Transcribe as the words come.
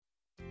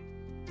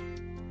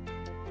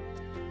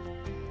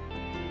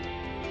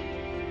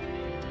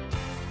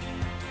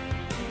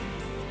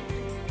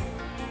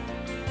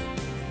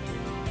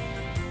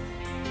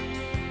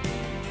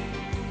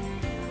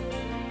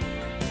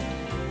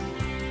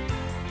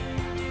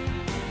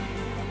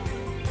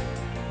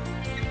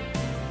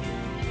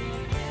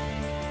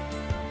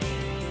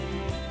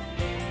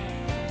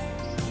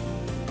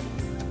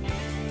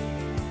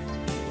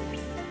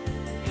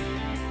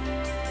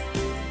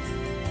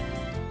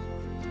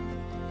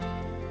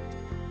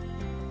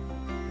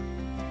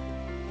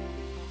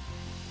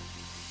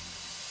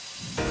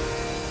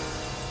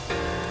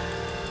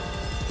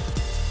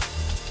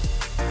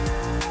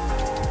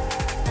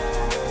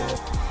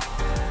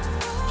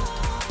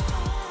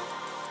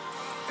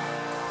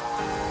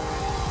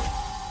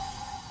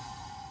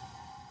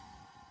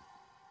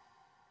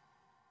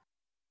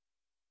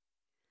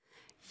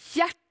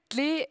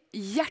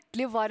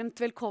hjertelig varmt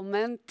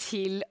velkommen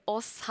til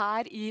oss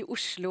her i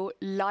Oslo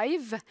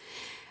Live.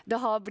 Det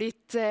har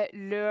blitt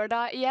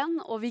lørdag igjen,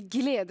 og vi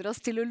gleder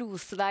oss til å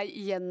lose deg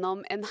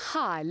gjennom en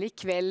herlig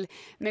kveld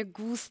med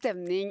god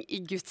stemning i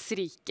Guds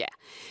rike.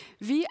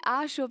 Vi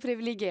så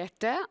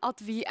privilegerte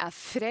at vi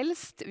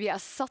frelst, vi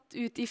satt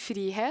ut i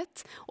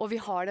frihet, og vi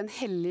har den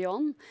hellige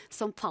ånd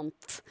som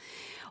pant.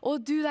 Og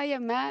du der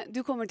hjemme,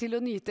 du kommer til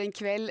å nyte en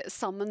kveld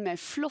sammen med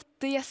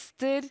flotte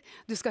gjester.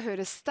 Du skal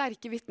høre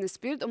sterke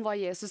vittnesbyrd om hva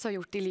Jesus har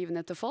gjort i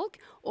livene til folk.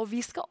 Og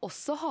vi skal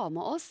også ha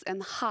med oss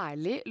en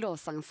herlig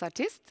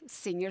lovsangsartist,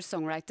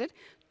 singer-songwriter,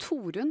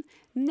 Torunn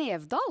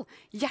Nevdal.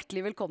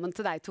 Hjertelig velkommen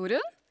til deg,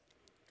 Torunn.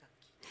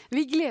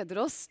 Vi gleder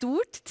oss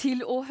stort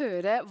til å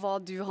høre hva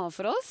du har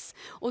for oss.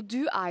 Og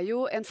du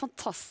jo en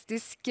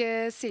fantastisk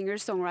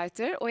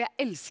singer-songwriter, og jeg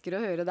elsker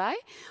å høre deg.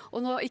 Og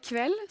nå i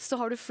kveld så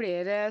har du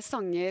flere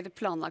sanger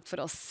planlagt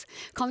for oss.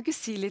 Kan du ikke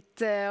si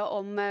litt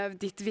om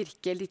ditt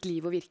virke, ditt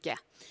liv og virke?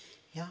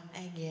 Ja,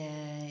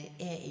 jeg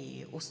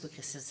i Oslo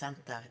Kristhild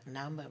Senter,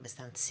 nærmere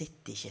bestemt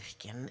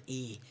Citykirken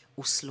i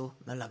Oslo,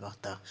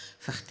 Møllergata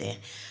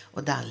 40.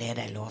 Og der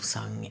leder jeg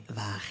lovsang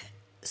hver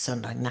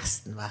søndag,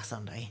 nesten hver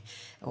søndag.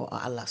 Og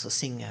ellers så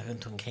synger jeg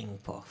rundt omkring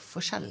på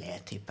forskjellige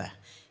typer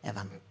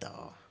eventer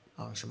og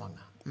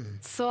arrangementer.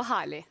 Så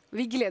herlig.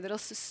 Vi gleder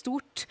oss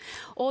stort.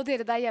 Og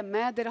dere der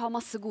hjemme, dere har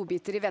masse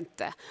godbiter i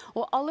vente.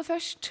 Og aller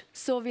først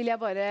så vil jeg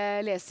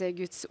bare lese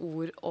Guds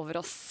ord over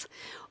oss.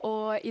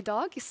 Og i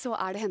dag så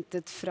det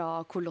hentet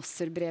fra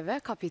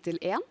Kolosserbrevet, kapittel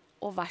 1,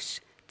 og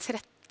vers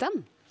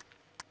 13.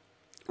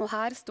 Og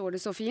her står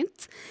det så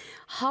fint.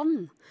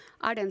 Han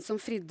den som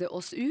fridde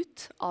oss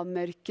ut av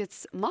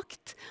mørkets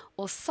makt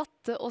og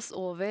satte oss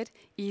over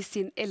i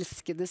sin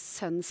elskede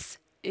sønns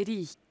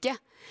rike.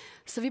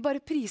 Så vi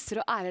bare priser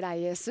og ærer deg,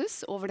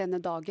 Jesus, over denne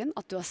dagen,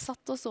 at du har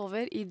satt oss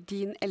over i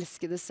din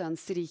elskede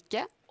sønns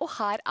rike. Og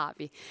her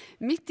vi,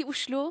 midt i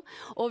Oslo,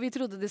 og vi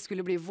trodde det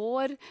skulle bli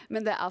vår,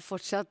 men det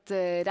fortsatt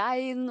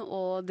regn,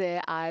 og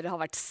det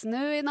har vært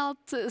snø i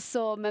natt,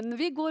 men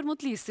vi går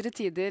mot lysere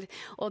tider,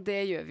 og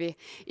det gjør vi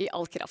i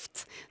all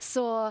kraft.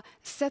 Så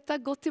sett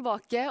deg godt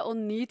tilbake og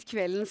nyt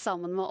kvelden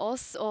sammen med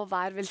oss, og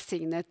vær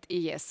velsignet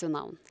i Jesu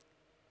navn.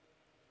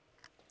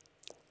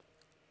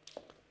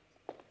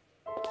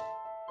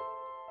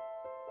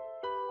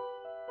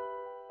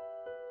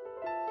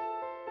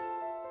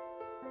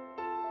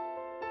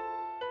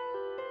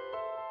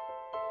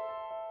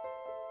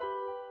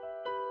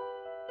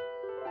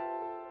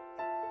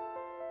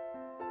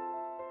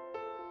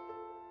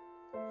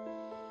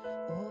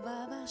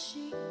 Over hver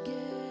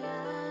skygge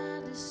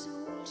det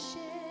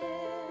solskinn,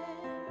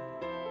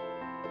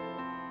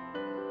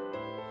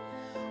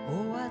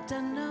 og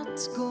etter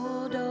natt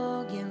går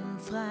dagen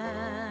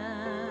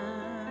frem.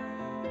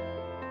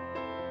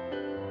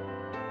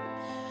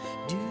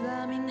 Du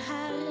min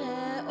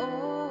Herre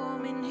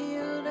og min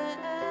hyrde,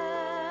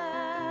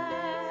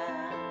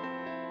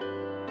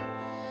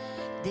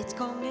 ditt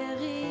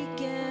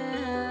kongerike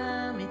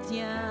mitt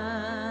hjem.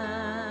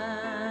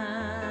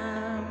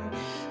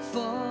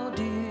 For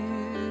du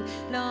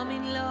la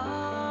min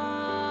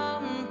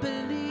lampe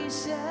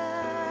lyse.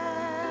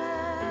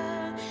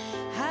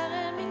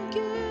 Herre min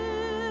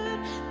Gud,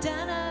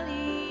 den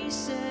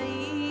lyse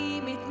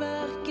i mitt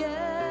mørke.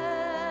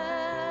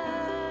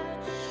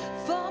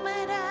 For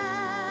med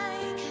deg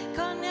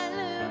kan jeg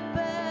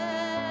løpe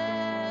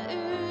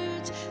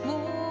ut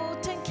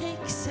mot en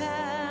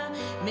krigshær.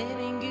 Med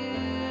min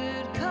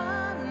Gud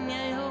kan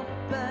jeg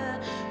hoppe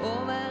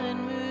over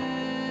en mur.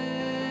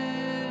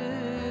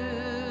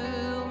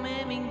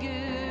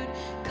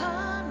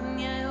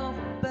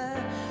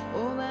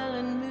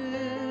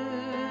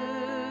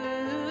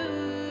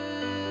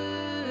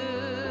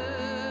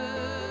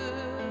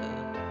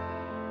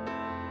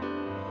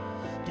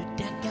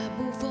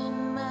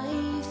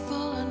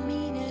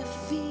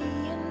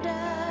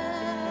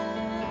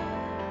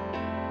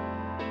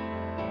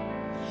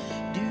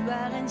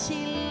 En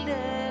kilde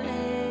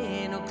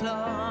ren og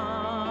klar.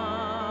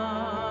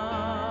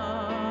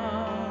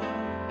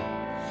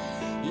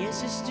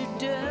 Jesus, du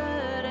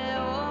døde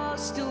og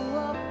sto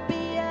opp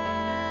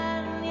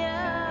igjen,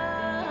 ja.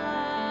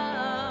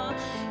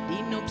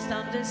 Din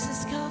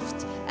oppstandelseskraft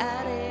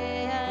det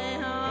jeg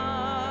har.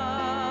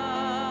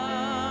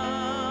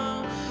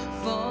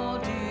 For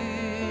du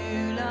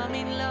la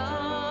min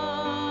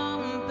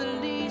lampe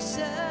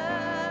lyse.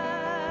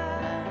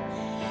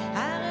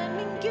 Herre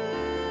min Gud,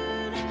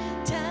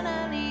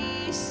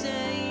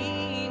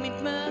 i mitt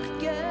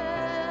mørke.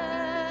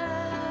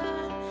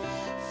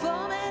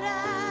 For med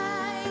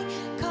deg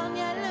kan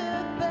jeg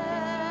løpe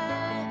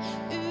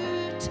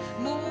ut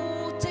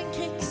mot en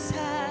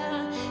krigshær.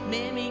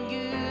 Med min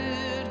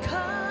Gud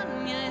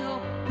kan jeg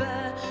hoppe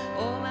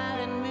over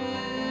en mur.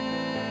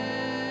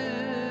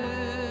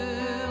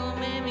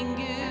 Med min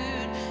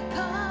Gud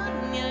kan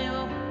jeg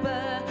hoppe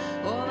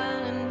over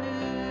en mur.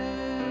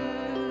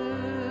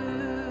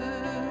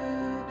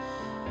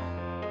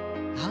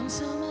 Han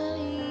som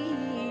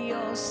i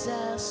oss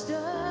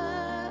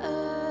større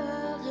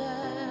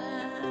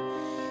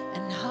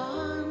enn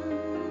han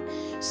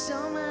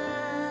som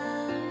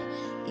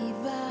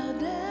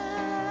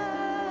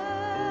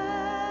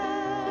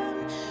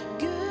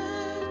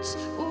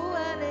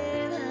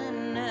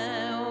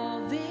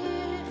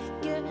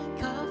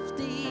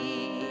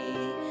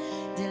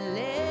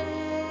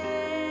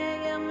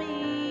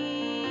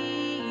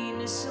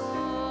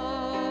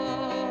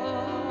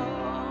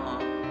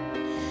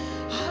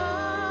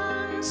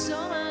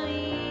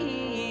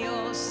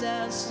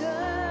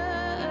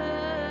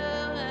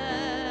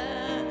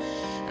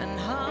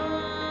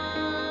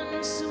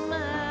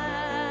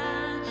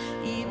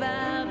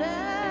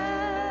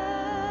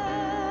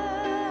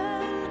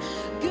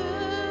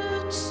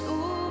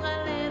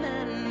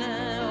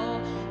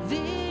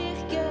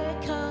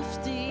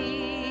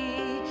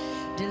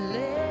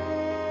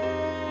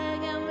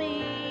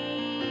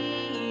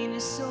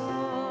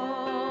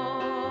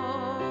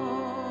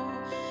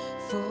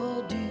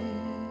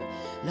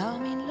lar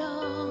min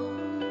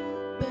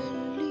lampe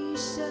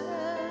lyse.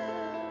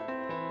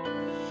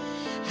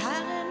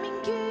 Herren min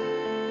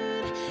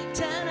Gud,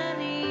 tenner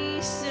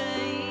lyset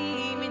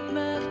i mitt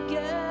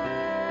mørke.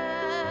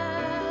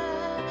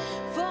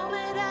 For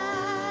med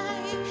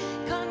deg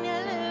kan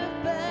jeg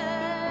løpe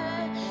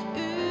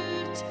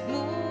ut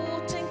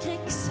mot en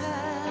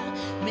krigshær.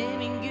 Med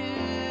min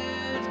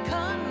Gud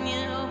kan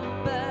jeg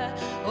hoppe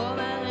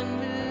over en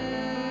mur.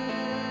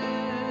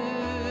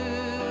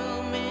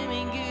 Med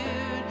min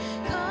Gud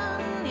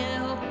kan jeg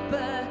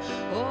hoppe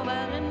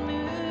over en mur.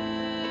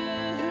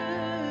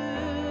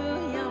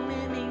 Ja,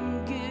 med min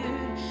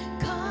Gud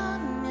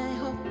kan jeg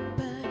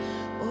hoppe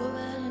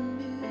over en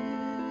mur.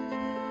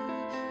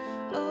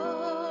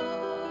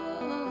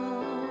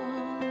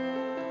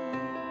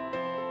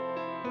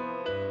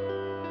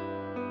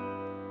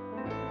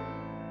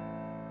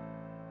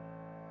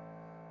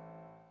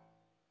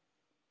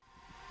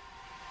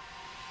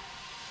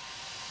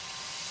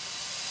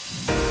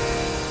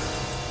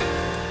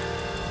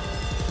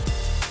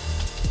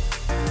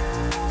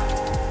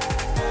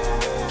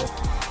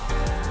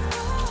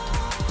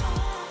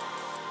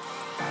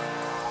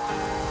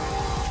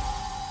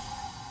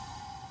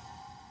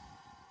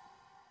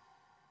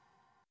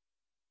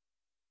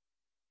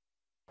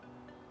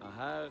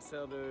 Her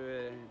ser du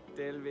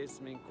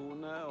delvis min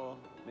kone og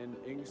min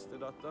yngste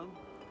datter.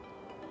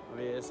 Og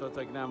vi er så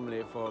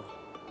takknemlige for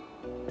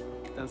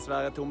den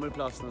svære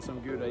tommelplassen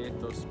som Gud har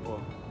gitt oss på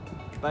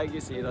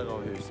begge sider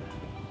av huset.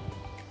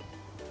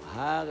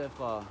 Her er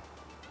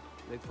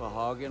litt fra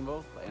hagen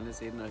vår, på ene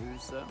siden av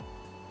huset.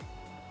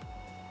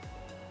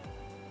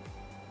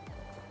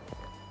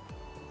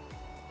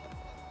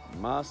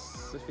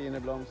 Masse fine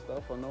blomster,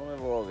 for nå er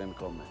våren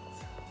kommet.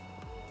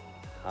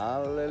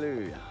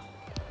 Halleluja!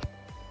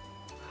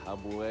 Her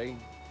bor jeg.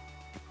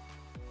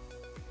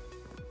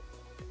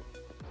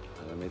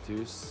 Her er mitt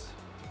hus.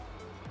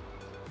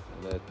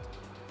 Det er et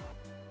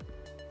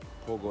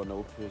pågående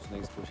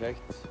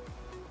oppussningsprosjekt.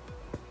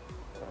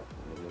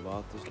 Det blir bra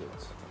til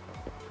slutt.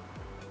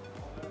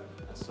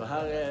 Så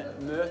her er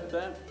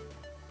møte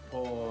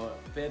på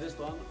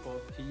Vedestrand på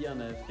 4.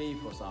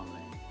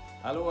 friforsamling.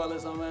 Hallo alle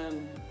sammen!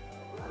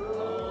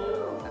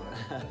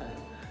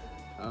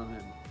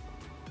 Amen.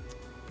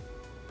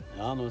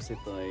 Ja, nå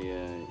sitter jeg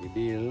i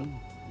bilen.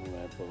 Nå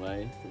er jeg på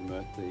vei til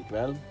møte i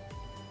kveld.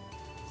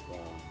 Jeg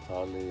skal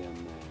tale i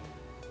en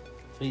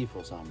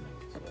friforsamling,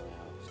 så jeg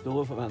har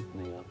store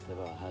forventninger til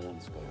hva Herren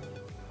skal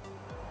gjøre.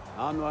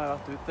 Ja, nå har jeg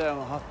vært ute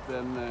og hatt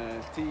en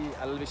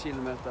 10-11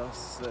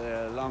 kilometers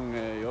lang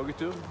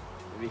joggetur.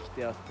 Det er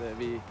viktig at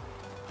vi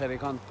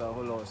predikanter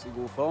holder oss i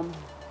god form,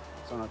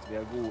 sånn at vi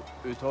har god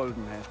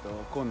utholdenhet og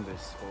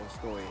kondis for å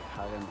stå i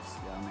Herrens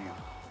gjerninger.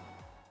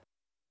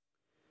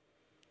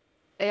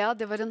 Ja,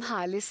 det var en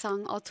herlig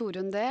sang av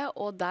Torunn det,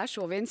 og der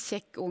så vi en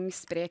kjekk, ung,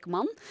 sprek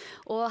mann.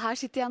 Og her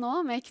sitter jeg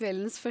nå med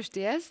kveldens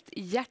første gjest.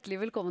 Hjertelig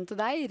velkommen til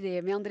deg,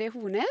 Remy André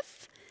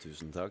Hornes.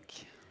 Tusen takk.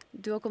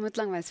 Du har kommet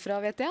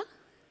langveisfra, vet jeg?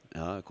 Ja,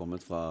 jeg har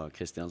kommet fra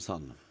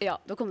Kristiansand. Ja,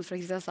 du har kommet fra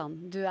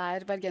Kristiansand. Du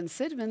er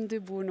bergenser, men du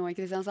bor nå i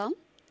Kristiansand?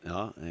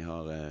 Ja, jeg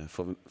har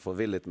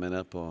forvillet meg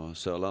ned på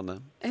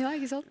Sørlandet. Ja,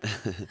 ikke sant?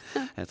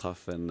 Jeg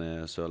traff en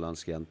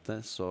sørlandsk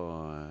jente, så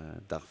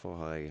derfor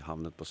har jeg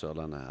havnet på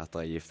Sørlandet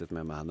etter jeg giftet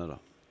meg med henne da.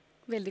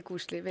 Veldig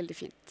koselig, veldig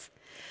fint.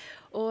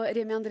 Og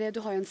Remy André, du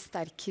har jo en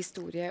sterk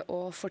historie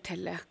å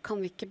fortelle.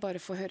 Kan vi ikke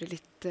bare få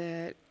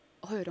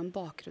høre om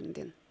bakgrunnen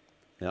din?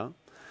 Ja,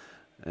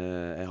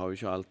 jeg har jo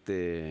ikke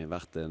alltid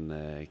vært en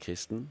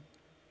kristen.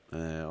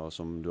 Og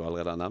som du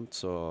allerede har nevnt,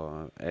 så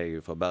er jeg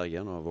jo fra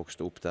Bergen og har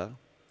vokst opp der.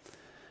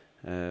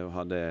 Og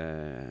hadde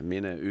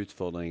mine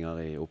utfordringer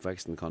i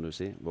oppveksten, kan du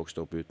si.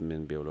 Vokste opp uten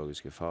min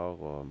biologiske far,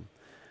 og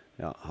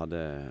ja,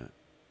 hadde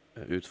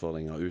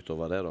utfordringer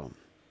utover det da.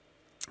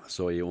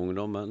 Så i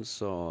ungdommen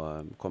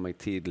så kom jeg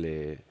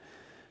tidlig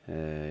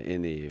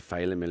inn i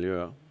feile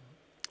miljøer.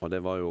 Og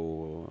det var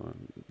jo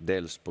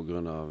dels på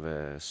grunn av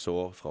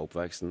sår fra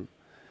oppveksten,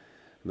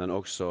 men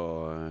også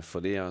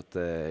fordi at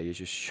jeg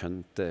ikke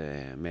skjønte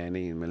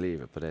meningen med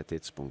livet på det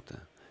tidspunktet.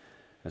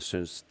 Jeg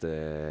synes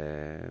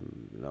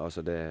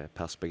det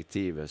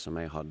perspektivet som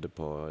jeg hadde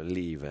på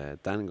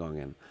livet den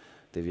gangen,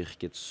 det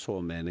virket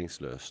så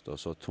meningsløst og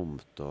så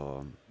tomt,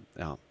 og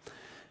ja,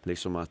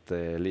 liksom at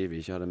livet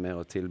ikke hadde mer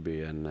å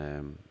tilby enn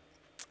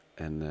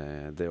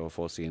det å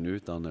få seg en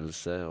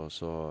utdannelse, og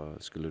så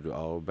skulle du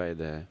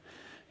arbeide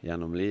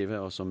gjennom livet,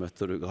 og så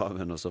møtte du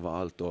graven, og så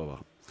var alt over.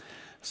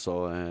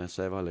 Så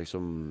jeg var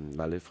liksom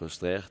veldig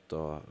frustrert,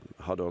 og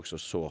hadde også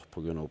sår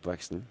på grunn av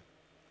oppveksten.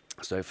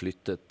 Så jeg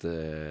flyktet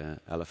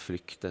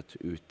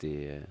ut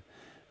i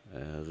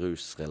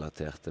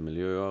rusrelaterte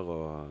miljøer,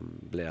 og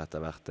ble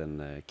etter hvert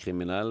en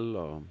kriminell,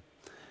 og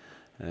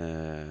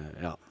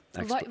ja.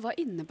 Hva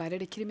innebærer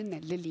det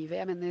kriminelle livet?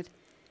 Jeg mener...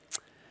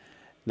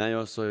 Nei,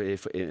 altså,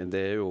 det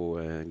er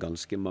jo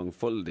ganske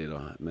mangfoldig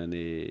da, men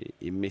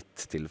i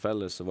mitt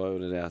tilfelle så var jo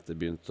det at jeg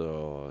begynte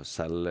å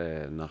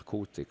selge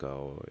narkotika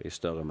og i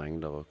større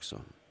mengder også.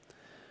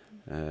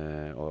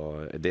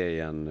 Og det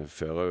igjen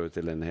fører jo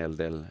til en hel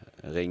del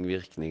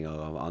ringvirkninger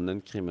av annen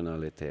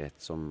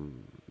kriminalitet, som,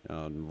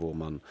 hvor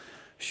man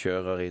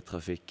kjører i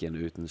trafikken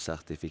uten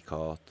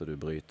sertifikat, og du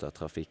bryter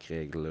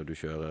trafikkregler, og du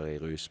kjører i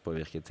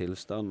ruspåvirket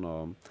tilstand,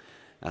 og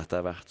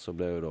etter hvert så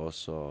ble det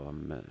også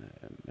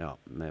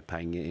med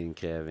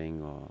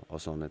pengeinnkreving og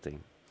sånne ting.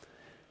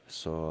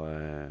 Så,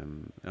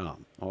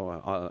 og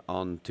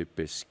annen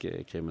typisk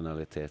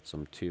kriminalitet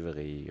som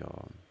tyveri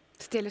og...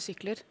 Stjele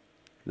sykler?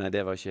 Nei,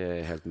 det var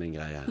ikke helt min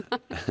greie.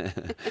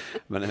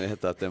 Men jeg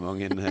vet at det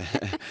mange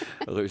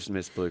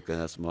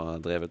rusmisbrukere som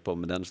har drevet på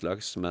med den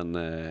slags, men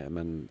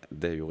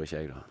det gjorde ikke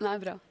jeg da. Nei,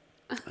 bra.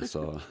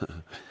 Så,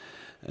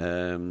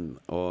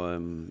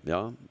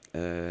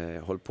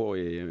 holdt på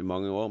i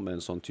mange år med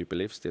en sånn type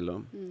livsstil da.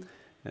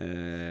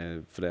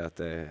 Fordi at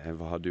jeg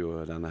hadde jo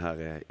denne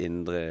her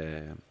indre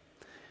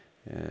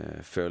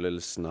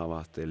følelsen av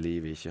at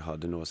livet ikke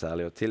hadde noe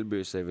særlig å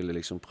tilby, så jeg ville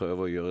liksom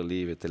prøve å gjøre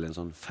livet til en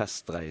sånn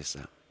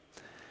festreise.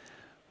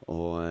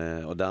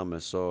 Og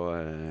dermed så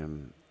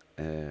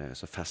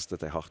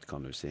festet jeg hardt,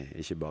 kan du si.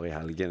 Ikke bare i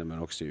helgene,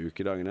 men også i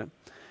ukedagene.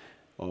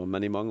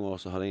 Men i mange år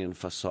så hadde jeg en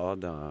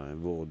fasade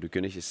hvor du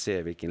kunne ikke se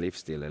hvilken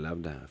livsstil jeg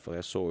levde, for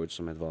jeg så ut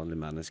som et vanlig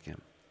menneske.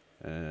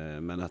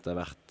 Men etter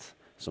hvert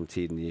som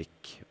tiden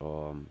gikk,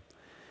 og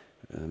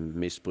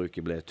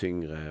misbruket ble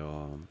tyngre,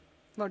 og...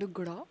 Var du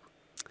glad?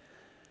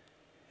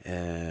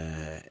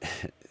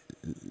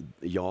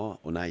 Ja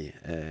og nei.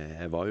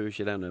 Jeg var jo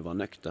ikke det når jeg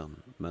var nøktern,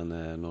 men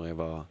når jeg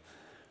var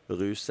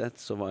ruset,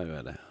 så var jo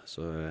jeg det.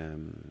 Så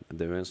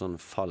det er jo en sånn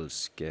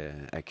falsk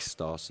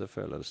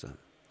ekstasefølelse.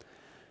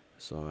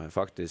 Så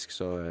faktisk,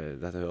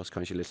 dette høres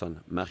kanskje litt sånn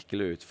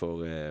merkelig ut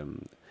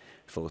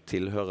for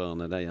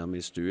tilhørerne der hjemme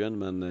i stuen,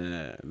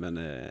 men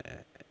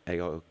jeg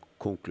har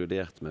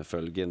konkludert med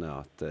følgende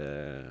at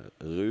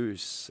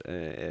rus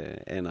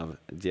er en av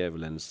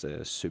djevelens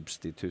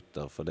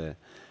substitutter for det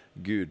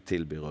Gud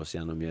tilbyr oss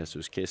gjennom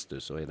Jesus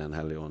Kristus og i den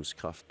hellige ånds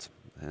kraft.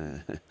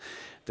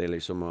 Det er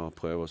liksom å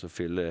prøve å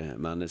fylle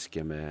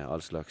mennesket med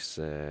all slags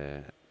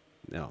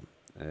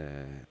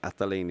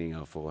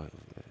etterligninger for å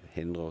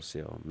hindre oss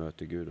i å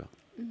møte Gud.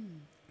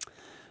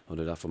 Og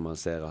det er derfor man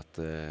ser at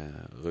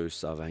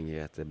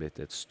rusavhengighet er blitt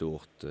et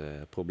stort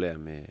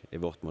problem i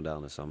vårt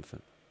moderne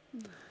samfunn.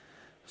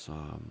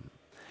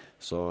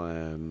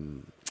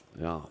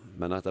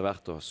 Men etter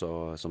hvert da,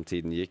 som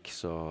tiden gikk,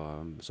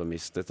 så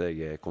mistet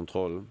jeg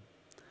kontrollen,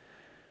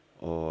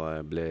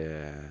 og ble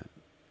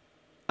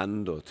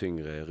enda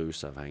tyngre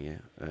rusavhengig.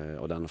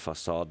 Og den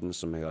fasaden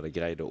som jeg hadde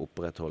greid å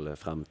opprettholde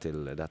frem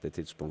til dette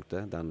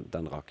tidspunktet,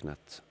 den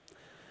raknet.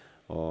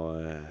 Og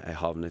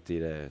jeg havnet i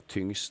det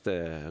tyngste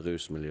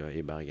rusmiljøet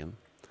i Bergen.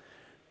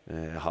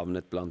 Jeg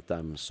havnet blant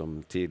dem som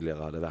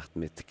tidligere hadde vært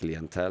mitt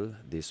klientell,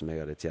 de som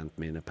jeg hadde tjent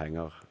mine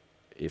penger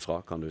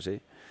ifra, kan du si.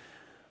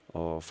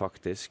 Og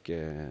faktisk,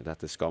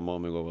 dette skammer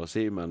meg over å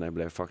si, men jeg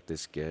ble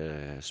faktisk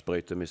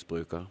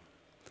sprøytemisbruker.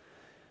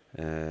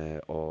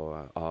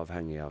 Og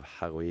avhengig av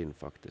heroin,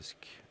 faktisk.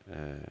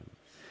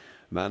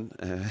 Men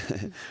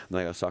når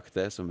jeg har sagt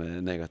det, som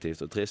er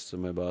negativt og trist, så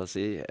må jeg bare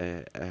si,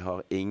 jeg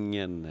har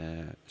ingen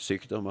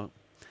sykdommer,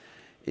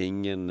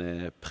 ingen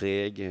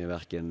preg,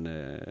 hverken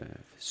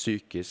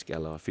psykisk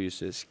eller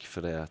fysisk,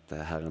 fordi at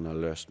Herren har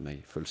løst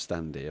meg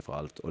fullstendig fra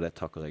alt, og det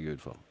takker jeg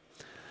Gud for.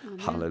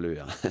 Amen.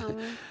 Halleluja.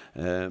 Amen.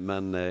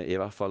 Men i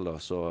hvert fall da,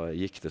 så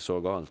gikk det så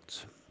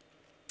galt.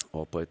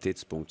 Og på et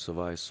tidspunkt så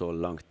var jeg så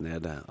langt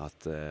nede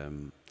at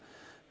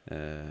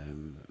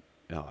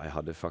jeg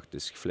hadde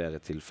faktisk flere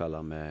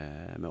tilfeller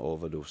med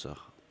overdoser.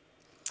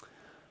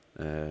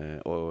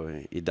 Og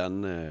i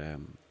denne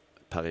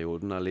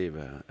perioden av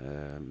livet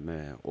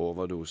med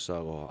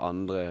overdoser og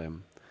andre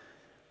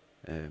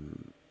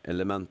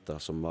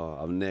elementer som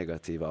var av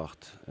negativ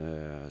art,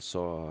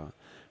 så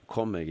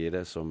kom jeg i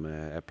det som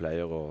jeg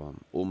pleier å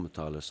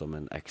omtale som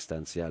en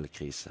eksistensiell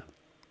krise.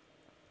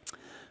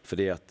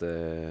 Fordi at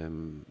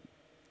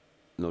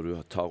når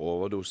du tar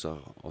overdoser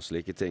og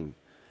slike ting,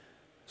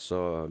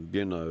 så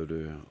begynner jo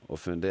du å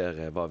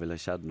fundere hva ville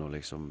skjedd nå,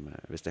 liksom,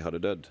 hvis jeg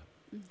hadde dødd.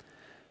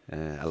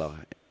 Eller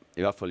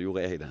i hvert fall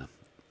gjorde jeg det.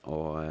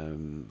 Og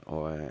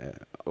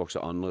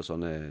også andre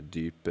sånne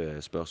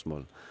dype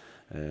spørsmål,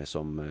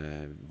 som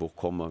hvor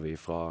kommer vi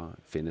fra?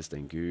 Finnes det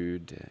en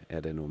Gud?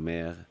 Er det noe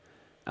mer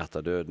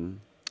etter døden?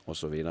 Og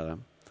så videre.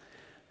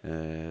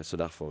 Så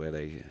derfor er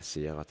det jeg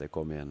sier at jeg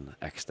kom i en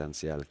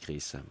eksistensiell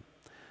krise.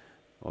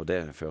 Og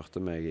det førte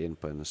meg inn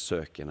på en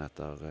søken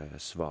etter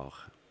svar.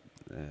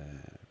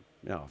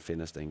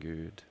 Finnes det en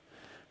Gud?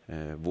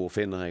 Hvor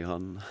finner jeg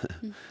han?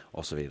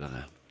 Og så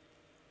videre.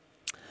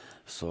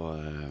 Så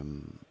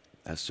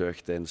jeg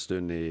søkte en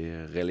stund i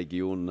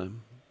religionene,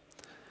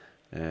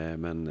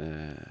 men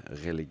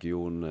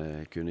religion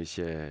kunne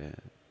ikke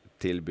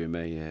tilby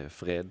meg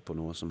fred på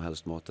noen som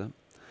helst måte.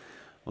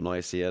 Og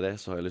når jeg sier det,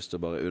 så har jeg lyst til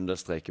å bare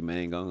understreke med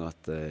en gang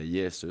at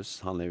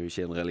Jesus, han er jo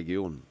ikke en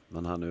religion,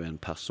 men han er jo en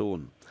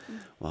person.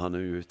 Og han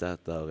er jo ute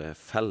etter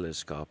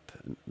fellesskap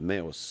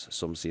med oss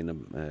som sine,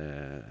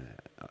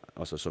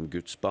 altså som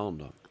Guds barn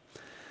da.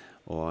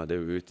 Og det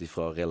jo ut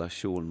ifra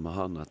relasjonen med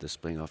han at det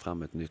springer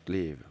frem et nytt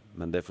liv.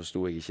 Men det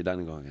forstod jeg ikke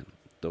den gangen.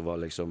 Da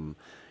var liksom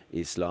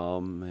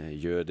islam,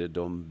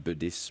 jødedom,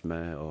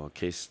 buddhisme og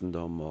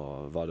kristendom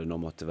og hva det nå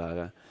måtte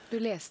være. Du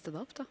leste det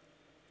opp da?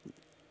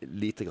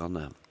 Lite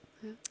grann.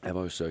 Jeg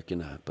var jo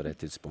søkende på det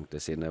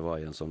tidspunktet, siden jeg var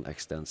i en sånn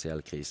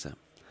eksistensiell krise.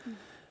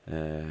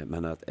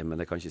 Men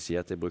jeg kan ikke si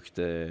at jeg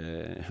brukte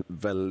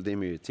veldig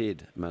mye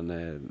tid,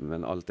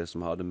 men alt det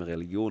som hadde med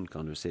religion,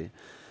 kan du si,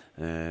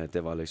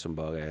 det var liksom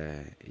bare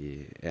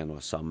i en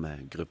og samme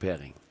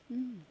gruppering.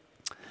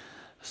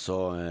 Så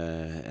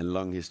en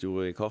lang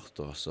historie kort,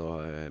 og så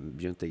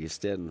begynte jeg i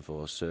stedet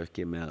for å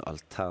søke i mer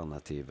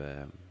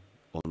alternative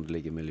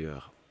åndelige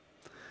miljøer.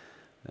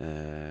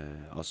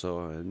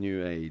 Altså New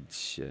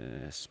Age,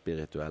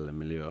 spirituelle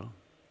miljøer.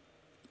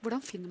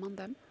 Hvordan finner man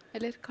dem?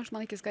 Eller kanskje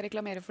man ikke skal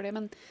reklamere for det,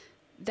 men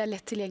det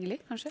lett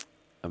tilgjengelig, kanskje?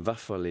 I hvert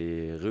fall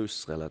i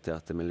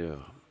rusrelaterte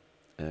miljøer.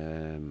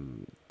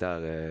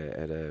 Der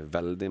det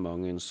veldig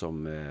mange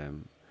som,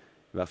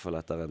 i hvert fall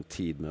etter en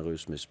tid med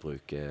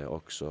rusmisbruk,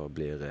 også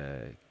blir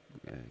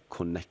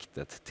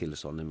connected til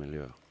sånne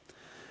miljøer.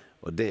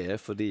 Og det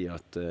fordi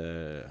at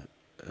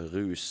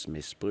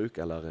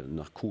rusmisbruk eller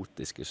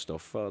narkotiske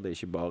stoffer, det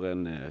ikke bare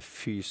en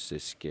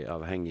fysisk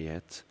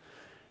avhengighet,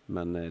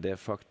 men det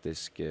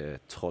faktisk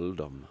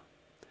trolldom.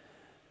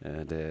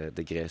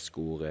 Det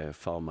greske ordet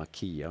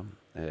farmakia,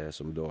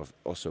 som da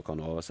også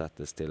kan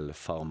oversettes til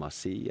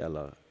farmasi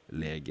eller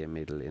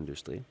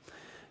legemiddelindustri.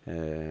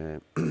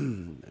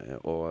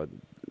 Og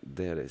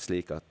det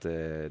slik at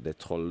det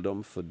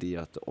trolldom fordi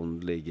at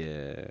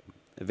åndelige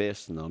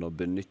vesener nå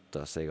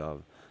benytter seg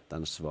av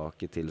den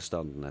svake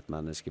tilstanden et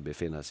menneske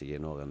befinner seg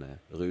i når en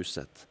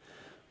ruset.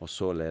 Og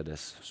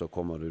således så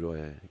kommer du da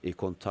i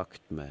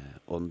kontakt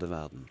med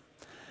åndeverden.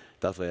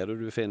 Derfor det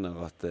du finner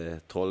at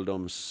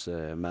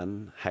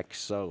trolldomsmenn,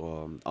 hekser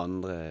og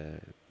andre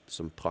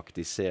som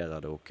praktiserer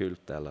det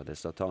okkulte eller det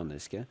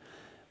sataniske,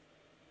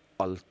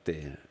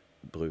 alltid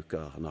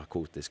bruker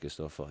narkotiske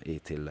stoffer i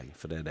tillegg.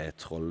 For det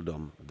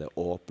trolldom, det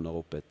åpner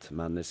opp et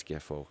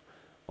menneske for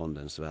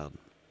åndens verden.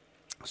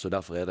 Så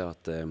derfor det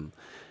at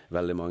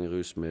veldig mange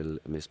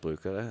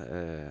rusmisbrukere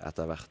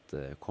etter hvert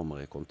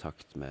kommer i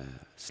kontakt med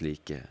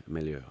slike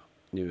miljøer.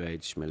 New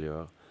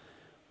Age-miljøer,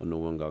 og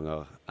noen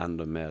ganger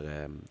enda mer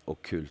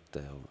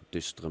okkulte og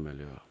dystre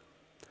miljøer.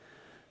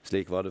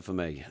 Slik var det for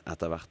meg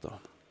etter hvert da.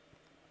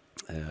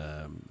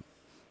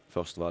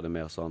 Først var det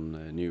mer sånn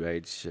New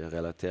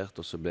Age-relatert,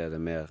 og så ble det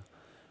mer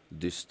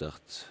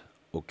dystert,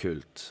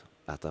 okkult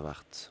etter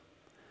hvert.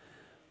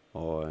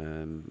 Og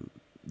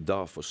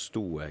da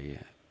forstod jeg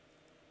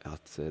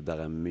at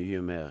det mye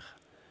mer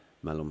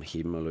mellom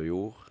himmel og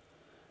jord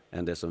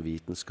enn det som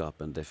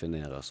vitenskapen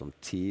definerer som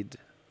tid,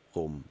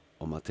 rom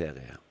og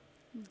materie.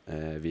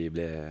 Vi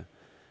ble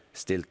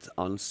stilt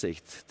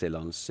ansikt til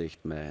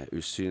ansikt med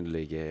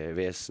usynlige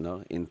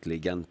vesener,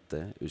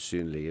 intelligente,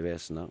 usynlige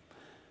vesener,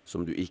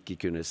 som du ikke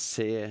kunne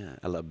se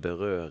eller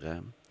berøre,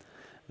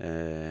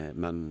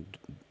 men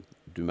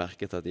du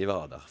merket at de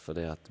var der,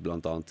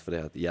 blant annet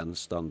fordi at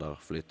gjenstander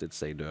flyttet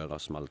seg,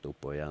 dører smalt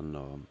opp og igjen,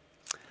 og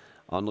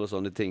andre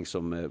sånne ting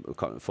som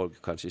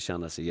folk kanskje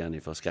kjenner seg igjen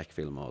i fra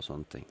skrekkfilmer og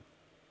sånne ting.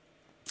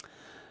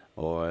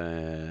 Og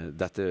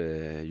dette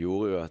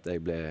gjorde jo at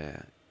jeg ble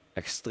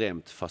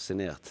ekstremt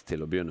fascinert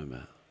til å begynne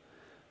med.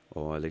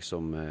 Og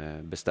liksom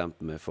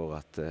bestemte meg for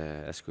at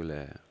jeg skulle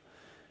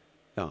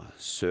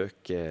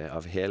søke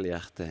av hele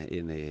hjertet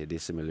inn i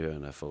disse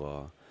miljøene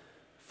for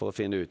å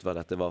finne ut hva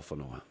dette var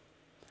for noe.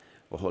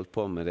 Og holdt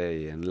på med det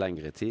i en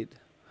lengre tid.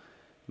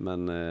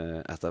 Men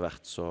etter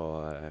hvert så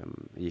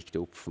gikk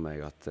det opp for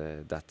meg at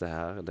dette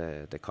her,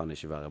 det kan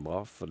ikke være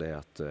bra, for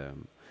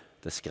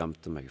det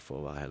skremte meg,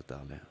 for å være helt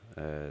ærlig.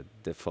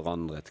 Det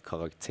forandret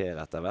karakter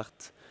etter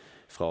hvert,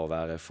 fra å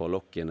være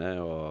forlokkende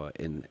og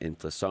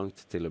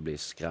interessant til å bli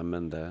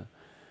skremmende,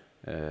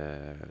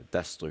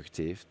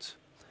 destruktivt.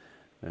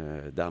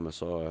 Dermed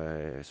så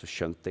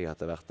skjønte jeg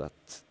etter hvert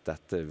at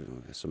dette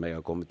som jeg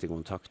har kommet i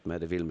kontakt med,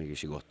 det vil meg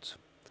ikke godt.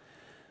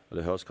 Og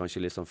det høres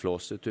kanskje litt sånn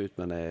flåset ut,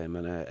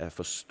 men jeg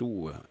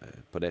forstod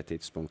på det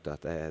tidspunktet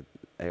at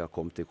jeg har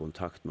kommet i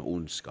kontakt med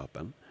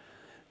ondskapen,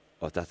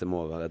 og at dette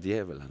må være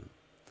djevelen.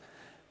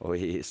 Og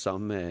i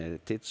samme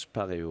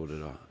tidsperiode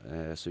da,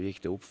 så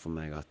gikk det opp for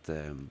meg at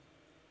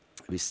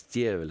hvis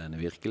djevelen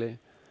virkelig,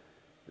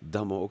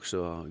 da må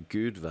også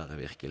Gud være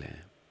virkelig.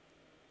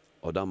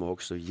 Og da må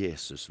også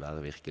Jesus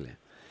være virkelig.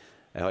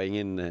 Jeg har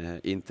ingen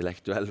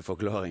intellektuell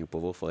forklaring på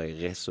hvorfor jeg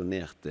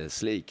resonerte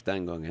slik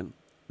den gangen,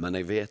 men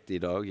jeg vet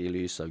i dag i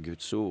lys av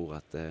Guds ord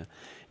at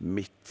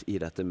midt i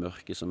dette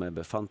mørket som jeg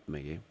befant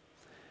meg i,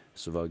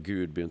 så var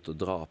Gud begynt å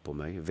dra på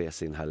meg ved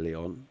sin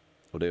hellige ånd.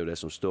 Og det jo det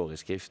som står i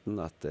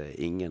skriften, at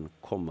ingen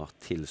kommer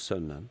til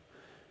sønnen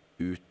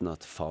uten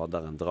at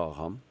faderen drar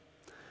ham.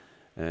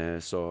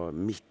 Så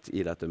midt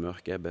i dette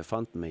mørket jeg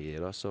befant meg i,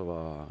 da, så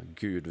var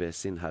Gud ved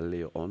sin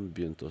hellige ånd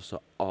begynt å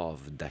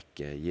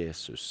avdekke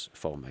Jesus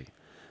for meg.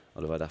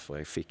 Og det var derfor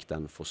jeg fikk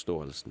den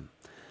forståelsen.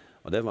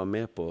 Og det var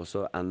med på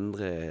å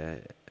endre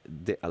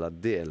eller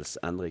dels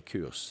endre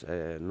kurs.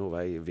 Nå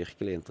var jeg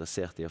virkelig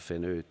interessert i å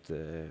finne ut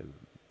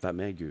hvem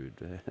er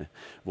Gud?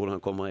 Hvordan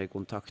kommer jeg i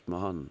kontakt med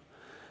han?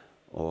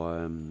 Og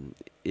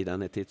i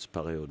denne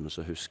tidsperioden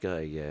så husker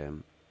jeg,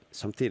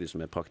 samtidig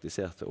som jeg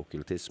praktiserte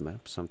okkultisme,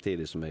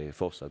 samtidig som jeg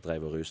fortsatt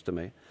drev og ruste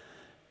meg,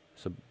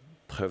 så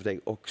prøvde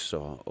jeg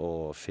også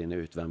å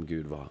finne ut hvem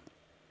Gud var.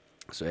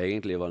 Så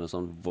egentlig var det en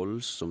sånn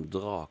voldsom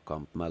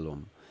dragkamp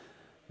mellom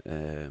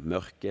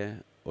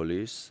mørke og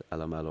lys,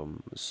 eller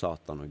mellom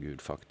Satan og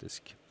Gud,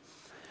 faktisk.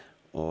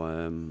 Og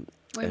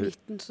i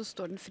midten så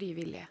står den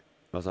frivillige.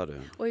 Hva sa du?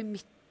 Og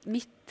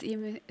midt i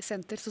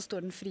senter så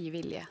står den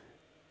frivillige.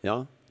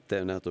 Ja, det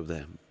er jo nettopp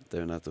det. Det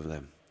er jo nettopp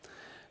det.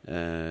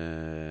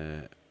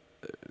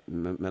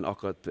 Men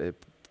akkurat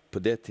på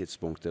det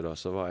tidspunktet da,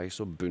 så var jeg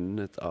så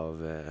bundet av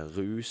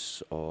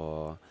rus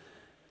og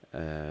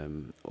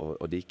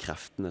de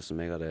kreftene som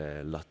jeg hadde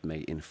latt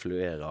meg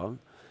influere av.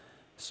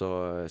 Så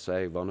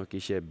jeg var nok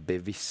ikke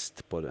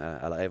bevisst på det,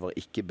 eller jeg var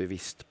ikke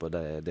bevisst på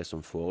det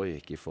som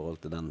foregikk i forhold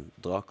til den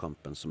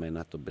dragkampen som jeg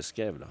nettopp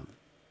beskrev da.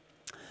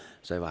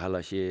 Så jeg var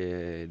heller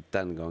ikke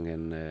den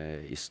gangen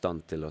i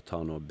stand til å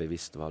ta noe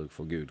bevisst valg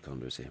for Gud, kan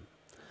du si.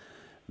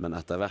 Men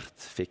etter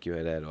hvert fikk jo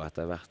jeg det da,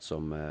 etter hvert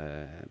som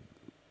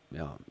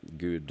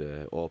Gud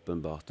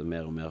åpenbarte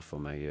mer og mer for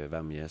meg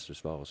hvem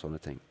Jesus var og sånne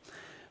ting.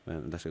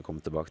 Men det skal jeg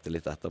komme tilbake til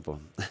litt etterpå.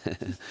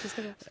 Det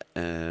skal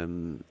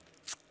du.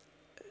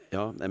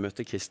 Ja, jeg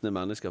møtte kristne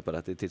mennesker på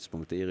dette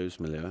tidspunktet i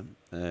rusmiljøet.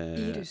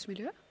 I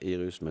rusmiljøet? I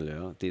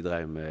rusmiljøet. De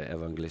drev med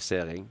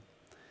evangelisering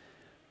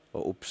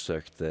og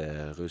oppsøkte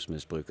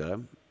rusmisbrukere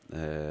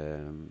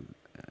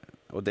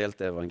og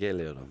delte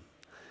evangeliet da.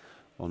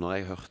 Og når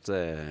jeg hørte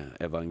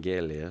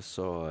evangeliet,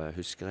 så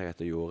husker jeg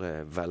at det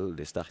gjorde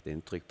veldig sterkt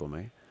inntrykk på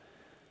meg.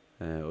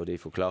 Og de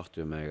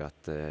forklarte jo meg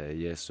at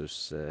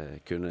Jesus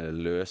kunne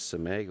løse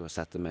meg og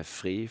sette meg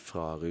fri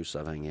fra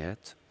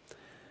rusavhengighet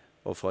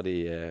og fra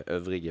de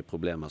øvrige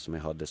problemer som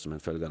jeg hadde som en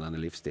følge av denne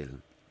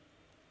livsstilen.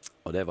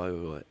 Og det var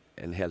jo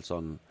en helt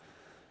sånn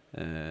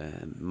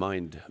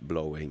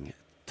mind-blowing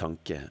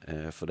tanke,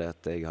 for det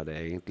at jeg hadde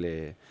egentlig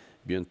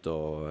begynt å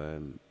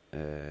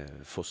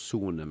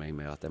forsone meg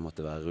med at jeg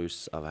måtte være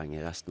rusavhengig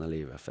resten av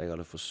livet, for jeg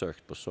hadde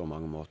forsøkt på så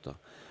mange måter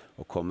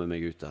å komme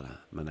meg ut av det,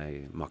 men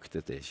jeg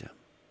maktet det ikke.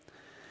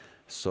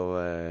 Så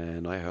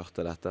når jeg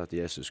hørte dette at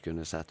Jesus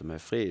kunne sette meg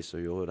fri, så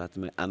gjorde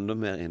dette meg enda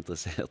mer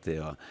interessert i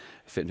å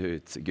finne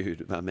ut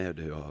Gud, hvem er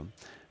du, og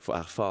få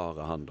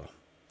erfare han da.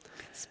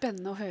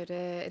 Spennende å høre,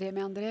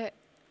 Remy André.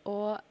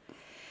 Og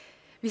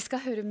vi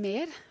skal høre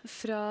mer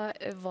fra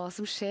hva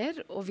som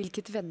skjer, og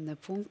hvilket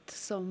vendepunkt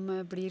som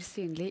blir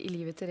synlig i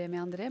livet til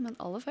Remy André.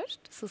 Men aller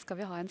først så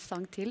skal vi ha en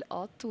sang til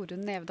av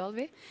Torunn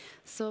Nevdal.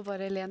 Så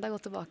bare len deg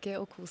godt tilbake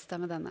og kos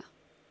deg med denne.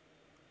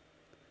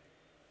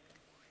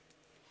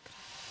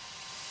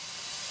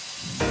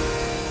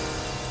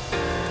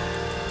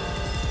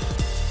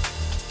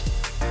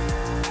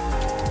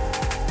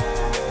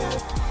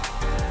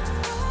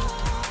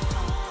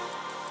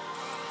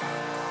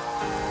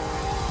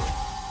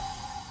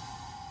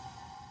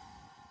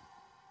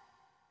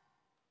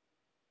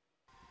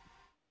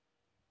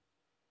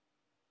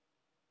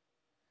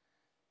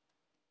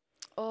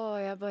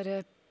 Jeg bare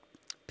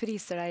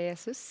priser deg,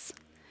 Jesus.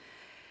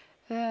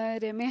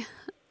 Remy,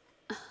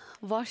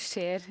 hva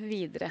skjer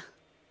videre?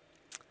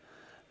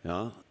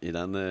 Ja, i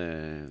denne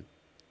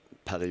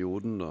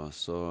perioden da,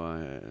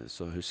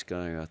 så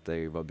husker jeg at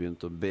jeg var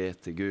begynt å be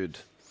til Gud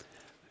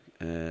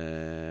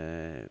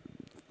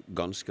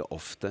ganske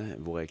ofte,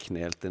 hvor jeg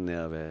knelte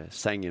ned ved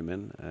sengen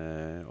min,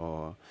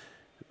 og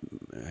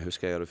jeg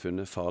husker jeg hadde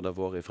funnet Fader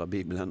vår fra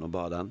Bibelen og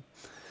ba den.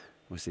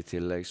 Og i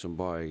tillegg så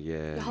ba jeg...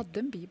 Du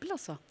hadde en bibel,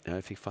 altså? Ja,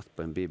 jeg fikk fatt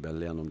på en bibel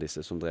gjennom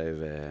disse som drev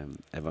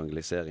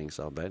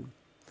evangeliseringsarbeid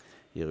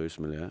i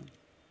rusmiljøet.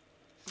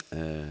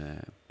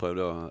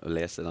 Prøvde å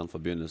lese den fra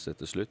begynnelse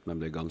til slutt,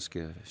 men ble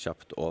ganske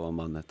kjapt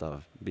overmannet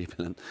av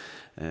Bibelen,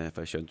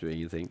 for jeg skjønte jo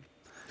ingenting.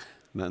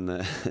 Men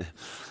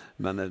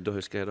da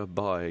husker jeg, da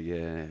ba jeg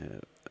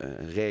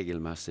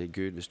regelmessig,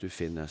 Gud, hvis du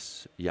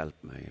finnes,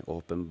 hjelp meg,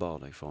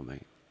 åpenbar deg for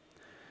meg.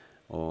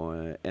 Og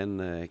en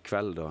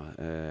kveld da,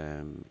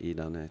 i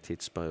denne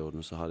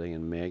tidsperioden, så hadde jeg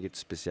en meget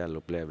spesiell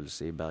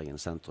opplevelse i Bergen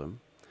sentrum.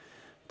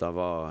 Da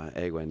var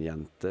jeg og en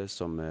jente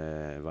som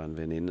var en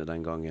venninne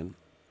den gangen.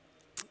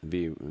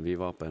 Vi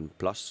var på en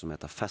plass som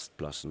heter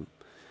Festplassen.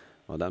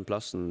 Og den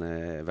plassen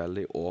er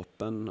veldig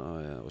åpen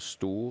og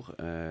stor,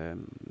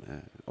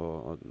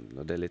 og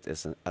det er litt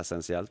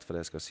essensielt for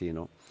det jeg skal si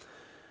nå.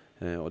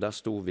 Og der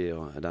sto vi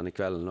denne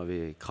kvelden når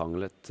vi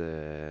kranglet,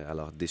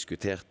 eller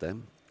diskuterte.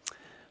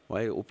 Og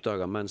jeg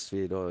oppdager mens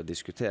vi da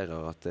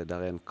diskuterer at det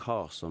er en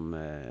kar som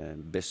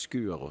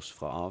beskuer oss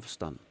fra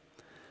avstand.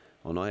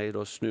 Og når jeg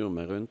da snur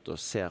meg rundt og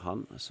ser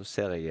han, så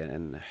ser jeg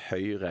en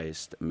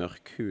høyreist,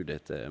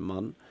 mørkhudet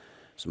mann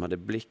som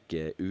hadde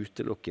blikket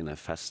utelukkende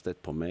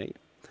festet på meg.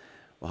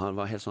 Og han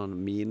var helt sånn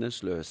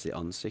minesløs i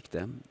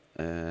ansiktet,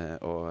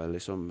 og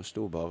liksom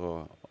sto bare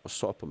og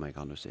så på meg,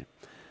 kan du si.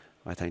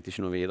 Og jeg tenkte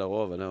ikke noe videre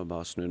over det, og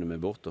bare snudde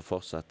meg bort og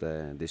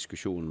fortsette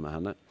diskusjonen med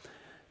henne.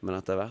 Men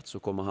etter hvert så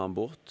kommer han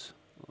bort,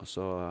 og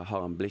så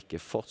har han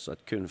blikket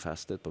fortsatt kun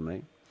festet på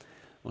meg.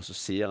 Og så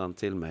sier han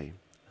til meg,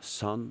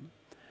 «Son,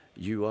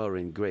 you are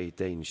in great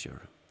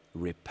danger.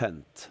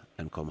 Repent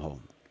and come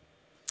home.»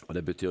 Og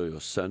det betyr jo,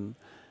 «Sønn,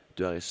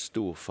 du er i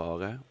stor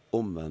fare,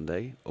 omvend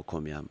deg og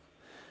kom hjem.»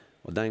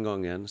 Og den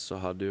gangen så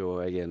hadde jo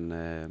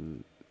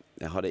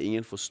jeg hadde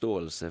ingen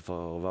forståelse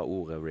for hva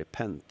ordet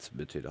repent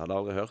betydde. Jeg hadde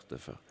aldri hørt det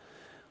før.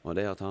 Og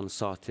det at han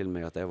sa til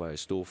meg at jeg var i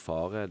stor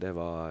fare, det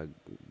var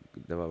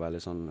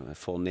veldig sånn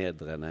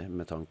fornedrende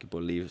med tanke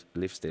på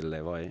livsstilen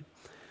jeg var i.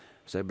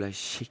 Så jeg ble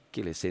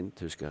skikkelig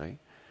sint, husker jeg,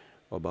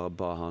 og bare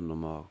ba han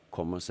om å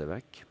komme seg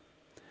vekk.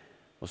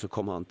 Og så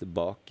kommer han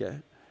tilbake,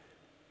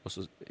 og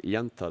så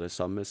gjentar det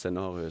samme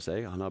scenarioet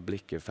seg. Han har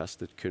blikket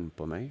festet kun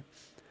på meg.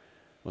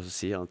 Og så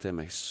sier han til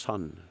meg,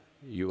 «Son,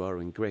 you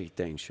are in great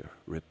danger.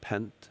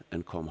 Repent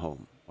and come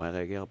home.» Og jeg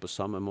reagerer på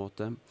samme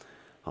måte.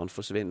 Han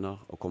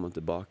forsvinner og kommer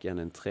tilbake igjen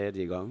en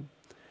tredje gang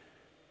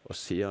og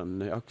sier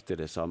nøyaktig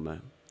det samme.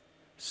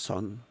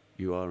 «Son,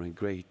 you are in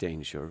great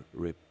danger.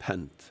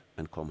 Repent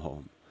and come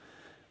home.»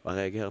 Og jeg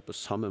reagerer på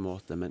samme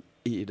måte, men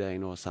i det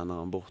jeg nå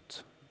sender han bort,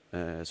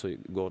 så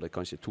går det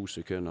kanskje 2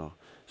 sekunder,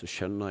 så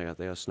skjønner jeg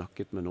at jeg har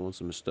snakket med noen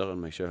som er større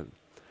enn meg selv.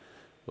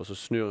 Og så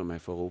snur jeg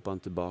meg for å rope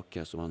han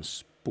tilbake, så var han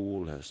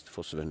sporløst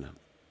forsvunnet.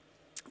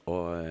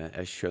 Og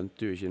jeg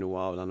skjønte jo ikke noe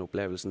av den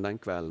opplevelsen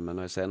den kvelden, men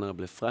når jeg senere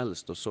ble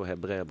frelst og så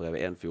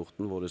Hebreerbrevet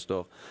 1,14, hvor det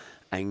står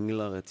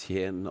 «Engler er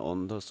tjenende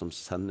ånder som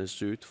sendes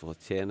ut for å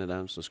tjene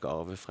dem som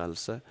skal arve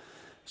frelse»,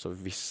 så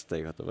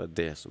visste jeg at det var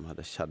det som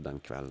hadde skjedd den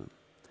kvelden.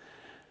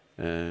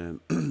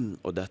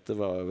 Og dette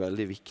var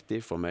veldig viktig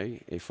for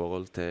meg i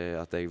forhold til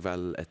at jeg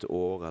vel et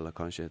år, eller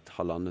kanskje et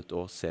halvannet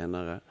år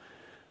senere,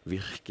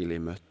 virkelig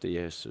møtte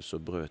Jesus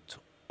og brøt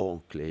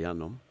ordentlig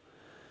igjennom.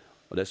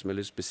 Og det som er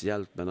litt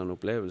spesielt med den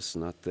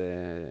opplevelsen, at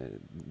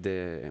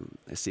det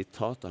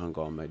sitatet han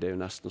ga meg, det er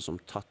jo nesten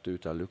som tatt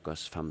ut av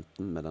Lukas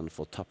 15 med den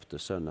fortappte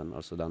sønnen,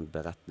 altså den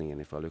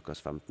beretningen fra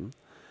Lukas 15.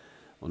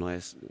 Og når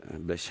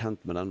jeg ble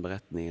kjent med den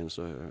beretningen,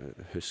 så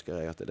husker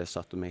jeg at det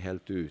satte meg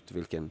helt ut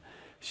hvilken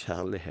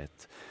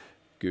kjærlighet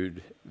Gud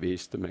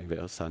viste meg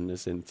ved å sende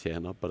sin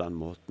tjener på den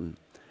måten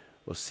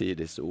og si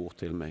disse ord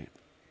til meg.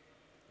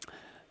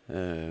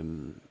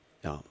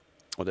 Ja.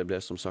 Og det ble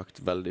som sagt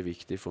veldig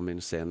viktig for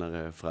min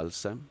senere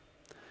frelse.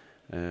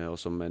 Og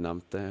som jeg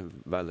nevnte,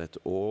 vel et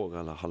år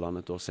eller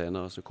halvannet år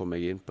senere, så kom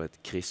jeg inn på et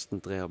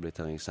kristent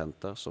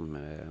rehabiliteringssenter, som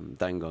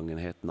den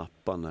gangen het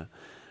Nappane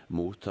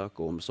mottak-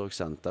 og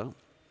omsorgssenter.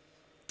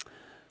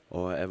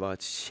 Og jeg var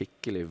et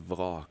skikkelig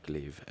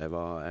vrakliv. Jeg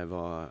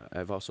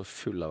var så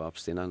full av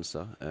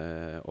abstinenser,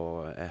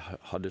 og jeg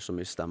hadde så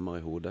mye stemmer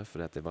i hodet,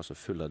 fordi at jeg var så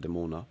full av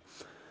demoner.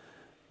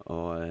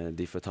 Og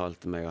de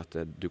fortalte meg at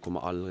du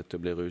kommer aldri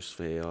til å bli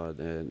rusfri, og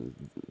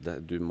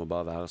du må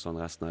bare være sånn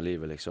resten av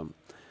livet, liksom.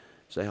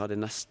 Så jeg hadde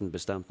nesten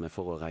bestemt meg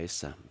for å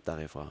reise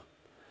derifra.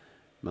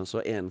 Men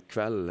så en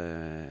kveld,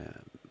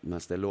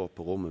 mens jeg lå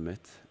på rommet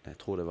mitt, jeg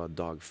tror det var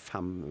dag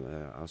 5,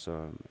 altså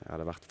jeg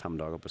hadde vært 5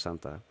 dager på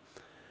senteret,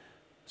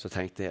 så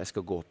tenkte jeg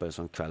skal gå på en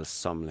sånn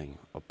kveldssamling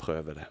og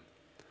prøve det.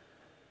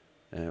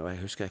 Og jeg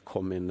husker jeg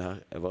kom inn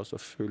der, jeg var så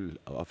full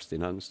av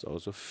abstinens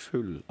og så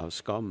full av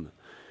skam.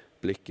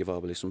 Blikket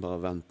var liksom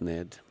bare vendt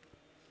ned,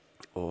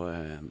 og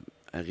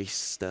jeg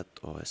ristet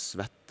og jeg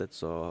svettet,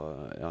 så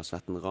ja,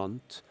 svetten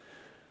rant,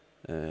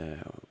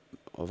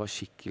 og var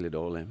skikkelig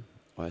dårlig.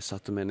 Og jeg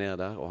satte meg ned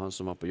der, og han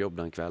som var på jobb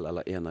den kveld,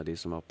 eller en av de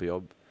som var på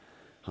jobb,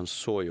 han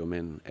så jo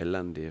min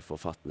elendige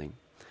forfatning.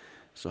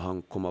 Så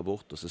han kommer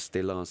bort, og så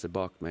stiller han seg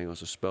bak meg, og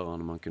så spør han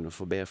om han kunne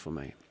få be for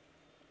meg.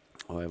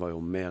 Og jeg var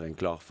jo mer enn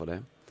klar for det.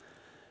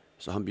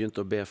 Så han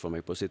begynte å be for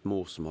meg på sitt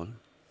morsmål.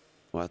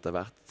 Og etter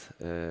hvert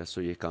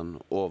så gikk han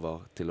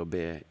over til å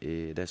be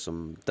i det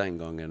som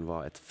den gangen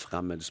var et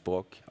fremmed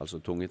språk,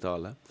 altså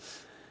tungetale.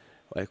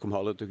 Og jeg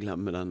kommer aldri til å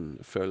glemme den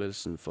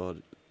følelsen,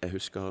 for jeg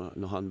husker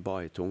når han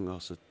ba i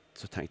tunger, så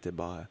tenkte jeg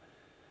bare,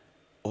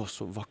 å,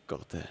 så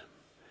vakkert det.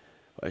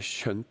 Og jeg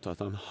skjønte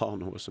at han har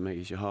noe som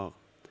jeg ikke har.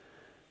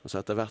 Og så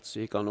etter hvert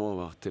så gikk han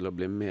over til å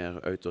bli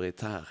mer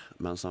autoritær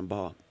mens han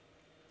ba.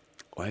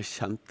 Og jeg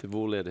kjente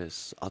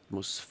hvorledes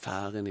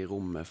atmosfæren i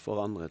rommet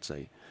forandret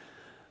seg.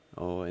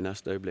 Og i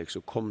neste øyeblikk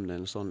så kom det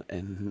en sånn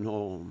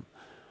enorm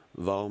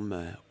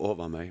varme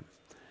over meg,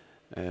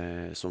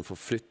 som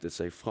forflyttet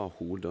seg fra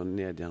hodet og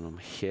ned gjennom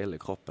hele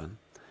kroppen.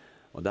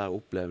 Og der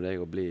opplevde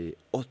jeg å bli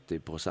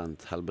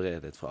 80%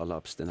 helbredet fra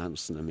alle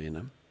abstinensene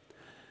mine.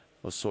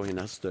 Og så i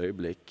neste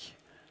øyeblikk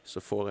så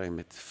får jeg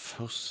mitt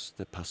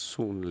første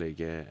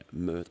personlige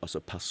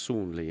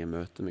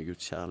møte med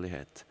Guds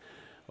kjærlighet.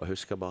 Og jeg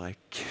husker bare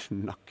jeg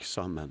knakk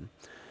sammen.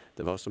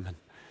 Det var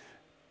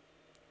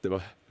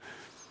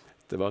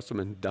som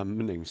en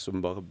demning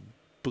som bare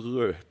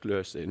brøt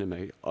løs inni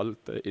meg.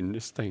 Alt det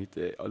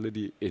innestengte, alle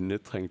de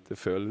innetrengte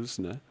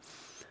følelsene,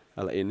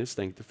 eller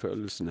innestengte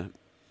følelsene.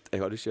 Jeg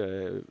hadde ikke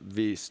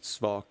vist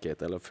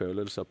svakhet eller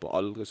følelser på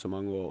aldri så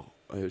mange år.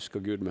 Og jeg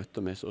husker Gud møtte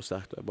meg så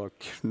sterkt, og jeg bare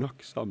knakk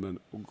sammen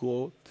og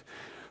gråt,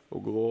 og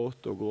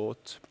gråt, og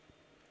gråt.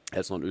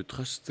 Helt sånn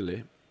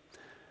utrøstelig.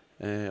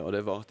 Og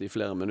det varte i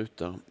flere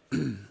minutter.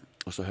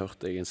 Og så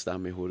hørte jeg en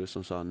stemme i hodet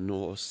som sa,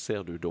 nå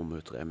ser du dum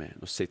ut, Remy.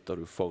 Nå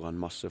sitter du foran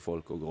masse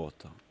folk og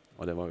gråter.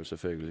 Og det var jo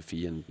selvfølgelig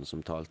fienden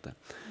som talte.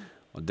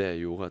 Og det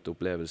gjorde at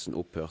opplevelsen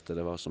opphørte.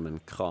 Det var som en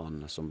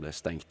kran som ble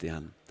stengt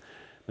igjen.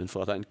 Men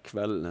fra den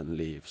kvelden,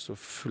 Liv, så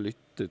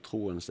flyttet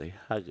troen seg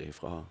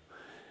herifra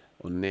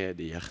og ned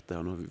i hjertet.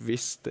 Og nå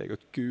visste jeg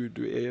at Gud,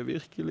 du er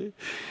virkelig.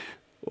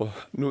 Og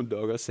noen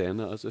dager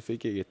senere så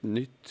fikk jeg et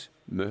nytt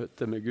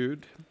møte med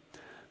Gud,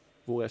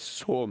 hvor jeg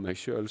så meg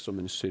selv som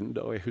en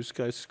synder. Og jeg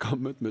husker jeg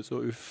skammet meg så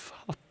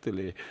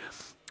ufattelig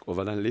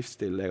over den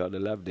livsstilen jeg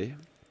hadde levd i.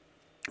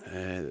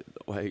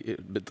 Og jeg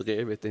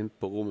bedrevet inn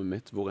på rommet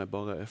mitt, hvor jeg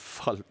bare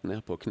falt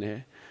ned på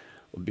kne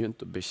og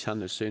begynte å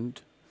bekjenne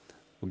synd.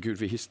 Og Gud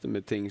viste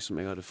meg ting som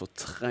jeg hadde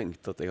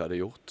fortrengt at jeg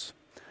hadde gjort.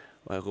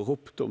 Og jeg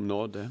ropte om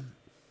nåde.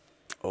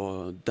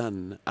 Og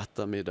den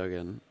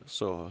ettermiddagen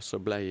så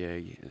ble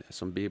jeg,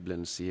 som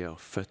Bibelen sier,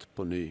 født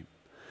på ny.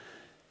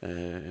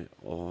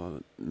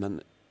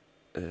 Men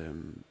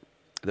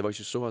det var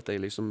ikke så at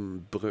jeg liksom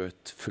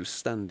brøt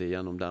fullstendig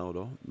gjennom der og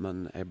da,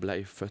 men jeg ble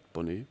født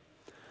på ny.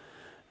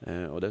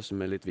 Og det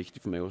som er litt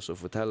viktig for meg også å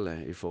fortelle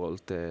i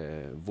forhold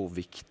til hvor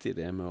viktig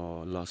det er med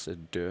å la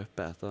seg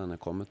døpe etter en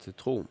er kommet til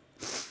tro,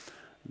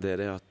 det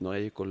er det at når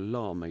jeg gikk og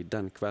la meg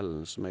den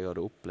kvelden som jeg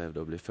hadde opplevd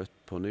å bli født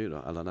på ny,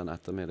 da, eller den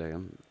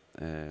ettermiddagen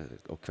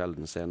og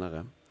kvelden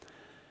senere,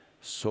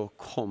 så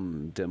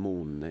kom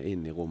demonene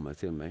inn i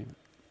rommet til meg,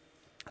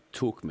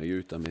 tok meg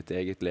ut av mitt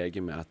eget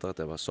legeme etter at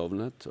jeg var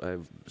sovnet, og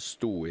jeg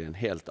sto i en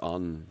helt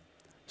annen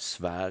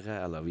sfære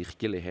eller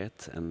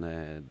virkelighet enn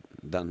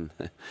den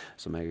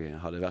som jeg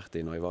hadde vært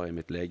i når jeg var i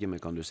mitt legeme,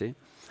 kan du si.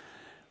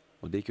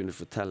 Og de kunne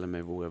fortelle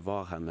meg hvor jeg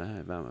var henne,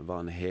 hva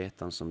han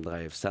het, han som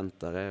drev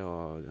senteret,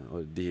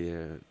 og de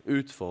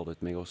utfordret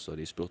meg også.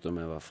 De spurte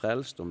om jeg var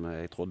frelst, om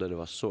jeg trodde det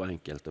var så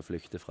enkelt å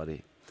flykte fra de.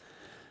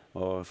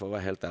 Og for å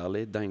være helt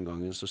ærlig, den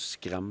gangen så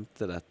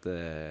skremte dette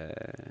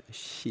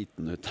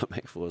skiten ut av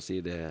meg, for å si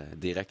det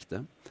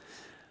direkte.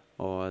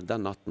 Og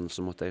den natten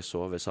så måtte jeg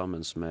sove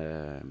sammen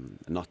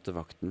med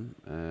nattevakten,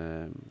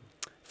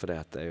 fordi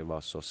at jeg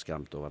var så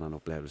skremt over den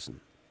opplevelsen.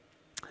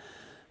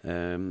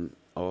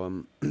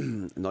 Og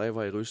når jeg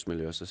var i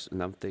rusmiljøet, så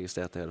nevnte jeg i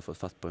sted at jeg hadde fått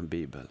fatt på en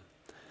bibel.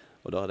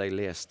 Og da hadde jeg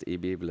lest i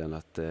Bibelen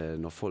at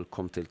når folk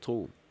kom til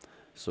tro,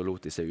 så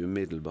lot de seg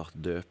umiddelbart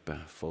døpe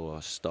for å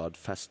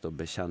stadfeste og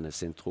bekjenne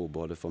sin tro,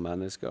 både for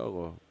mennesker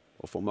og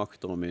for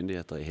makter og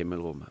myndigheter i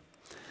himmelrommet.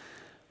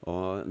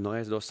 Og når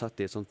jeg da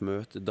satt i et sånt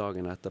møte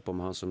dagen etterpå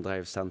med han som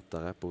drev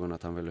senteret, på grunn av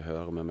at han ville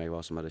høre med meg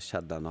hva som hadde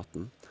skjedd den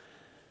natten,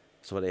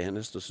 så var det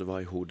eneste som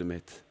var i hodet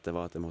mitt, det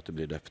var at jeg måtte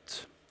bli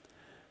døpt.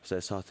 Så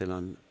jeg sa til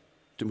han,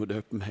 du må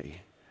døpe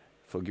meg,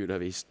 for Gud har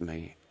vist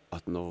meg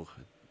at når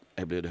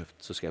jeg blir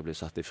døpt, så skal jeg bli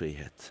satt i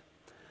frihet.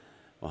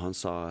 Og han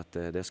sa at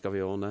det skal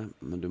vi ordne,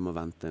 men du må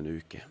vente en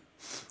uke.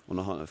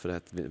 For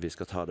vi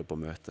skal ta det på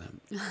møte.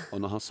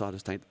 Og når han sa det,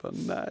 så tenkte jeg bare,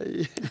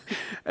 nei,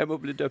 jeg må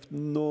bli døpt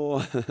nå.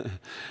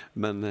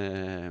 Men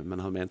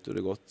han mente jo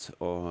det godt.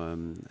 Og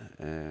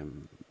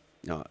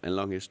ja, en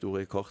lang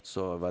historie kort,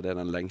 så var det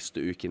den lengste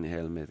uken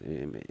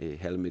i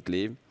hele mitt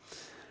liv.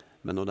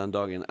 Men når den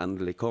dagen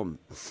endelig kom,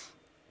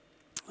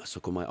 så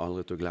kommer jeg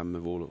aldri til å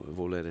glemme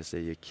hvorledes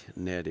jeg gikk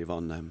ned i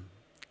vannet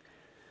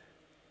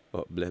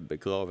og ble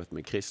begravet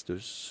med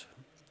Kristus,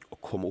 og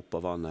kom opp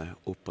av vannet,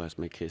 oppreist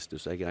med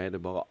Kristus. Jeg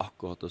greide bare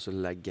akkurat å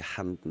legge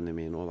hendene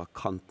mine over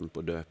kanten på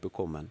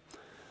døpekommen,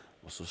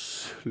 og så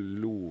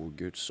slo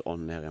Guds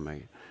ånd ned i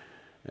meg.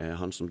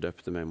 Han som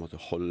døpte meg måtte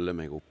holde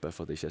meg oppe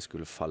for at jeg ikke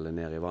skulle falle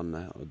ned i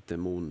vannet, og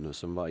demonene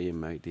som var i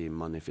meg, de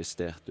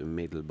manifesterte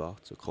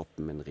umiddelbart, så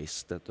kroppen min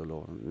ristet og lå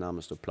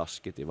nærmest og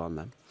plasket i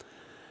vannet.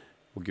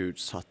 Og Gud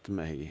satte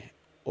meg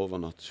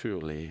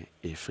overnaturlig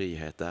i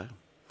frihet der.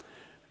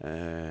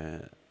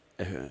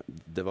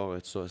 Det var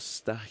et så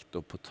sterkt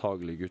og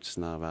påtagelig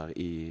gudsnærvær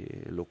i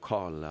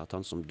lokalet at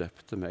han som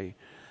døpte meg,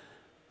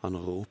 han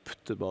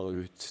ropte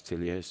bare ut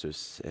til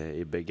Jesus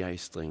i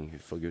begeistring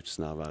for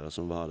gudsnærværet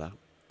som var der.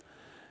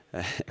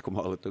 Jeg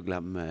kommer aldri til å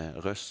glemme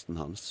røsten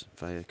hans,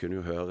 for jeg kunne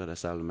jo høre det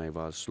selv om jeg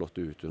var slått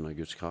ut under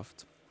Guds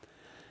kraft.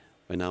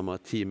 Og i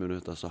nærmere 10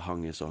 minutter så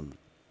hang jeg sånn,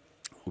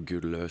 og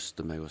Gud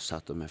løste meg og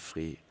satte meg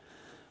fri.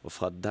 Og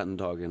fra den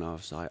dagen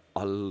av så har jeg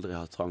aldri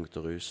hatt trang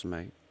til å ruse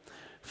meg.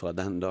 Fra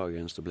den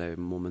dagen så ble jeg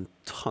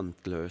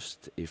momentant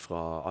løst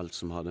ifra alt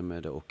som hadde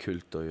med det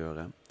okkulte å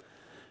gjøre.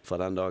 Fra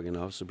den dagen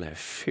av så ble jeg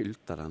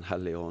fylt av den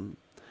hellige ånd,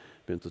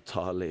 begynte å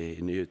tale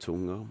i nye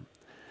tunger,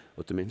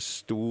 og til min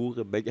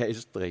store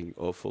begeistring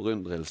og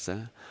forundrelse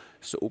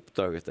så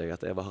oppdaget jeg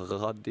at jeg var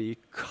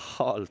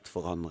radikalt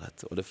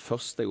forandret. Og det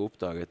første jeg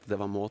oppdaget, det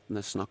var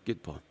måten jeg snakket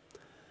på.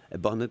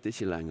 Jeg bannet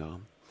ikke lenger.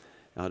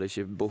 Jeg hadde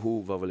ikke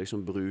behov av å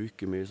liksom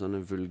bruke mye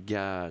sånne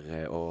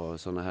vulgære og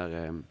sånne her,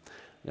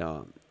 ja,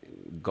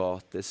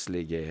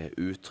 gateslige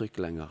uttrykk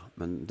lenger,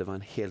 men det var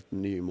en helt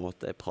ny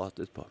måte jeg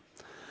pratet på.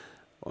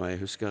 Og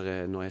jeg husker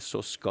når jeg så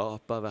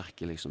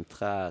skaperverket, liksom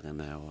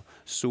trærne og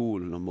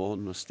solen og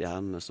månen og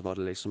stjernene, så var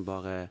det liksom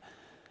bare,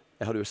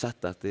 jeg hadde jo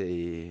sett dette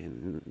i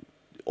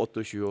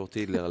 28 år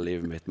tidligere i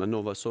livet mitt, men nå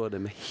så jeg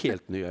det med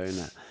helt nye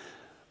øyne.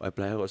 Og jeg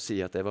pleier å si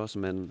at jeg var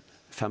som en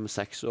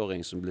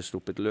 5-6-åring som ble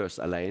sluppet løs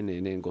alene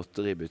inn i en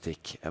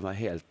godteributikk. Jeg var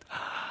helt...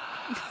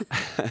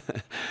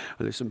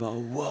 og liksom bare,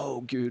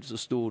 wow, Gud, så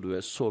stor du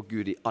er, så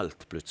Gud i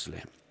alt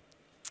plutselig.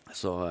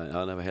 Så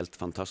ja, det var helt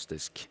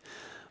fantastisk.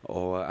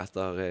 Og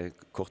etter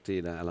kort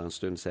tid, eller en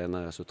stund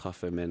senere, så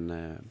traff jeg min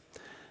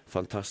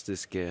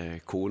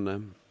fantastiske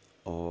kone.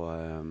 Og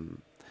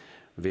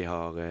vi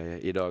har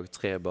i dag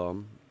 3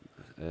 barn.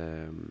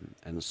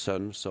 En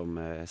sønn som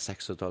er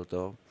 6,5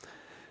 år.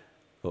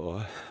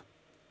 Og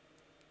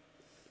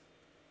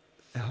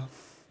ja,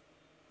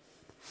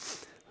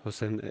 hos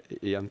en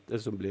jente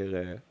som blir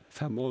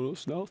 5 år nå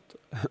snart.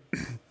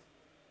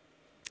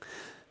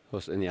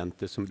 Hos en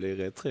jente som blir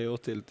 3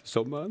 år til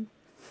sommeren.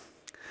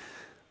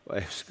 Og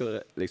jeg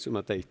husker liksom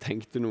at jeg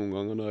tenkte noen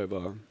ganger når jeg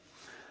var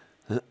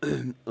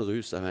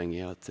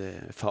rusavhengig at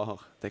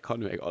far, det kan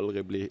jo jeg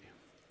aldri bli.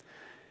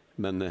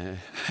 Men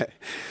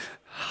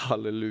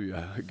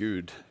halleluja,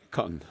 Gud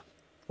kan.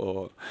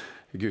 Og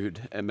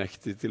Gud er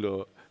mektig til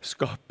å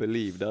skape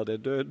liv der det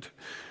er død,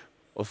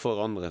 og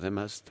forandre det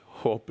mest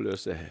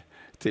håpløse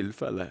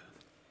tilfellet.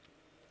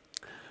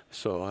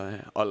 Så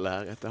all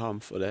ære til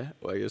ham for det,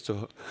 og jeg er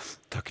så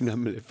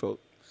takknemlig for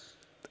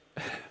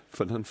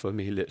den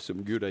familie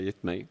som Gud har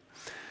gitt meg.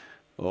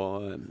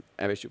 Og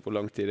jeg vet ikke hvor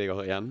lang tid jeg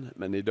har igjen,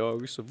 men i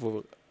dag så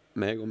får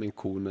meg og min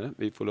kone,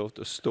 vi får lov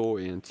til å stå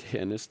i en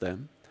tjeneste,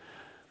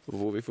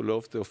 hvor vi får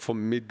lov til å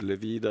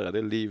formidle videre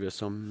det livet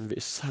som vi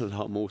selv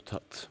har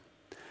mottatt.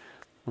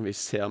 Og vi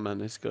ser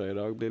mennesker i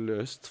dag bli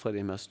løst fra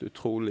de mest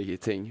utrolige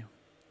ting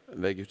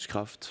ved Guds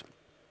kraft.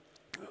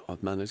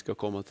 At mennesker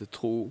kommer til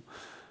tro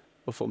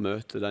og får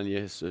møte den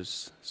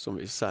Jesus som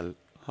vi selv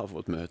har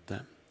fått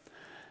møte.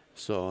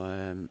 Så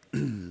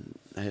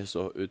jeg er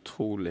så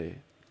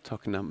utrolig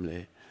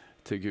takknemlig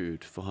til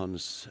Gud for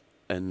hans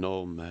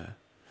enorme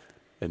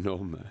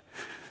nåde.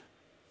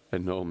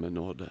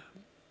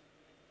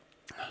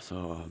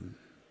 Så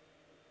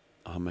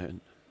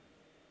amen.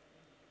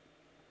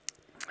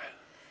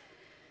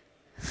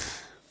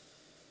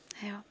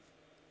 Ja.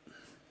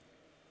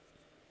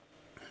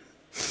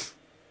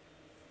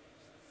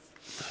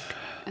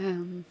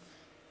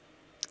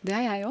 Det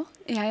er jeg også.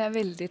 Jeg er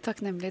veldig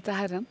takknemlig til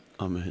Herren.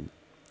 Amen.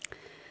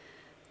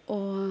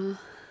 Og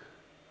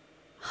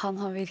han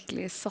har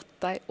virkelig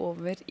satt deg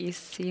over i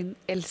sin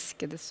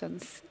elskede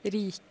sønns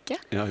rike.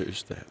 Ja,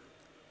 just det.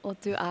 Og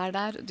du er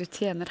der, du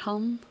tjener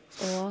han,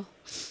 og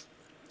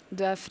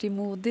du er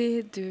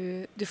frimodig,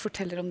 du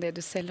forteller om det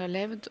du selv har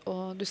levd,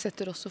 og du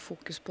setter også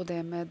fokus på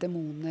det med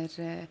demoner,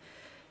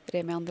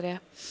 Remy André.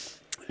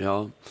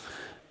 Ja,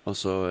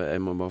 altså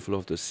jeg må bare få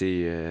lov til å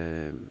si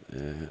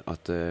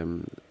at jeg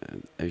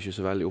er ikke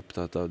så veldig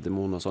opptatt av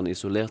demoner sånn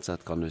isolert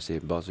sett, kan du si,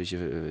 bare så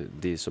ikke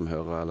de som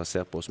hører eller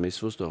ser på oss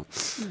misforstår.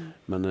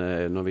 Men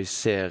når vi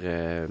ser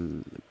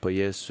på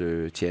Jesu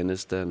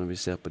tjeneste, når vi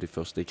ser på de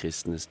første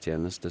kristnes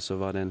tjeneste, så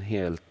var det en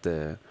helt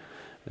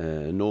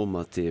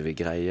normative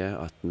greie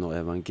at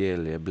når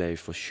evangeliet ble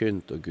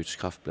forkynt og Guds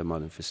kraft ble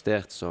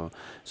manifestert, så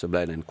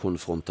ble det en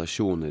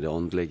konfrontasjon i det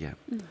åndelige.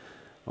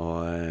 Og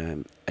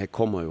jeg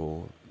kommer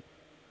jo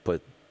på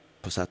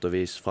sett og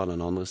vis fra den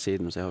andre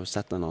siden, så jeg har jo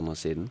sett den andre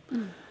siden.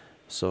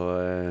 Så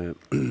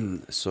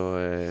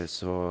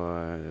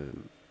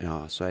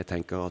jeg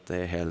tenker at det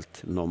er helt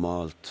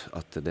normalt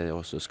at det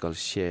også skal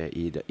skje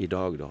i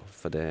dag da,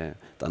 for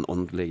den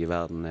åndelige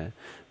verden er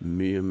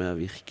mye mer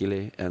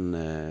virkelig enn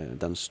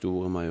den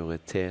store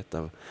majoritet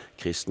av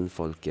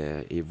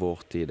kristenfolket i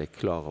vår tid er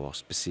klar over,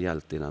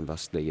 spesielt i den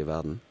vestlige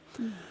verden.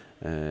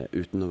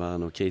 Uten å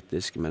være noe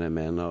kritisk, men jeg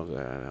mener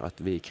at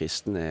vi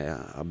kristne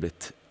har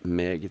blitt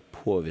meget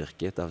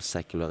påvirket av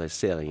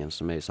sekulariseringen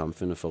som er i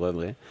samfunnet for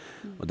øvrig,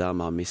 og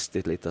dermed har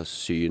mistet litt av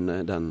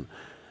syne den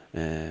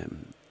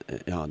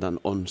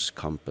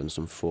åndskampen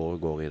som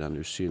foregår i den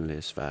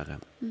usynlige sfære.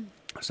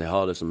 Så jeg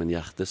har det som en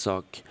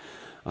hjertesak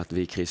at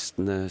vi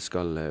kristne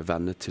skal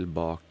vende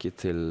tilbake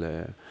til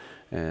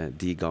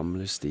de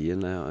gamle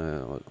stiene,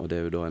 og det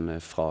er jo da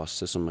en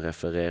frase som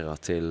refererer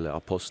til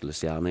apostles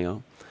gjerninger,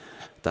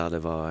 der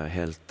det var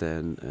helt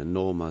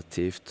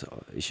normativt,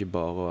 ikke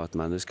bare at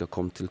mennesker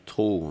kom til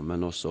tro, men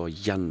også å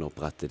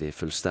gjenopprette de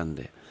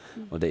fullstendig.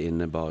 Og det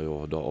innebar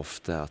jo da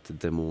ofte at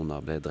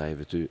demoner ble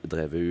drevet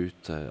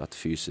ut, at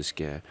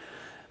fysiske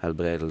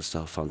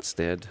helbredelser fant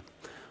sted,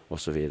 og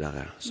så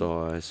videre.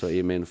 Så i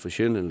min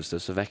forkynnelse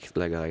så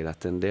vektlegger jeg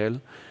dette en del,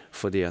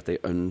 fordi at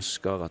jeg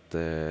ønsker at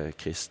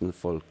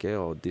kristenfolket,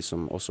 og de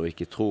som også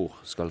ikke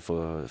tror, skal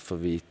få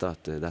vite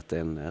at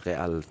dette er en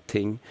reell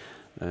ting,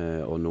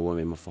 og noe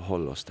vi må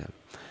forholde oss til.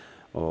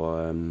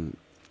 Og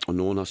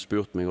noen har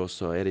spurt meg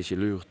også, er det ikke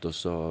lurt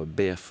å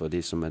be for de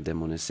som er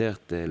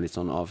demonisert litt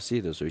sånn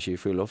avsides, og ikke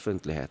i full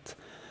offentlighet?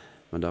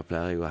 Men da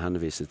pleier jeg å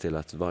henvise til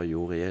at hva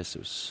gjorde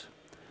Jesus?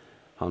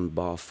 Han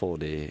ba for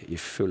de i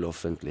full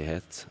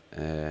offentlighet,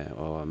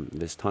 og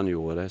hvis han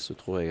gjorde det, så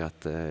tror jeg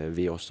at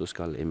vi også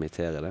skal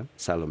imitere det,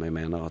 selv om jeg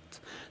mener at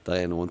det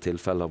er noen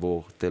tilfeller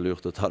hvor det er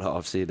lurt å ta det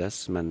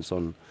avsides, men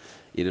sånn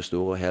i det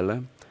store og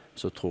hele,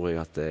 så tror jeg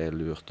at det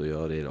lurt å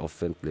gjøre det i det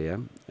offentlige.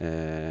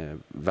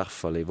 I hvert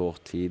fall i vår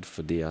tid,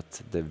 fordi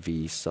at det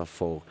viser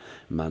for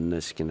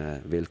menneskene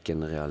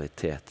hvilken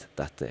realitet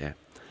dette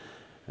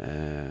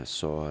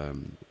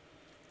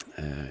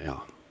ja.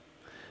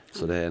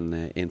 Så det en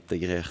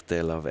integrert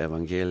del av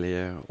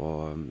evangeliet,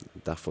 og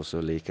derfor så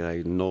liker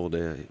jeg, når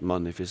det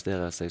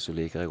manifesterer seg, så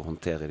liker jeg å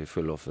håndtere det i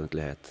full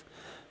offentlighet,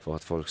 for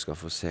at folk skal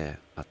få se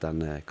at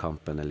denne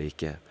kampen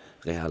like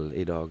reell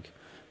i dag,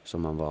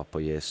 som han var på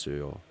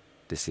Jesu og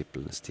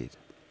disiplenes tid.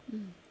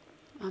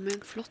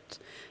 Amen, flott.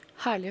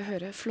 Herlig å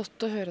høre,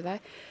 flott å høre deg.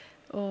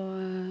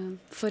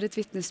 Og for et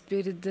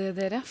vitnesbyrd,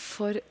 dere.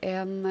 For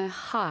en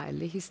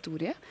herlig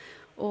historie.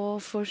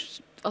 Og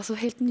altså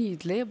helt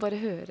nydelig bare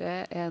høre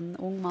en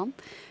ung mann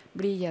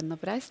bli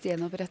gjenoppreist,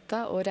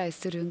 gjenoppretta og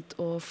reise rundt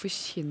og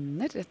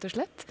forkynner, rett og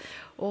slett.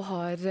 Og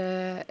har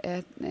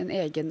en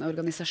egen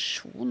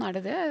organisasjon,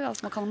 det det?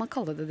 Altså, kan man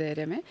kalle det det,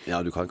 Remy? Ja,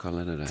 du kan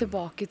kalle det det.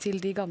 Tilbake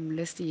til de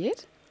gamle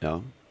stier?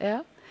 Ja. Ja.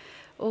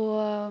 Og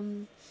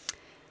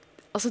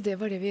altså det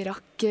var det vi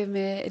rakk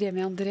med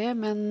Remy og André,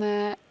 men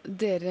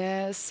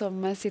dere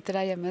som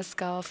sitter der hjemme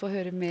skal få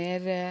høre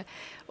mer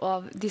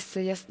av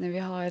disse gjestene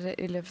vi har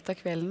i løpet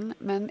av kvelden.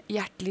 Men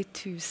hjertelig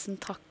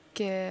tusen takk,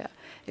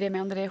 Remy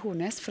og André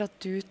Hornes, for at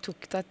du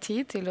tok deg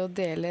tid til å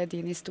dele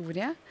din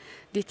historie,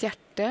 ditt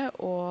hjerte,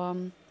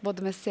 og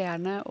både med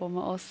seerne og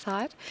med oss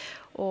her.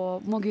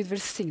 Og må Gud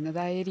velsigne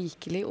deg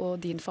rikelig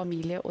og din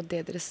familie og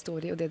det dere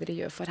står i og det dere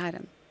gjør for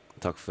Herren.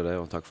 Takk for det,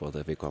 og takk for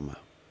at jeg fikk komme.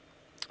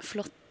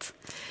 Flott.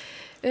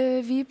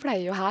 Vi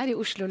pleier jo her i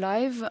Oslo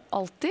Live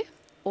alltid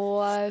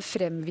å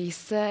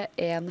fremvise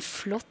en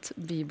flott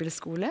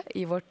bibelskole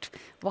i vårt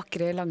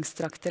vakre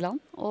langstrakte land.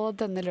 Og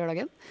denne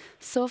lørdagen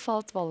så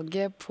falt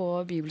valget på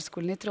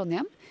bibelskolen i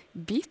Trondheim.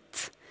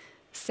 BIT.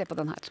 Se på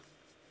den her.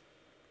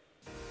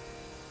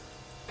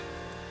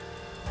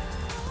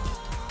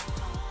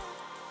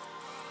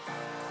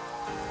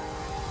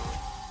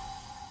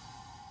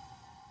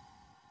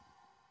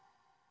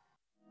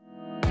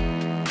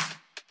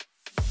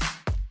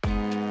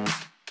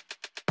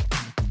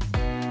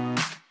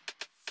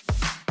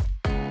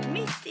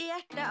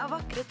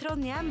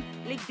 Trondheim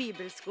ligger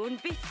bibelskolen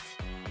BIT,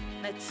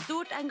 med et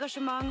stort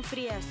engasjement for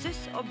Jesus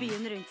og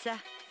byen rundt seg.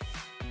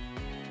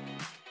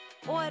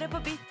 Året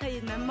på BIT har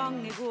gitt meg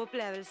mange gode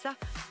opplevelser.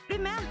 Bli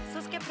med,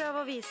 så skal jeg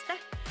prøve å vise deg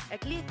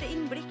et lite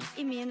innblikk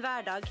i min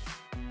hverdag.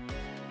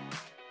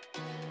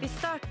 Vi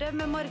starter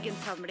med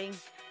morgensamling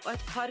og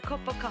et par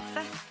kopper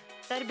kaffe.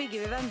 Der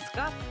bygger vi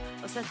vennskap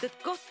og setter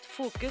et godt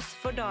fokus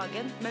for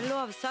dagen med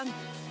lovsang.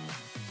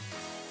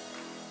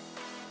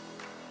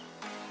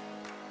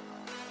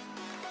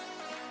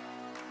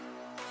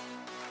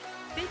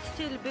 BIT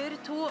tilbyr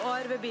 2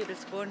 år ved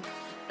bibelskolen.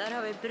 Der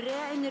har vi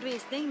bred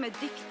undervisning med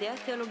dyktige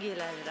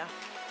teologilærere.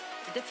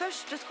 I det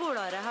første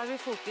skoleåret har vi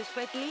fokus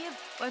på et liv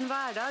og en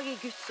hverdag i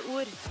Guds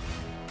ord.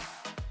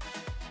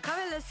 Hva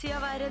vil det si å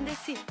være en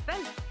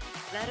disippel?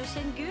 Lær å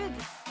kjenne Gud.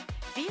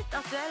 Vit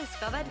at du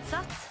elsker og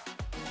verdsatt.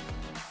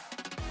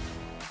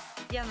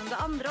 Gjennom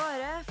det andre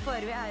året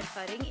får vi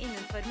erfaring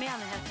innenfor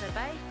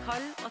menighetsarbeid,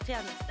 kall og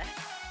tjeneste.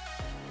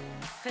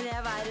 Kan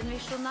jeg være en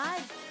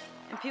misjonær,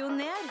 en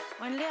pioner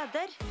og en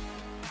leder?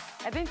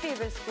 Jeg begynte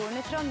bibelskolen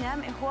i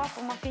Trondheim i håp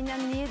om å finne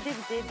en ny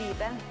dybde i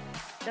Bibelen.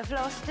 Det får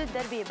la oss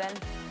studere Bibelen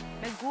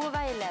med god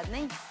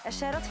veiledning. Jeg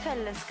ser at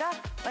fellesskap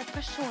og et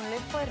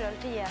personlig forhold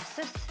til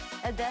Jesus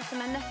det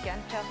som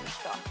nøkkelen til å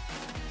forstå.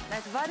 Med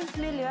et varmt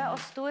miljø og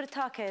stor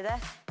takhøyde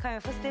kan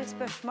vi få stille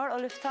spørsmål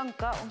og lufte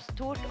tanker om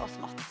stort og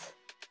smått.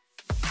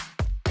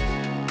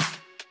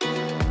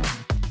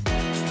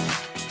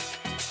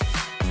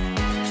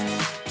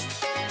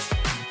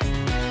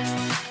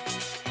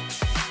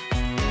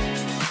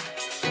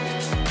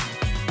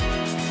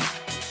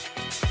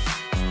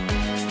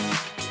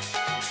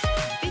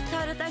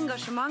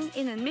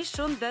 Innen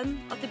misjon, bønn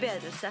og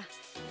tilbedelse.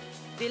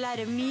 Vi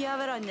lærer mye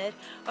av hverandre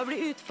og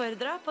blir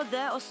utfordret på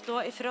det å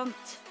stå i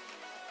front.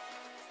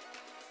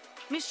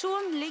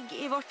 Misjon ligger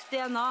i vårt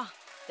DNA.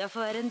 Det å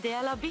få være en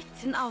del av BIT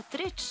sin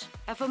outreach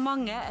for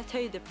mange et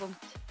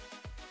høydepunkt.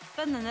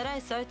 Spennende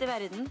reiser ut i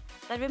verden,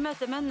 der vi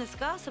møter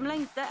mennesker som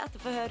lengter etter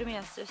å få høre om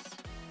Jesus.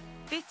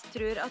 BIT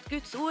tror at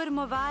Guds ord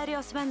må være i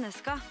oss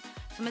mennesker,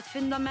 som et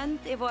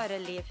fundament i våre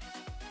liv.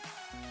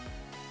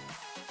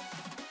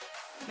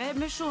 Med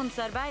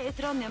misjonsarbeid i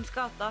Trondheims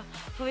gata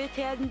får vi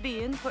til den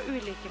byen på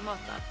ulike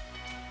måter.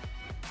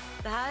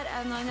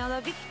 Dette noen av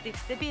de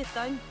viktigste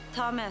bitene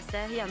ta med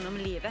seg gjennom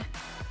livet.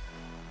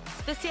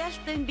 Spesielt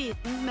den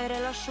biten med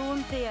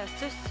relasjon til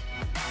Jesus.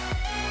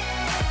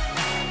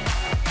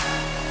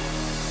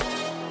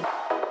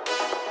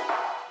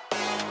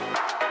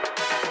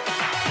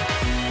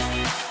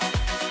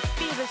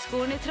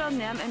 Bibelskolen i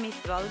Trondheim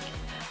mitt valg,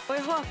 og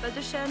jeg håper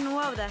du ser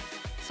noe av det,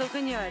 som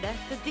kan gjøre det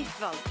til ditt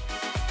valg.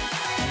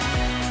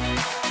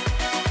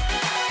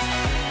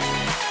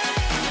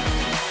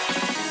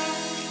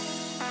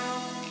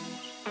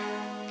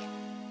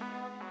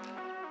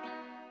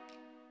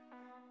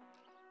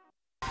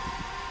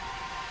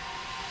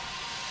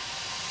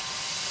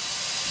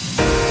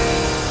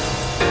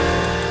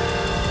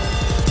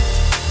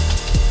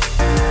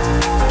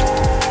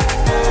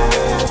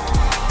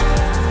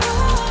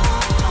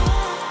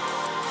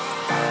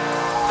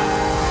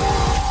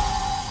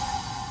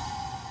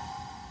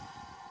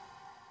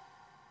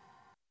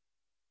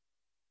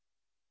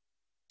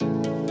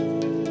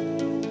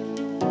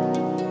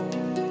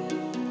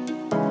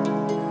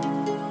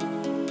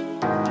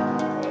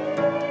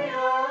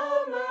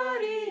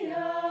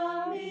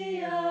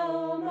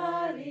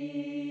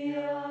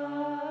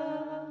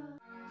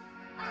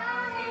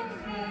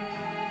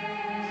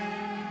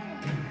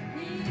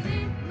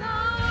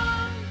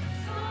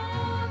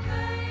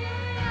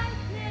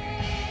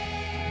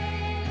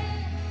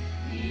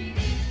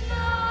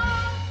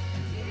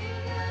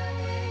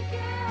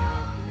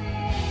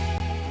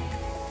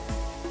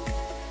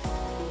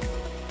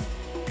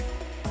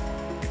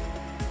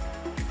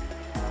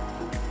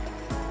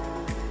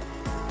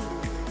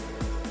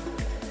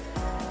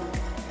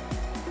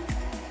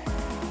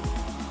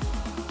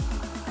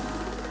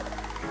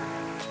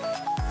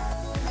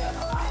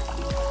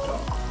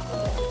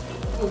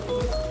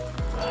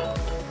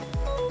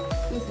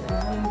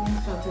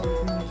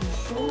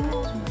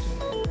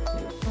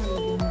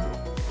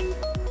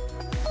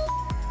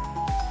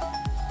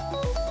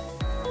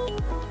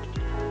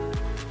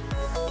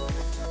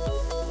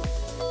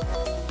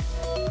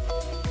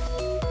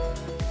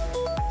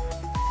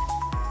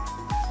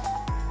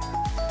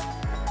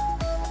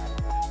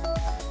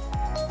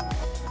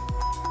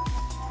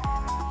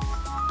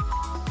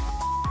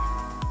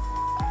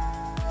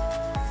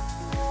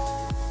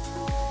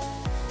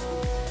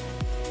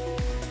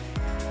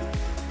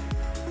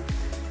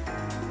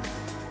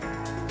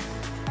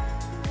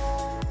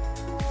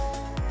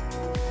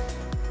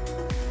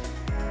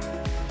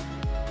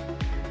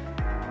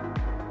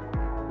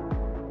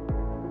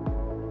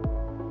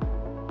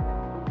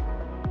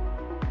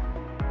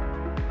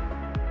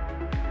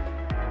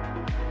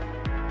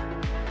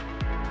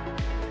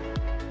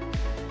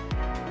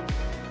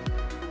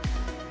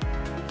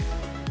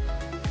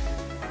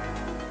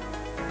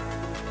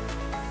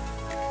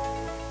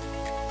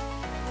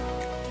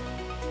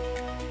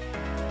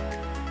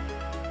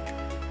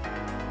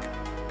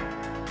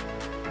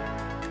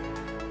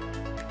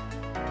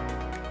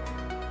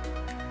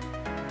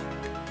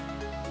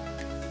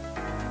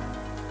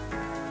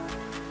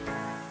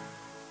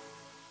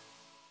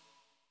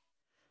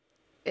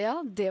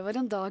 Ja, det var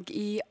en dag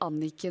i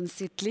Anniken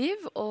sitt liv,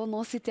 og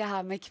nå sitter jeg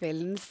her med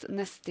kveldens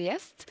neste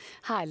gjest.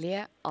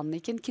 Herlige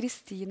Anniken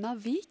Chrstina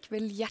Wiik,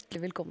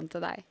 hjertelig velkommen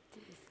til deg.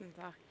 Tusen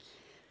takk.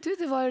 Du,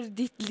 det var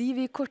ditt liv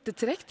i korte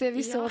trekk, det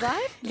vi så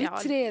der. Litt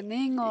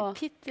trening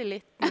og...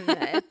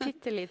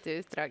 Pittelite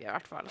utdrag i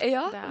hvert fall.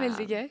 Ja,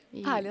 veldig gøy.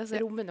 Herlig å se.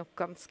 Det rommer nok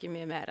ganske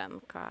mye mer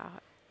enn hva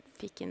jeg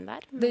fikk inn der.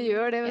 Det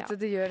gjør det, vet du.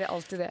 Det gjør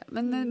alltid det.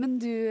 Men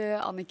du,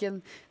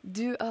 Anniken,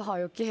 du har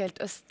jo ikke helt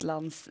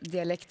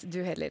østlandsdialekt,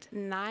 du heller.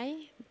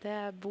 Nei, det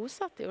er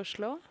bosatt i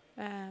Oslo,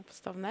 på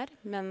Stovner,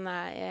 men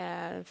jeg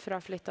er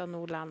fraflyttet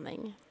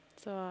nordlending.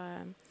 Så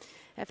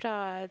jeg er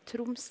fra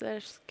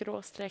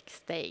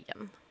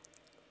Tromsø/Steigen.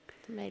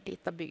 Med en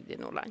liten bygd i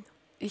Nordland.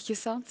 Ikke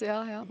sant?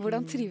 Ja, ja.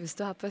 Hvordan trives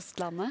du her på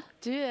Østlandet?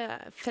 Du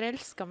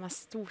forelsker meg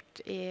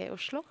stort i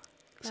Oslo.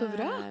 Så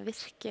bra.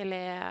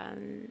 Virkelig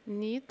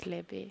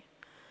nydelig by.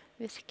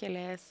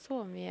 Virkelig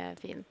så mye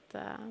fint.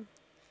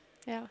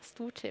 Ja,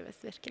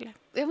 stortrives virkelig.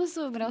 Ja, men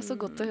så bra, så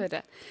godt å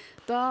høre.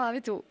 Da er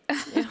vi to.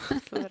 Ja,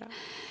 så bra.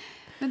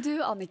 Men du,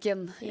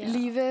 Anniken,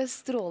 livet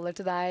stråler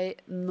til deg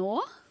nå.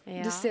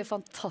 Ja. Du ser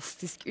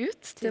fantastisk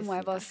ut, det må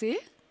jeg bare si.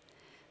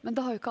 Men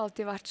det har jo ikke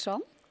alltid vært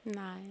sånn.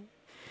 Nei.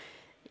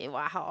 Jo,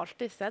 jeg har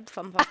alltid sett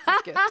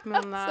fantastisk ut,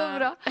 men, så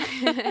bra.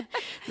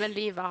 men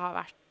livet har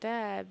vært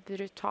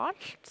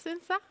brutalt,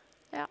 synes jeg.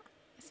 Ja,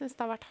 jeg synes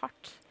det har vært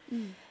hardt.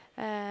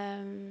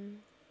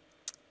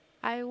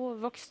 Jeg er jo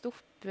vokst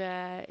opp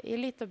i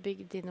liten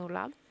bygd i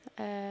Nordland,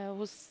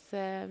 hos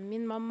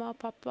min mamma og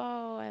pappa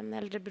og en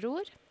eldre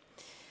bror.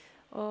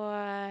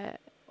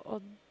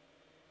 Og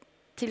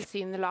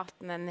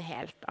tilsynelatende en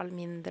helt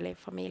alminnelig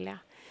familie.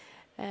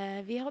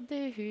 Vi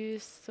hadde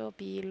hus og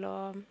bil,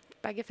 og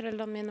begge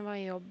foreldrene mine var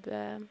i jobb.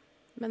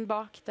 Men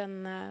bak den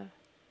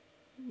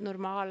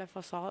normale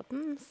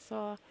fasaden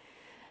så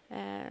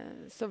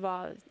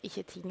var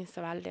ikke ting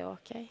så veldig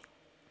ok.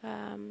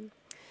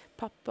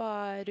 Pappa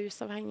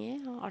rusavhengig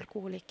og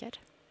alkoholiker.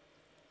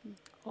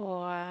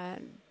 Og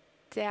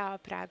det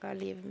har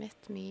preget livet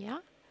mitt mye.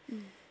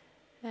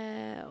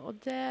 Og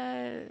det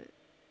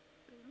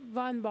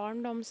var en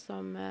barndom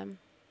som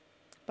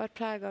var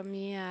preget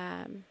mye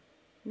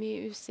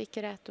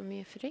usikkerhet og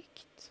mye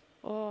frykt,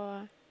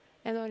 og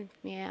enormt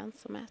mye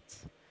ensomhet.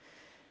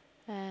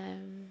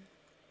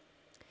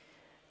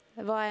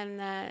 Det var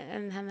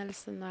en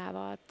hendelse når jeg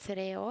var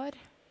 3 år,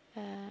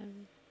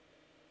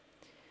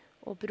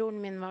 og broren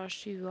min var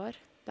 7 år.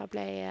 Da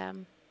ble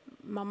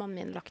mammaen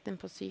min lagt inn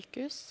på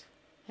sykehus,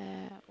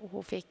 og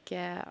hun fikk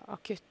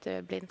akutt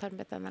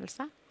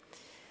blindtarmbetennelse,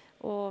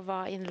 og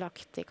var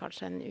innlagt i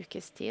kanskje en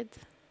ukes tid.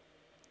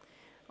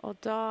 Og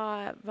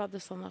da var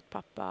det sånn at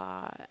pappa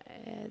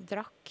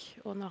drakk,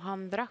 og når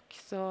han drakk,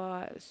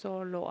 så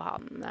lå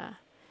han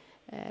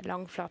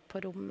langflat på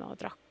rommet og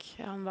drakk.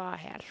 Han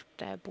var helt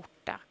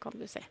borte, kan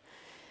du si.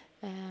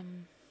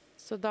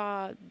 Så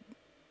da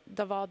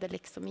var det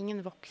liksom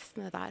ingen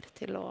voksne der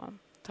til å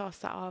ta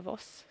seg av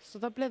oss. Så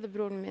da ble det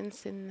broren min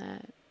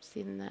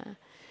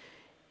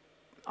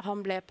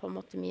han ble på en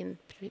måte min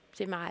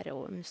primære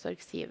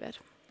omsorgsgiver,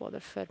 både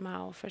for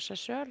meg og for seg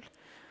selv.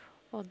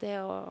 Og det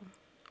å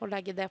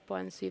legge det på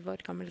en 7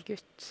 år gammel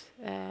gutt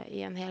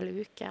i en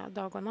hel uke,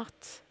 dag og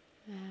natt.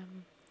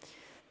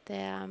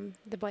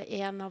 Det var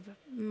en av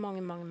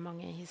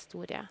mange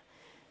historier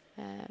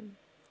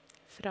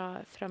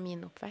fra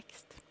min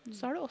oppvekst.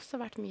 Så har det også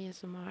vært mye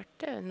som har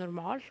vært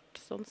normalt,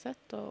 sånn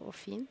sett, og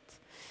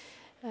fint.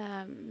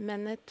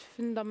 Men et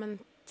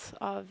fundament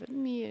av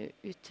mye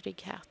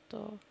utrygghet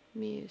og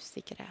mye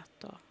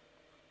usikkerhet og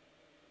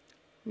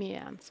mye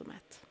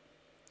ensomhet.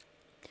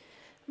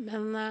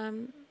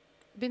 Men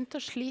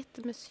begynte å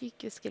slite med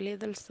psykiske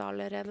lidelser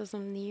allerede som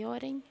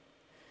 9-åring.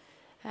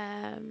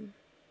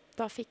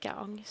 Da fikk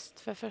jeg angst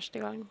for første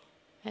gang.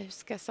 Jeg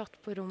husker jeg satt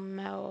på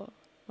rommet og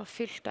var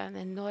fylt av en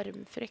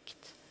enorm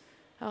frykt.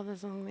 Jeg hadde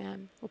en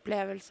sånn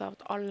opplevelse av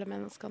at alle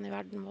menneskene i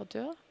verden var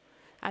døde.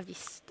 Jeg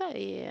visste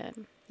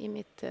i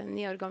mitt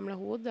 9 år gamle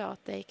hode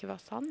at det ikke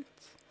var sant.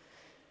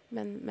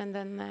 Men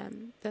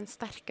den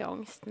sterke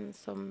angsten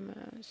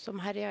som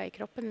herja i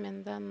kroppen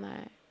min, den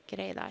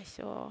greide jeg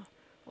ikke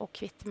å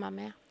kvitte meg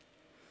med.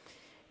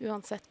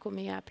 Uansett hvor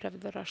mye jeg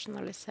prøvde å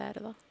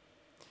rasjonalisere da.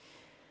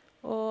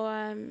 Og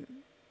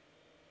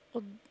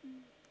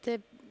det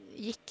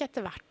gikk etter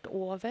hvert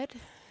over.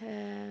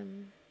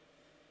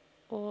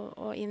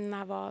 Og innen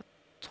jeg var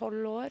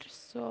 12 år,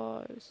 så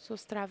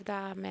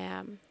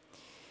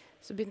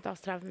begynte jeg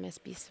å streve med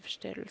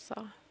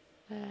spiseforstyrrelser.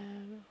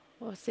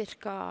 Og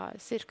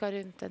cirka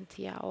rundt den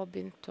tida, og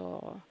begynte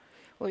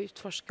å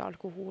utforske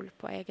alkohol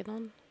på egen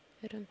hånd,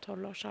 rundt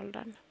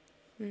 12-årsalderen.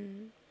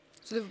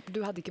 Så du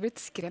hadde ikke blitt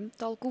skremt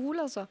av alkohol,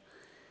 altså?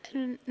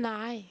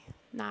 Nei.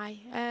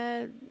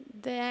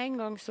 Det er en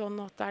gang sånn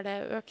at der det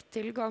er økt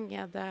tilgang,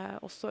 er det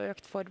også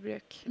økt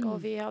forbruk.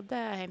 Og vi hadde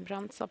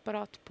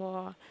hjemmebrensapparat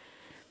på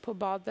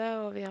badet,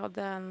 og vi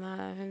hadde en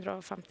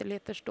 150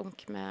 liters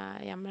dunk med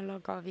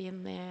hjemmelaget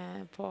vin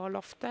på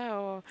loftet,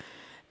 og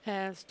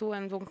sto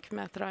en dunk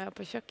med traja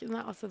på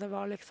kjøkkenet. Altså det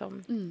var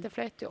liksom, det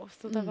fløyt jo,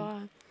 så det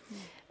var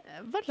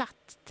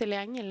lett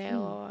tilgjengelig,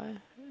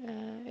 og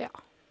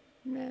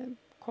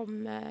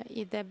kom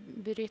i det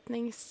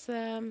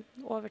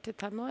over til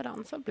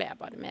tenårene, så ble jeg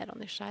bare mer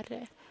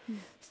nysgjerrig.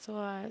 Så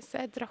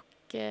jeg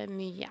drakk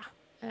mye.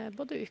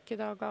 Både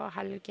ukedager og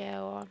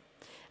helger. Og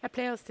jeg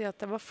pleier å si at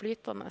det var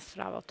flytende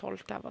fra jeg var 12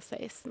 til jeg var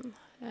 16.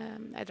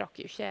 Jeg drakk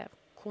jo ikke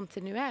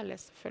kontinuerlig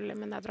selvfølgelig,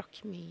 men jeg drakk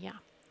mye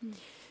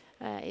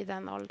i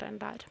den alderen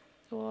der.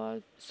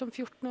 Og som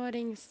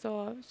 14-åring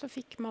så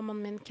fikk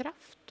mammaen min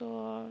kreft,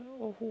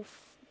 og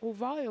hun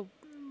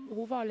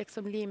var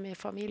liksom lim i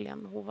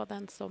familien. Hun var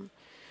den som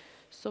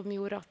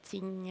gjorde at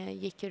ting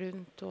gikk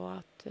rundt,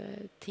 og at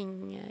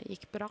ting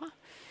gikk bra.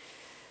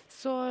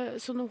 Så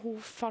når hun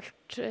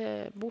falt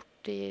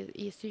bort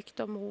i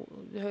sykdom,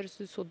 det høres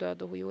ut som hun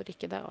døde, og hun gjorde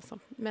ikke det, altså.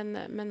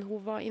 Men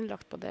hun var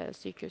innlagt på det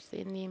sykehuset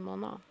i 9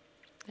 måneder.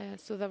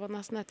 Så det var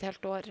nesten et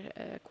helt år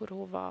hvor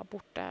hun var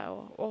borte,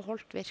 og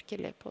holdt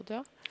virkelig på å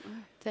dø.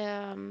 Det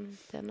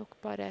er nok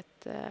bare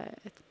et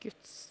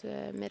Guds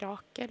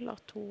mirakel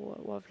at hun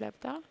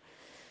overlevde.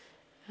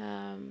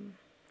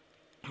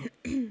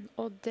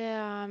 Og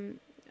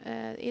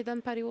i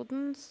den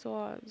perioden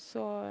så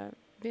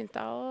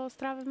begynte jeg å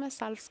streve med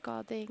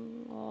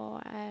selvskading, og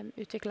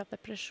utviklet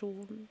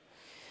depresjon.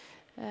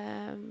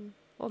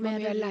 Var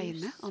mye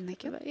alene,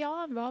 Anniken? Ja,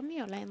 jeg var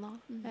mye alene.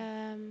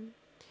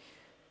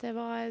 Det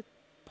var et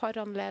par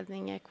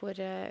anledninger hvor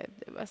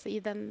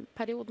i den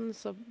perioden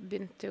så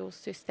begynte jo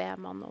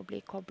systemene å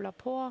bli koblet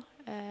på.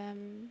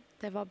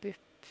 Det var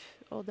BUP,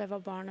 og det var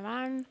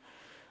barnevern.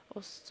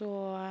 Og så,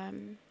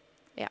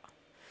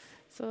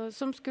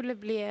 som skulle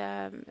bli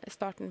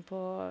starten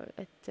på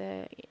et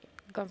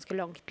ganske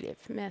langt liv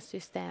med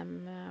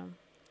system,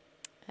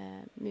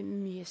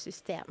 mye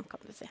system,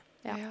 kan du si.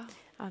 Ja. Jeg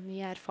har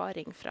mye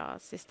erfaring fra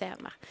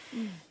systemet.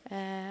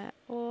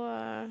 Og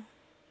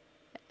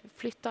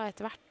flyttet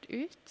etter hvert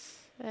ut.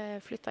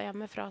 Flyttet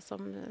hjemmefra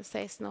som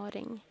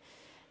 16-åring.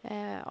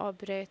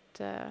 Avbrøt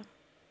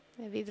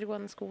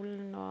videregående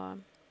skolen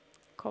og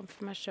kom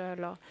for meg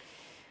selv.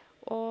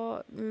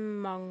 Og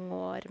mange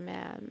år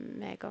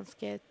med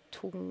ganske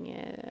tung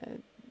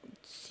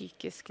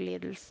psykisk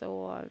lidelse,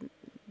 og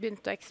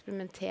begynte å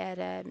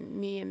eksperimentere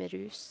mye med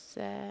rus.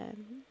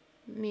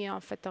 Mye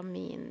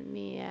amfetamin,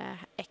 mye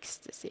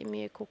ecstasy,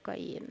 mye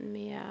kokain,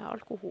 mye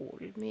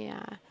alkohol, mye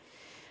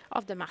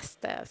av det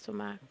meste som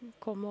jeg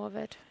kom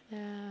over.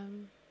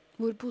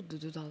 Hvor bodde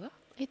du da?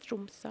 I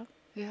Tromsø.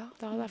 Ja.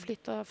 Da hadde jeg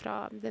flyttet fra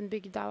den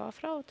bygda jeg var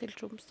fra, og til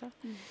Tromsø.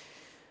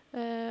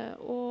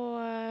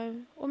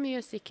 Og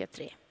mye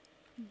psykiatri.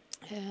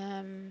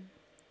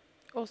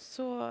 Og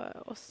så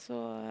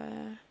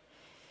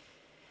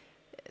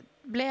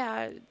ble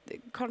jeg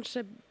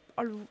kanskje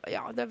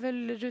det er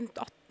vel rundt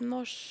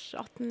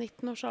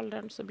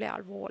 18-19-årsalderen så ble jeg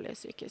alvorlig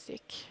psykisk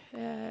syk.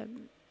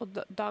 Og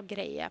da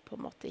greier jeg på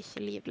en måte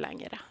ikke liv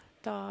lenger.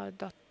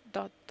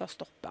 Da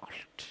stopper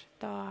alt.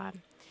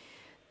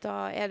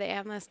 Da er det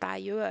eneste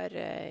jeg gjør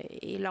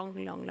i lang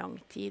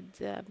tid,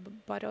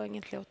 bare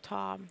egentlig å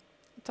ta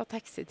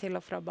taxi til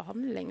og fra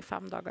behandling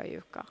 5 dager i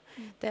uka.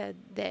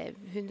 Det er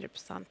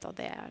 100% av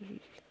det.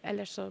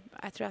 Ellers så,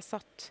 jeg tror jeg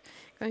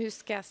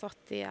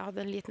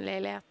hadde en liten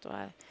leilighet, og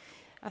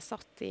jeg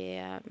satt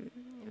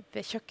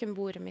ved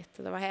kjøkkenbordet mitt,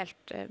 og det var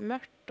helt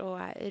mørkt, og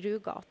jeg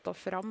ruget att og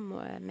fram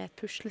med et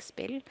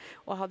puslespill,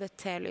 og hadde et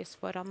telys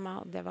foran meg,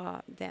 og det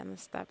var det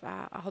eneste.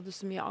 Jeg hadde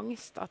så mye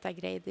angst at jeg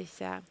greide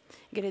ikke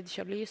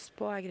å lyse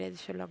på, jeg greide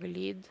ikke å lage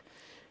lyd.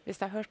 Hvis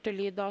jeg hørte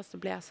lyd da, så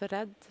ble jeg så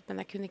redd, men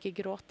jeg kunne ikke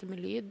gråte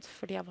med lyd,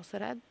 fordi jeg var så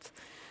redd.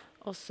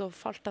 Og så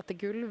falt jeg til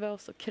gulvet,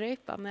 og så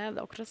krøp jeg ned,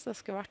 akkurat som jeg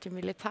skulle vært i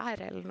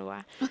militæret eller noe,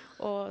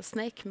 og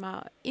sneik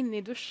meg inn i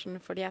dusjen,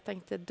 fordi jeg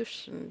tenkte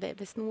dusjen,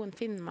 hvis noen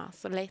finner meg,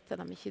 så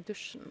leter de ikke i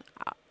dusjen.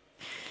 Ja,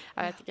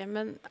 jeg vet ikke,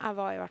 men jeg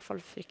var i hvert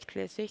fall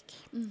fryktelig syk.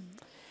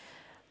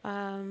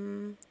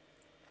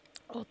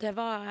 Og det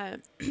var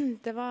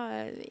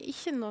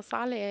ikke noe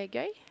særlig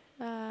gøy.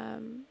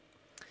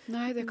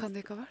 Nei, det kan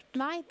det ikke ha vært.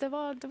 Nei, det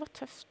var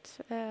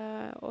tøft.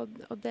 Og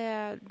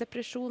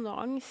depresjon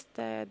og angst,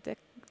 det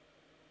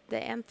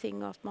er en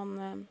ting at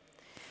man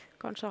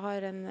kanskje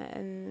har en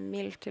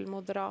mild til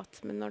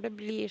moderat, men når det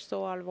blir så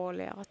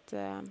alvorlig at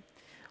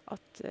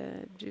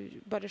du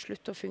bare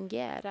slutter å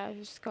fungere.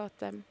 Jeg husker at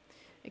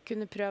jeg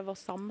kunne prøve å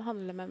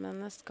samhandle med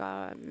mennesker,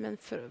 men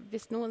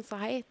hvis noen sa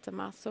hei til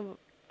meg, så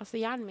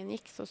hjernen min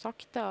gikk så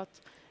sakte at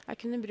jeg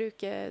kunne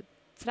bruke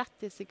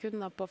 30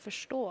 sekunder på å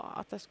forstå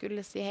at jeg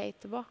skulle si hei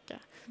tilbake.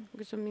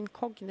 Så min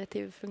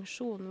kognitive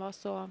funksjon var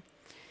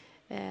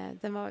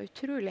den var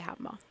utrolig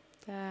hemmet.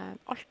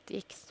 Alt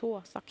gikk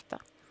så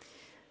sakte.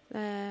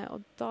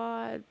 Og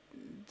da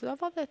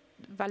var det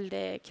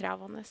veldig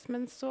krevende.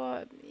 Men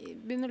så i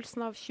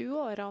begynnelsen av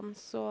 20-årene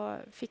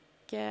så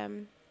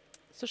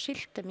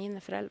skilte mine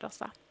foreldre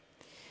seg.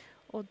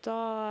 Og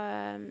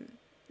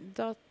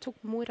da tok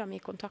mora mi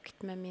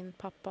kontakt med min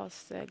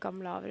pappas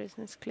gamle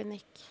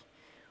avrusningsklinikk.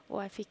 Og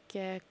jeg fikk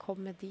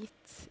komme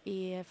dit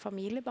i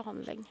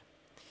familiebehandling.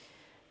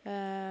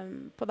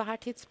 På dette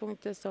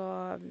tidspunktet så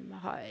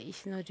har jeg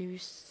ikke noe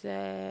rus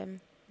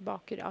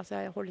altså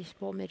jeg holder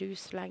ikke på med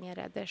rus lenger.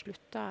 Det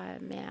sluttet jeg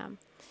med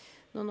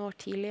noen år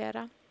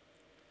tidligere.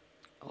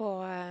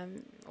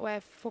 Og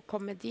jeg får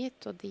komme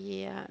dit, og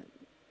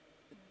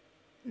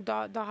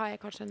da har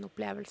jeg kanskje en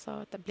opplevelse av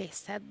at jeg blir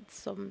sett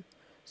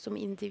som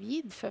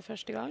individ for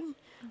første gang.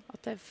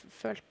 At jeg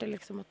følte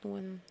liksom at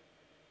noen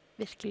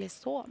virkelig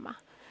så meg,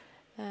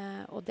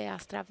 og det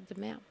jeg strevde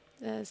med.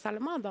 Selv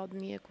om jeg hadde hatt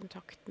mye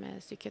kontakt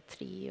med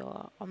psykiatri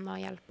og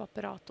annet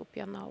hjelpeapparat opp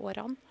gjennom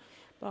årene,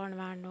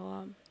 barnevern,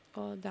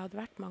 og det hadde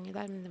vært mange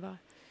der, men det var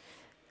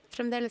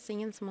fremdeles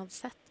ingen som hadde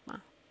sett meg.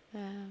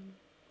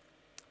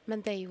 Men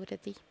det gjorde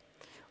de.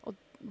 Og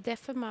det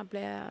for meg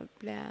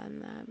ble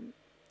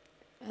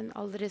en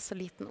aldri så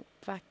liten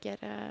oppvekker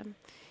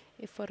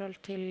i forhold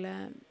til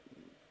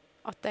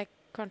at jeg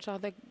kanskje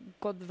hadde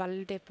gått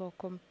veldig på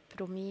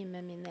kompromiss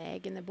med mine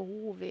egne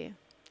behov i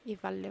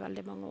veldig,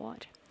 veldig mange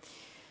år.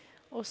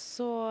 Og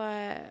så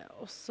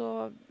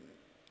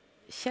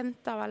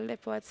kjente jeg veldig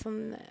på et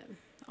sånn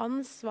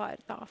ansvar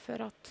da,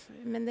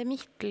 men det er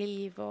mitt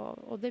liv,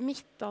 og det er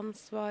mitt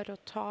ansvar å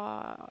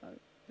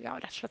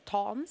rett og slett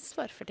ta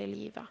ansvar for det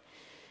livet.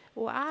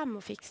 Og jeg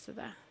må fikse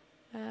det.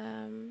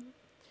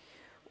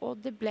 Og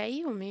det ble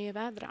jo mye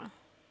bedre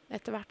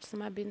etter hvert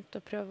som jeg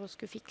begynte å prøve å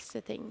skulle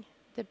fikse ting.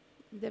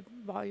 Det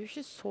var jo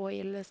ikke så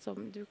ille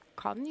som du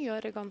kan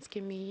gjøre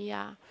ganske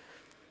mye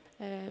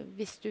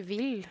hvis du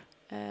vil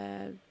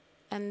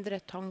endre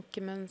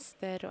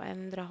tankemønster og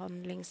endre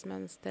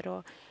handlingsmønster.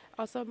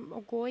 Altså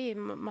å gå i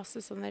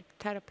masse sånne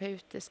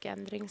terapeutiske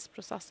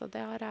endringsprosesser,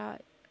 det har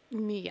jeg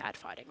mye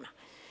erfaring med.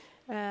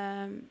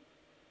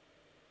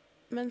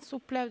 Men så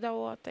opplevde jeg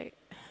også at jeg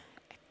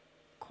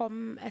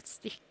kom et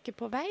stykke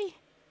på vei,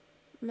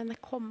 men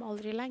jeg kom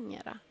aldri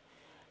lenger.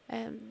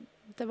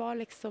 Det var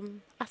liksom,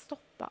 jeg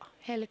stoppet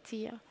hele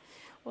tiden.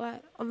 Og jeg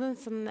hadde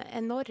en sånn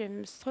enorm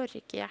sorg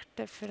i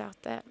hjertet for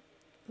at en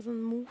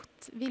sånn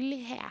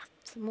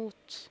motvillighet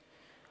mot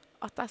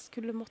at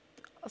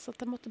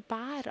jeg måtte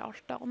bære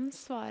alt det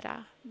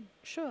ansvaret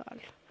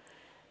selv.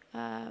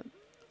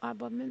 Og jeg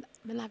bare,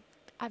 men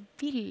jeg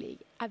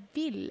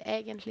vil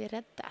egentlig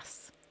reddes.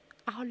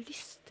 Jeg har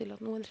lyst til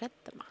at noen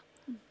redder meg.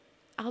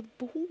 Jeg hadde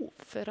behov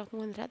for at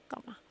noen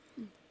redder meg.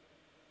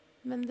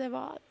 Men det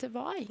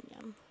var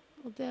ingen.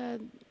 Og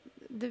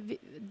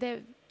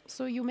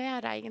så jo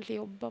mer jeg egentlig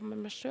jobbet med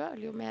meg selv,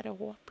 jo mer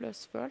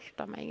håpløs følte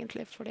jeg meg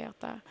egentlig, fordi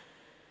at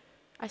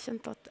jeg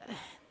kjente at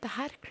det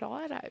her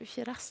klarer jeg jo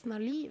ikke resten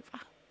av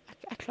livet.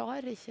 Jeg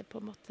klarer ikke på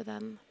en måte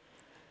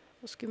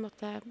å skulle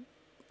måtte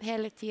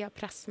hele tiden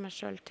presse meg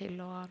selv til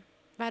å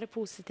være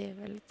positiv,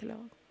 eller til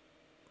å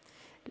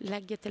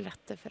legge til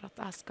rette for at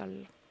jeg skal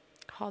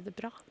ha det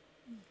bra.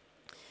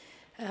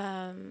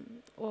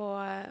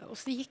 Og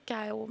så gikk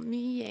jeg jo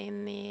mye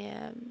inn i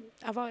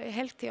jeg var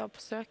hele tiden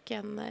på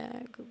søken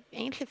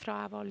egentlig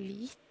fra jeg var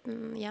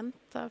liten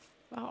jente.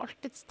 Jeg har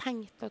alltid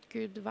tenkt at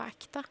Gud var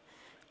ekte,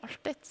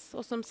 alltid.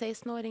 Og som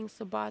 16-åring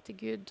så ba jeg til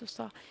Gud og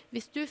sa,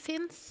 hvis du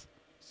finnes,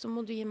 så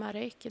må du gi meg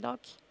røyk i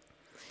dag.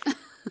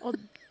 Og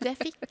det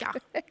fikk jeg.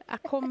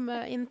 Jeg kom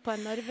inn på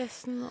en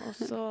Narvesen,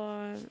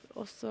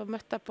 og så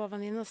møtte jeg på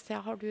venninne og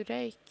sa, har du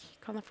røyk?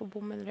 Kan jeg få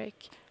bommen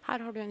røyk? Her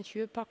har du en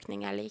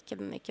 20-pakning, jeg liker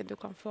den ikke, du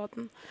kan få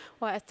den.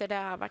 Og etter det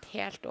har jeg vært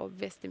helt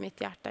overbevist i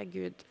mitt hjerte,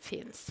 Gud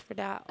finnes. For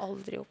det har jeg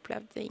aldri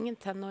opplevd. Det er ingen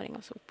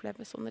tenåringer som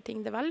opplever sånne ting.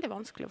 Det er veldig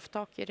vanskelig å få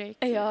tak i røyk.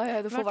 Ja,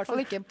 du får i hvert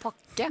fall ikke en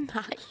pakke.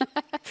 Nei,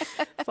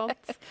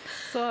 sant.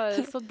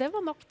 Så det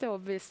var nok det å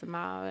overbevise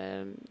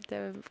meg. Det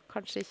er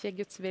kanskje ikke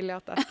Guds vilje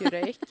at jeg skulle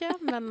røyke,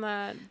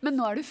 Men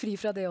nå er du fri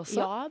fra det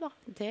også? Ja da,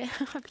 det er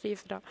jeg fri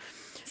fra.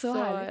 Så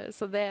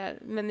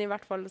men i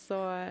hvert fall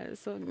så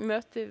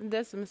møter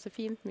det som er så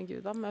fint med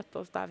Gud, da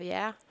møter oss der vi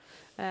er,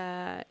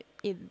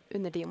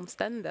 under de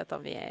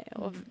omstendighetene vi er.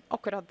 Og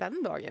akkurat den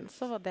dagen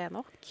så var det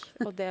nok,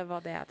 og det var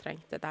det jeg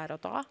trengte der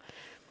og da.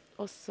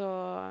 Og så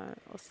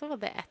var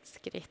det et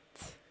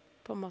skritt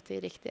på en måte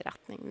i riktig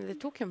retning. Men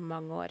det tok jo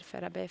mange år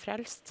før jeg ble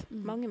frelst.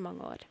 Mange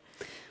år.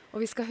 Og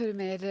vi skal høre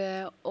mer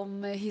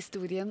om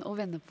historien og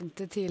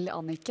vendepunktet til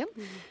Anniken.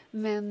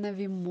 Men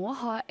vi må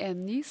ha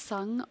en ny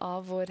sang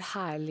av vår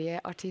herlige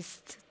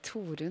artist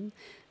Torunn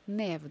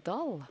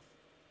Nevdal.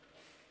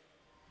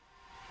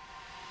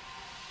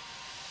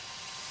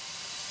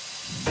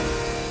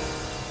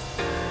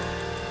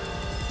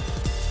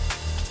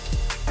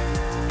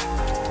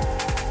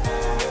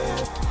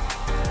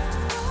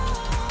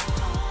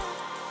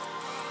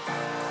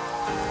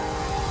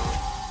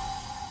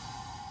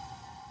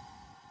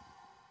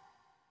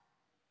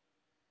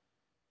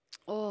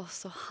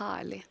 Så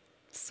herlig.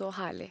 Så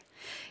herlig.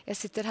 Jeg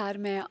sitter her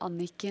med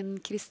Anniken,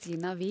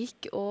 Chrstina,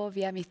 Wiik, og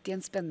vi er midt i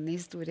en spennende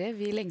historie.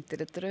 Vi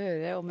lengter etter å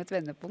høre om et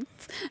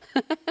vendepunkt.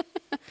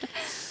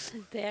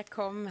 Det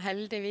kom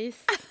heldigvis.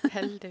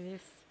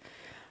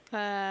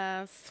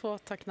 Så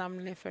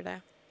takknemlig for det.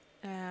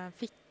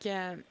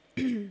 Jeg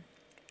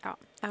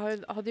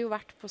hadde jo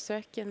vært på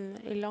søken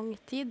i lang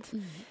tid,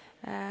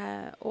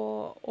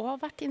 og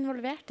har vært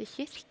involvert i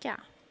kirke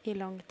i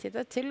lang tid.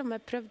 Jeg har til og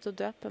med prøvd å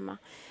døpe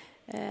meg.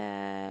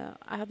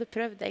 Jeg hadde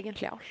prøvd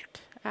egentlig alt.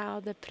 Jeg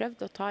hadde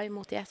prøvd å ta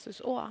imot Jesus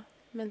også,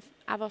 men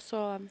jeg var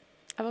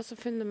så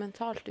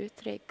fundamentalt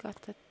utrygg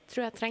at jeg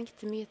tror jeg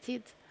trengte mye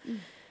tid.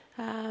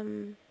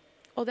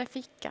 Og det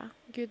fikk jeg.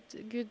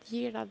 Gud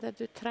gir deg det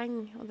du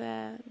trenger, og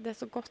det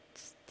så godt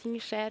ting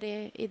skjer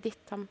i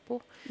ditt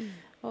tempo.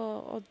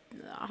 Og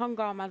han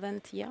ga meg den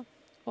tida.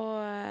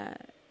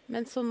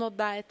 Men så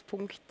nådde jeg et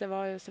punkt, det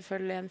var jo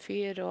selvfølgelig en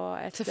fyr, og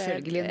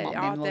selvfølgelig en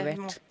mann involvert. Det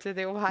måtte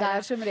det jo være.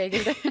 Det som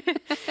regel det.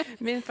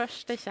 Min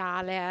første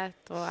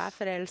kjærlighet, og jeg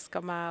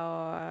forelsket meg,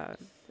 og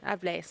jeg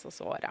ble så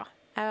såret.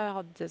 Jeg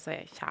hadde så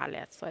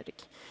kjærlighetssorg.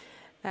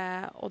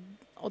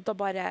 Og da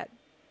ga jeg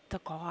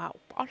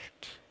opp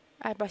alt.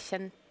 Jeg bare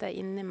kjente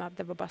inni meg,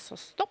 det var bare så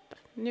stopp,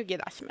 nå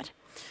gidder jeg ikke mer.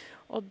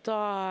 Og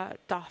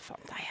da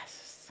fant jeg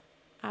Jesus.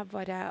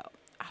 For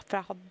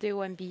jeg hadde jo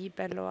en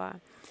bibel, og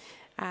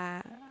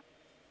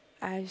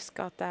jeg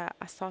husker at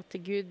jeg sa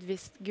til Gud,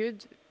 hvis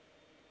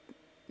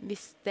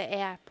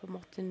det på en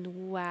måte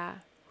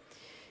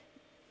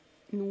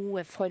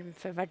noe form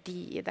for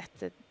verdi i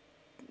dette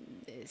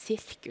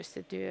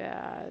sirkuset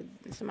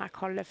som jeg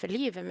kaller for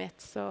livet mitt,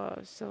 så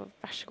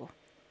vær så god.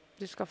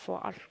 Du skal få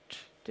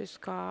alt.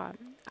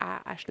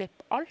 Jeg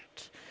slipper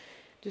alt.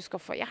 Du skal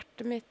få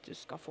hjertet mitt, du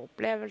skal få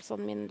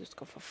opplevelsene mine, du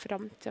skal få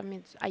fremtiden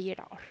min. Jeg gir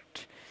deg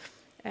alt,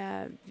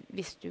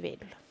 hvis du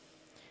vil.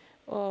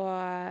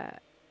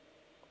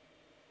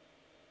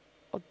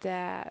 Og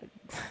det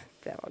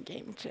var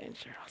game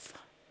changer,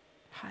 altså.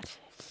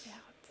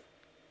 Herregud.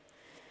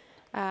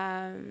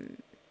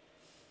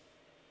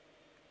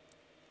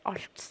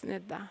 Alt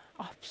snudde.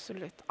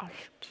 Absolutt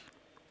alt.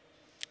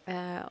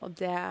 Og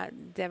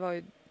det var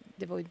jo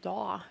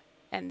da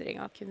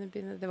endringen kunne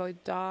begynne. Det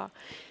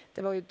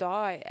var jo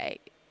da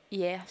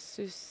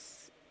Jesus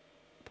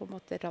på en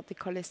måte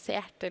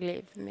radikaliserte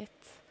livet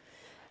mitt.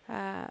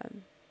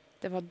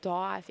 Det var da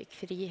jeg fikk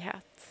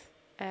frihet.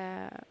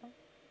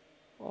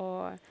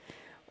 Og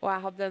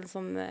jeg hadde en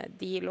sånn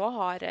deal, og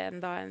har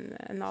enda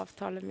en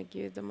avtale med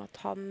Gud om at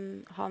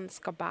han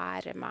skal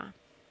bære meg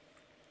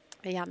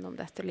gjennom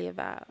dette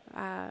livet. Jeg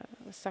har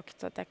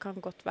sagt at det kan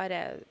godt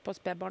være på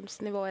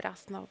spedbarnsnivå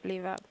resten av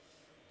livet.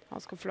 Han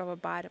skal få lov å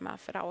bære meg,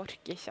 for jeg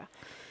orker ikke.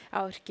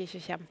 Jeg orker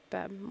ikke kjempe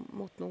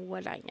mot noe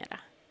lenger.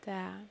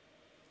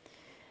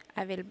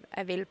 Jeg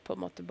vil på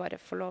en måte bare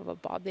få lov å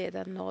bade i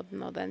den nåden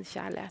og den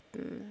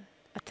kjærligheten.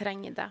 Jeg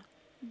trenger det.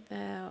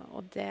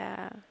 Og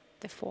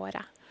det får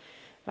jeg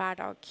hver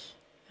dag.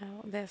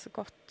 Og det så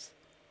godt.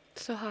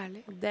 Så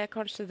herlig. Og det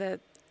kanskje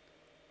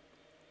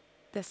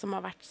det som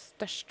har vært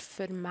størst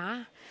for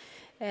meg.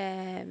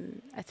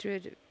 Jeg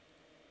tror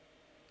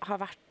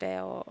har vært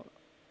det å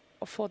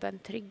få den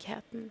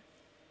tryggheten.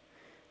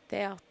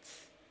 Det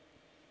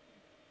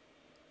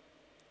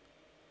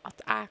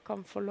at jeg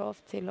kan få lov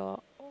til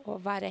å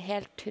være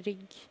helt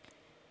trygg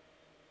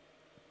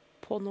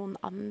på noen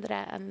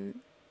andre enn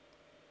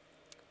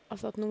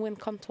altså at noen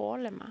kan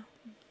tåle meg.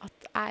 At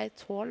jeg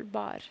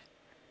tålbar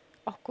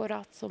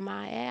akkurat som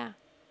jeg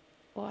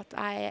og at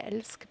jeg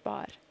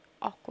elskbar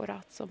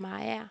akkurat som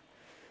jeg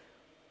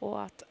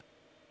og at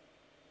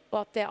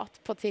det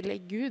attpåtil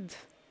Gud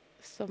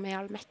som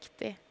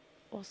allmektig,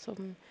 og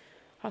som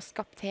har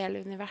skapt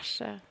hele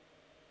universet,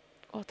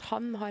 og at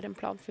han har en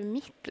plan for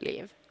mitt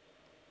liv.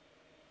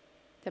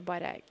 Det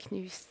bare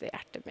knuste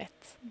hjertet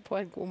mitt på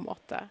en god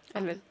måte.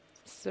 Eller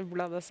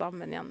subla det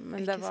sammen igjen.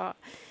 Men det var...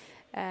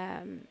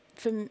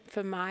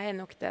 for meg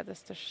nok det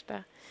største.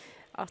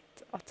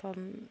 At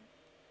han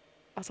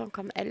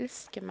kan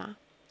elske meg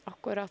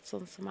akkurat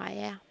sånn som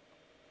jeg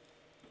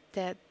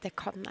Det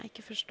kan jeg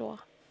ikke forstå.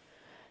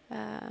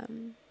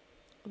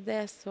 Og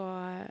det så...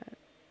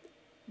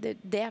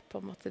 Det på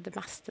en måte det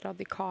mest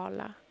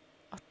radikale.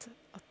 At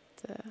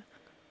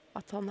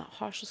han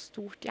har så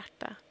stort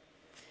hjerte.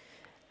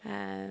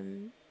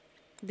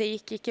 Det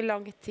gikk ikke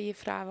lang tid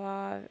fra jeg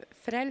var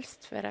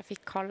frelst før jeg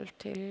fikk kall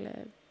til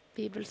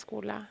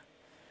bibelskole.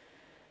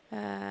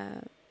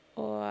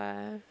 Og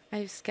jeg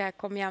husker jeg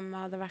kom hjem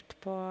og hadde vært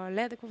på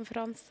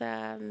lederkonferanse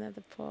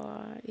nede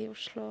i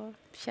Oslo,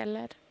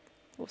 Kjeller,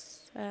 på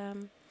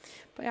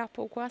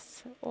OKS.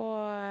 Og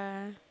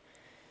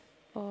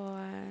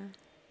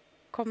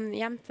kom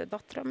hjem til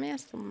datteren min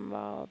som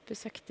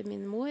besøkte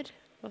min mor,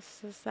 og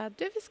så sa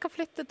jeg, vi skal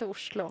flytte til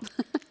Oslo.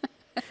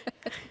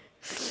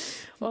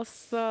 Og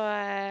så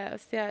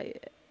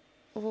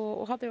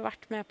hun hadde jo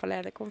vært med på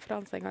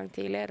lederkonferanse en gang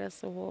tidligere,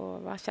 så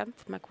hun var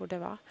kjent med hvor det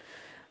var.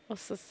 Og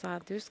så sa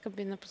jeg, du skal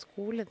begynne på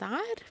skole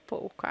der, på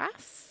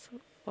OKS,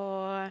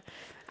 og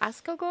jeg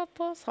skal gå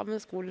på samme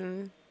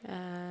skolen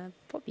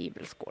på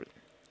bibelskolen.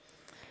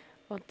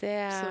 Og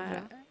det... Så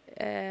bra.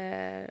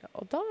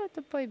 Og da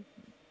det bare...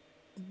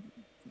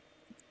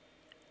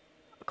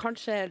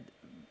 Kanskje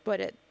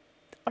bare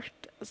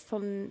alt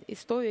sånn, det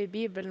står jo i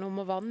Bibelen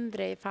om å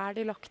vandre i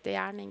ferdiglagte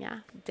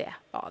gjerninger. Det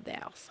var det,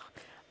 altså.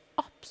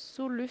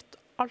 Absolutt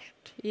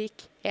alt gikk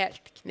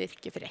helt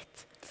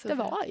knirkefritt. Det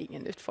var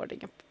ingen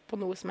utfordringer på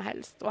noe som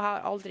helst. Og jeg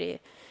har aldri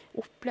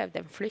opplevd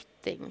en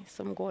flytting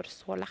som går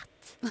så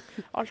lett.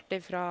 Alt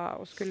ifra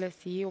å skulle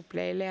si opp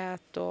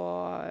leilighet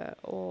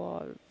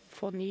og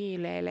få ny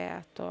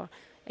leilighet. Og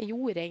jeg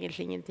gjorde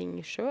egentlig ingenting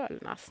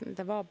selv nesten.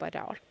 Det var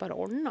bare, alt bare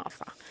ordnet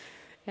seg.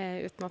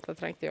 Uten at jeg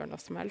trengte å gjøre noe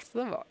som helst.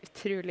 Det var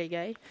utrolig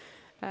gøy.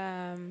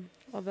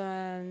 Og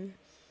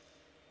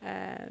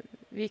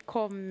vi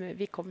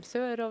kom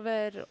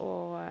sørover,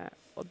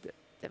 og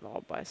det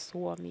var bare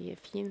så mye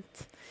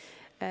fint.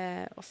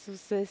 Og så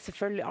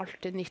selvfølgelig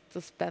alltid nytt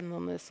og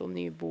spennende, så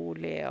ny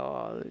bolig,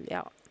 og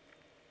ja,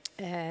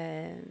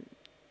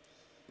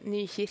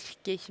 ny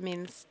kirke ikke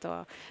minst,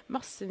 og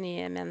masse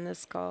nye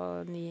mennesker,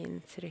 og nye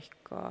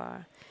inntrykk,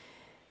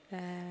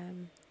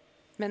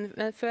 men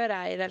før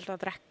jeg i det hele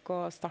tatt rekker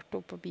å starte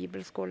opp på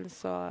bibelskolen,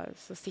 så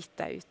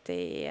sitter jeg ute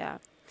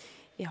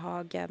i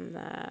hagen.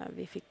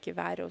 Vi fikk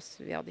være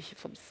vi hadde ikke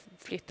fått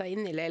flyttet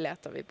inn i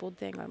leiligheten vi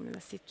bodde en gang, men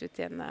jeg sitter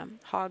ute i en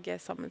hage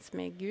sammen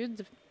med Gud,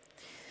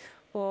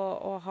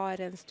 og har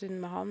en stund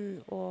med han,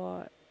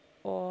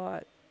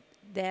 og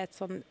det et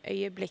sånn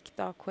øyeblikk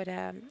da, hvor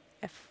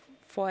jeg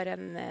får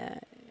en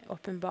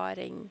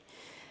åpenbaring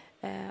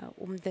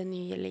om det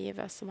nye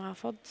livet som jeg har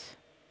fått,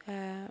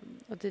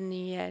 og det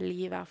nye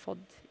livet jeg har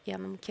fått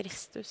gjennom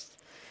Kristus.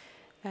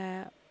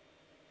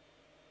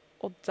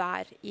 Og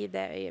der, i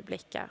det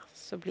øyeblikket,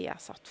 så blir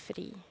jeg satt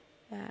fri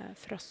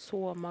fra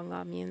så mange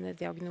av mine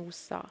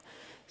diagnoser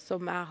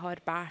som jeg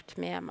har båret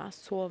med meg,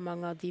 så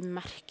mange av de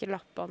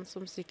merkelappene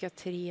som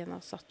psykiatrien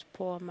har satt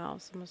på meg,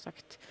 og som har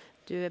sagt,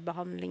 du er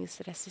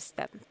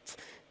behandlingsresistent.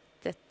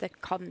 Dette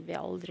kan vi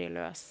aldri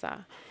løse.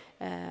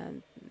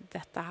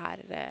 Dette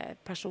her er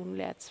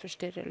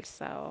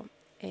personlighetsforstyrrelse, og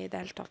i det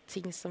hele tatt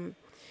ting som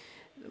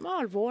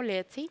var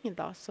alvorlige ting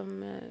da, som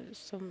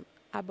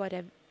jeg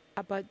bare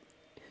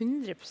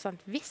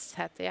 100%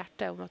 visshet i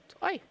hjertet om at,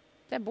 oi,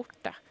 det er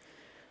borte.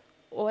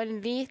 Og en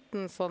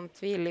liten sånn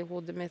tvil i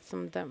hodet mitt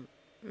som det,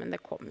 men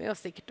det kommer jo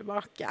sikkert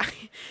tilbake.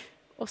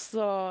 og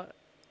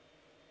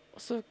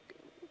så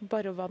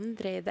bare å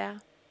vandre i det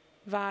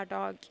hver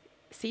dag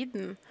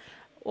siden.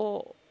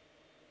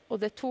 Og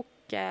det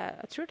tok,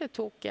 jeg tror det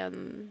tok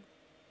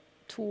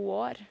 2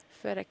 år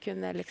før jeg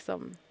kunne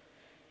liksom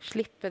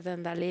slippe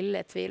den der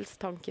lille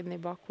tvilstanken i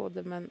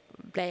bakhodet, men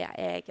ble jeg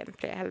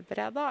egentlig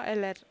helbredet,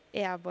 eller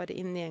er jeg bare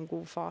inne i en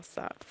god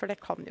fase? For det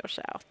kan jo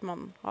skje at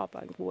man har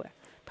bare en god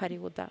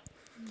periode.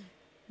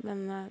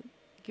 Men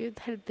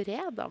Gud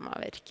helbreda meg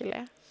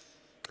virkelig.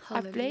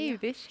 Jeg ble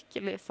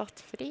virkelig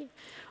satt fri.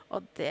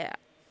 Og det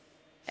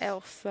er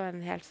også en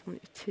helt sånn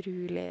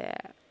utrolig,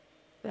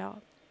 ja,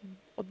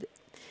 og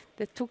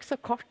det tok så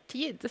kort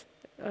tid.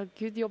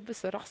 Gud jobber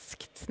så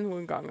raskt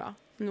noen ganger.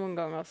 Noen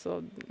ganger så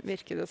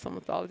virker det som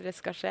at det aldri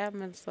skal skje,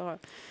 men så,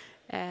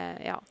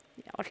 ja,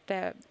 alt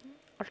er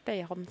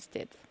i hans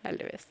tid,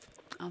 heldigvis.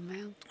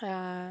 Amen.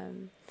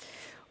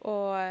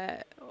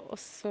 Og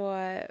så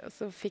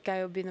fikk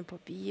jeg jo begynne på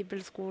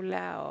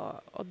bibelskole,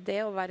 og det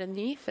å være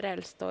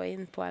nyforelst og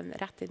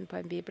rett inn på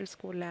en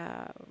bibelskole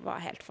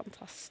var helt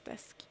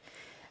fantastisk.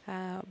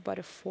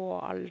 Bare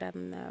få all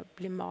den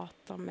bli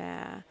matet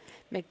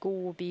med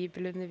god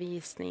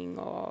bibelundervisning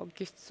og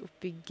Guds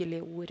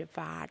oppbyggelige ord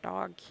hver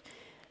dag.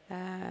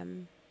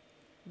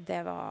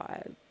 Det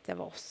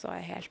var også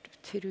helt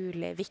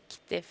utrolig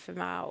viktig for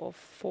meg å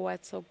få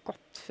et så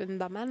godt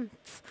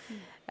fundament.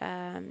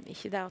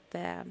 Ikke det at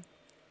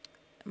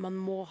man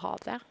må ha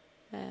det,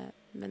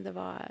 men det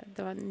var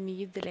en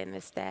nydelig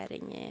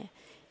investering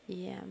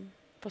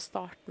på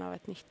starten av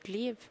et nytt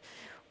liv.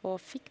 Og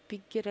fikk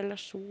bygge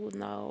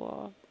relasjoner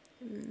og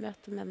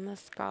møte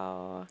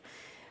mennesker.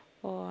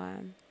 Og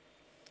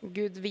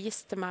Gud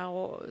viste meg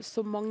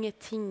så mange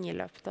ting i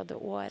løpet av det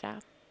året.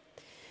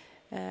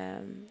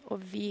 Og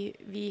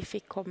vi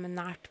fikk komme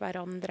nært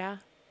hverandre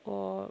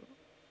og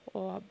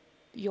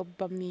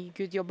jobbet mye.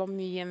 Gud jobbet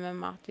mye med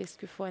meg at vi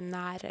skulle få en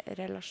nær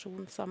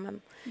relasjon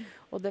sammen.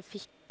 Og det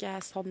fikk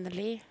jeg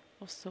sannelig.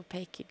 Og så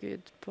peker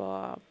Gud på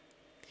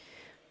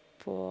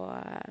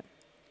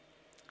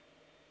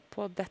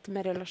dette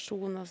med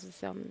relasjoner, så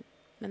sier han,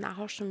 men jeg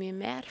har så mye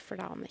mer for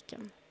deg,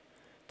 Anniken.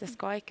 Det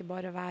skal ikke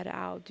bare være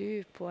jeg og du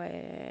på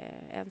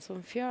en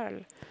sånn fjøl.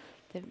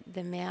 Det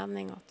er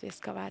meningen at vi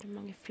skal være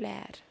mange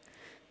flere.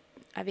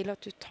 Jeg vil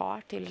at du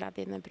tar til deg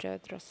dine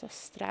brødre og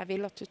søstre. Jeg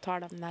vil at du tar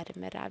dem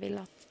nærmere.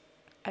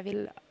 Jeg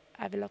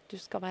vil at du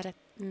skal være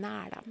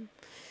nær dem.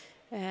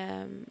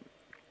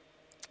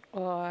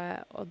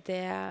 Og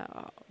det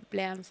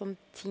ble en sånn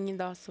ting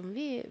da som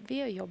vi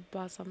har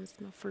jobbet sammen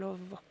med å få lov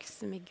å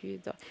vokse med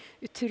Gud. Og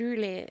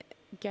utrolig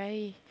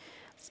gøy,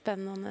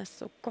 spennende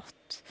og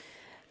godt.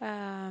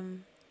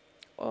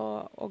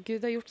 Og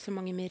Gud har gjort så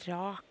mange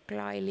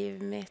mirakler i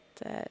livet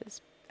mitt.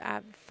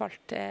 Jeg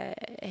falt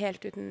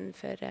helt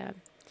utenfor,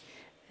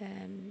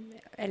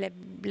 eller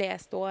ble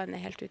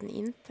stående helt uten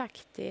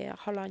inntekt i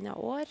 1,5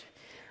 år.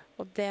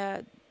 Og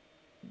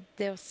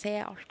det å se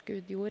alt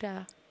Gud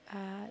gjorde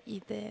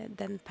i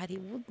den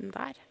perioden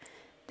der,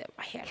 det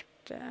var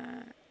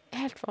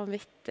helt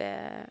vanvittig,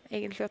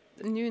 egentlig.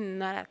 Nå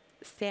når jeg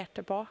ser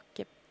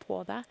tilbake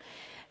på det,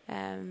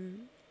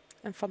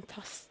 en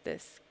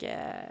fantastisk,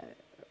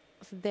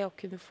 altså det å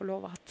kunne få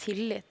lov å ha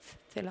tillit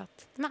til at,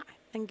 nei,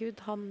 en Gud,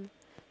 han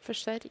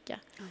forsørger.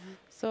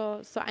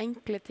 Så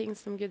enkle ting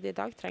som Gud, i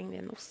dag trenger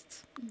vi en ost.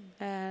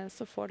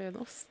 Så får du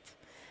en ost.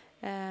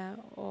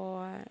 Og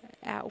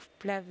jeg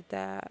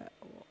opplevde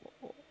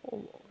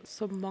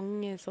så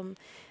mange sånn,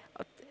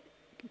 at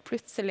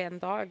plutselig en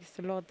dag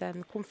så lå det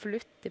en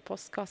konvolutt i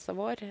postkassa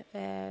vår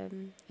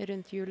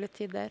rundt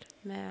juletider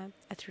med,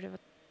 jeg tror det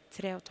var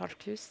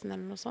 3.500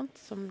 eller noe sånt,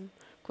 som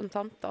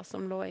kontanter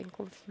som lå i en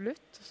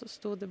konvolutt, og så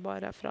stod det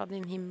bare fra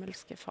din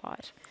himmelske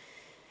far.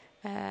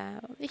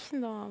 Ikke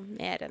noe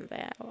mer enn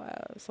det, og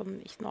sånn,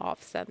 ikke noe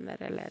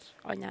avsender eller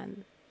annet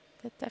enn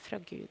dette fra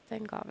Gud, det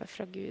en gave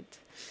fra Gud.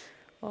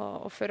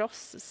 Og for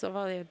oss så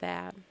var det jo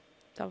det,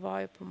 da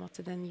var jo på en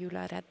måte den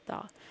jula redda.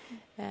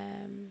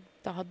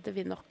 Da hadde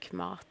vi nok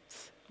mat,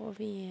 og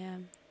vi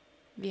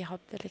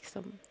hadde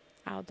liksom,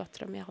 jeg og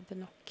datteren min hadde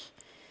nok.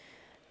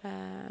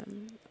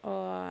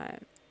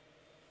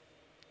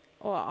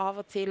 Og av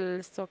og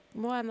til så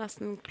må jeg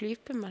nesten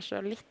klype meg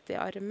selv litt i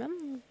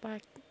armen.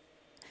 Bare,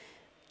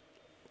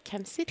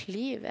 hvem sitt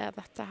liv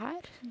dette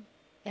her?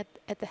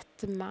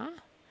 Dette meg?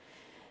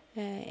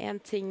 En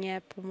ting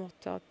på en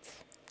måte at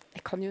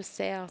jeg kan jo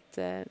se at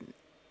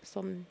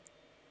sånn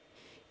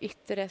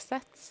ytre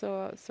sett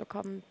så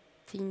kan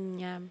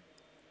ting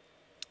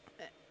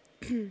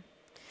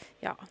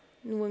ja,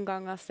 noen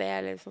ganger jeg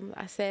ser sånn,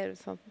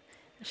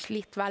 jeg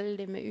sliter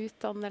veldig med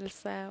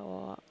utdannelse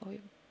og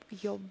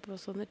jobb og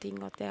sånne ting,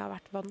 og at det har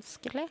vært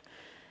vanskelig.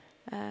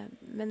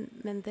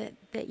 Men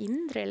det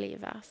indre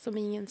livet som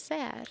ingen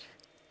ser,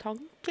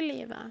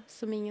 tankelivet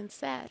som ingen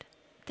ser,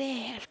 det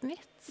helt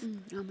nytt.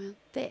 Amen.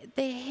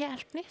 Det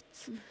helt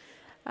nytt.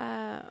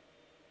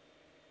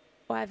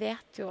 Og jeg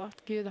vet jo at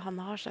Gud, han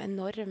har så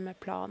enorme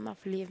planer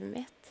for livet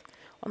mitt.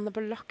 Og han har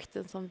bare lagt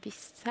en sånn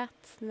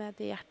visshet ned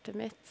i hjertet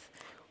mitt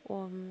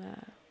om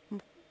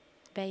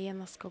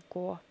veien jeg skal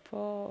gå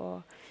på,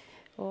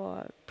 og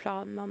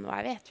planene. Og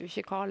jeg vet jo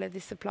ikke hva alle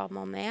disse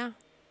planene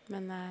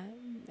men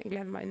jeg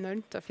gleder meg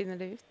enormt til å finne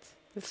det ut.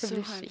 Det skal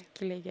bli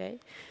skikkelig gøy.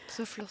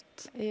 Så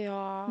flott.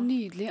 Ja.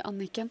 Nydelig,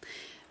 Anniken.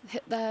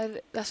 Det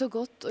er så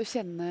godt å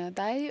kjenne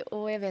deg,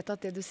 og jeg vet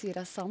at det du sier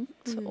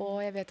sant,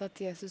 og jeg vet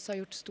at Jesus har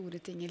gjort store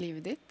ting i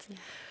livet ditt. Ja.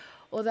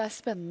 Og det er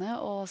spennende,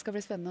 og skal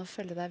bli spennende å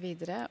følge deg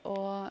videre.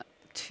 Og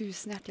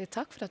tusen hjertelig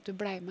takk for at du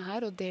ble med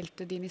her og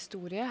delte din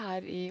historie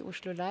her i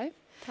Oslo Live.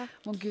 Takk.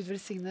 Må Gud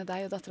velsigne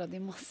deg og datteren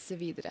din masse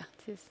videre.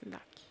 Tusen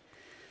takk.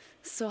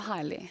 Så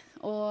herlig.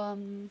 Og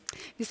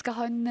vi skal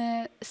ha en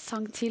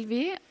sang til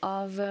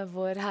av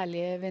vår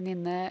herlige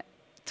venninne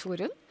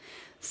Torunn.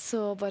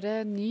 Så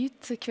bare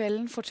nyt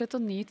kvelden, fortsett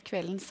å nyte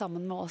kvelden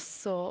sammen med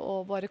oss,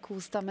 og bare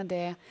kos deg med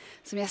det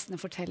som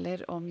gjestene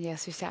forteller om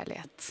Jesu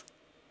kjærlighet.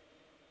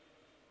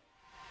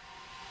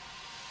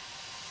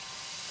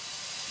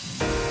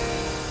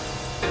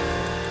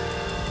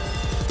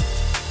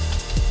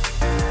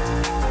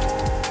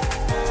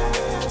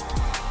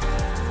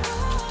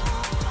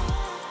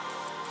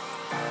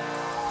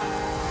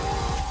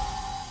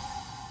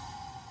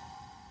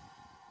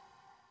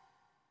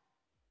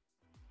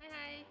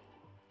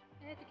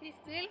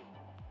 Kristhild.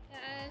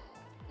 Jeg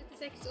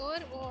 36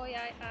 år, og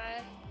jeg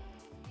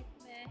gift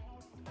med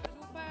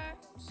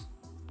Robert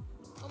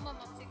og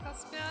mamma til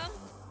Kaspian.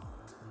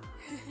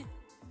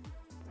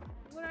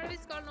 Hvor det vi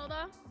skal nå,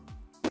 da?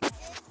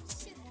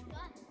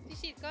 Til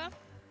kirka.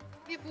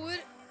 Vi bor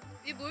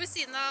ved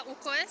siden av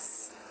OKS,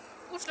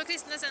 Oslo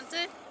Kristne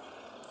Senter.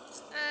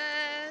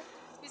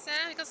 Vi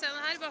kan se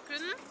den her i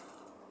bakgrunnen.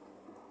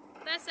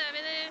 Der ser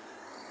vi det.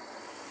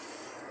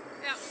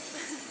 Ja.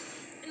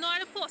 Nå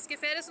det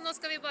påskeferie, så nå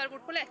skal vi bare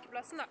bort på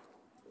lekeplassen da.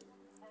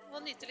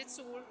 Og nyte litt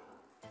sol.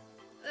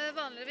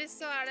 Vanligvis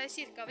så det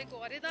kirka vi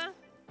går i da.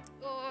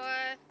 Og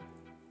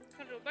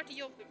Karl Robert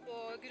jobber på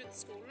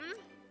grunnskolen.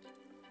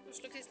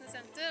 Oslo Kristne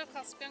Senter. Og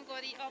Kaspian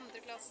går i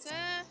 2. klasse.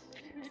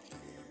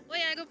 Og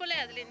jeg går på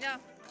lederlinja.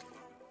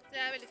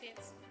 Det veldig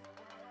fint.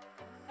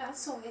 Jeg har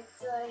sunget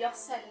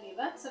jazz hele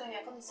livet, så lenge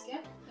jeg kan huske.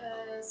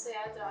 Så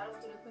jeg drar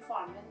ofte rundt med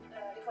faren min.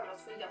 Vi kaller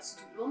oss for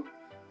jazzduoen.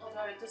 Og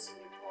drar ut og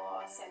synger på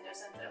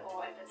seniorsenter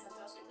og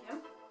eldresenter og sykehjem.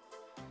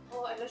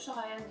 Og ellers så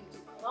har jeg en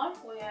YouTube-kanal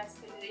hvor jeg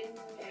spiller inn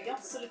mye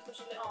jazz og litt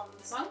forskjellig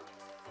annen sang.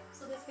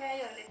 Så det skal jeg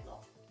gjøre litt nå.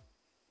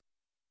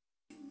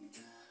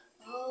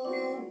 Oh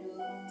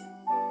no,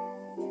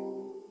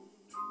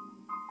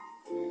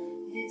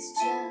 it's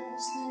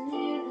just the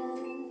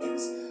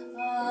nearness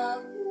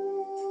of you.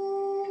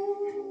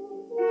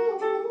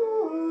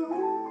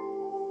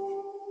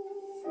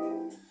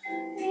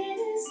 It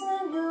is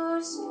when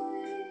you're sweet.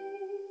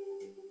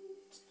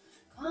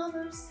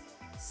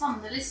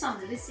 Sannelig,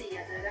 sannelig, sier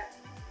jeg dere.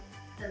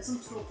 Den som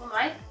tror på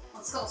meg,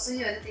 han skal også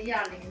gjøre de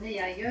gjerningene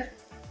jeg gjør.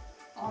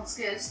 Og han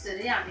skal gjøre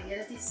større gjerninger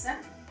enn disse,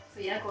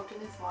 for jeg går til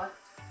min far.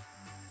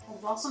 Og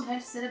hva som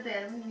helst dere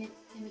ber om i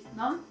mitt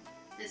navn,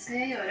 det skal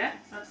jeg gjøre,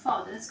 for at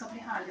Faderen skal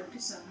bli herliggjort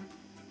i Sønnen.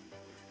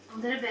 Om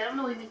dere ber om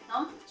noe i mitt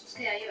navn, så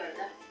skal jeg gjøre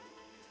det.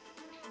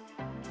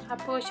 Her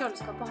på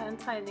kjøleskapet har jeg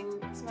en tegning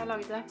som jeg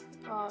lagde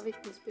av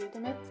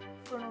vitnesbyrdet mitt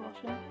for noen år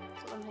siden,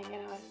 så den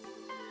henger her.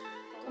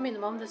 Og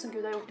minner meg om det som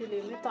Gud har gjort i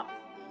livet mitt da.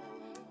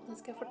 Den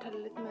skal jeg fortelle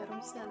litt mer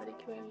om senere i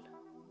kveld.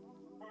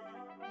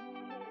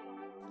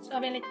 Så har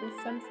vi en liten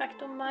fun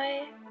fact om meg.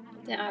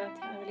 Det at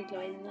jeg veldig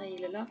glad i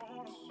neglelakk.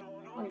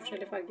 Mange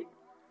forskjellige farger.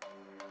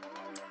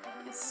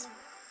 Yes.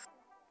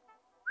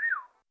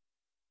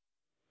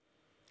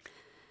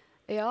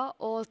 Ja,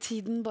 og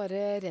tiden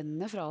bare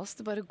renner fra oss.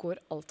 Det bare går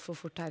alt for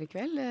fort her i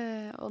kveld.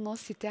 Og nå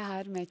sitter jeg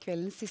her med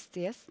kveldens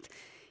siste gjest,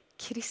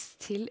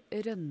 Kristhild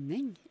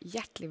Rønning.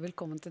 Hjertelig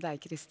velkommen til deg,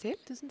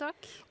 Kristhild. Tusen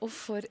takk. Og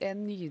for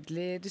en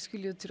nydelig... Du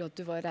skulle jo tro at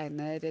du var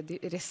rene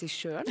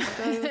regissøren.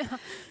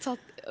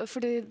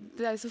 For det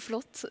er jo så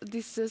flott,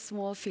 disse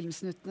små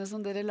filmsnuttene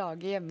som dere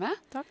lager hjemme.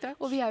 Takk.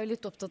 Og vi er jo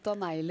litt opptatt av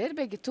negler,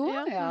 begge to.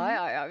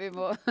 Ja, vi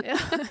må,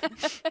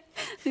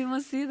 vi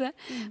må si det.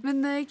 Men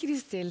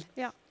Kristhild,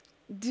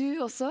 du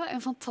også,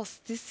 en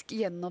fantastisk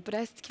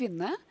gjenoppreist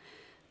kvinne.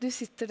 Du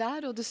sitter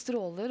der, og du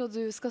stråler, og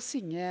du skal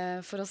synge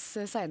for oss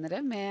senere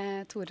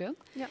med Torunn.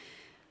 Ja.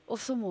 Og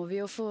så må vi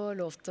jo få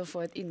lov til å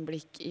få et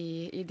innblikk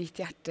i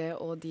ditt hjerte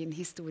og din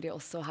historie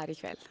også her i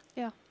kveld.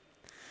 Ja.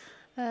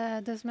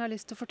 Det som jeg har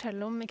lyst til å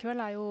fortelle om i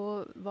kveld er jo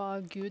hva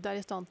Gud er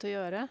i stand til å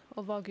gjøre,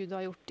 og hva Gud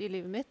har gjort i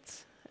livet mitt.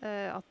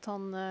 At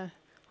han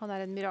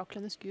er en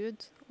miraklenes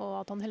Gud,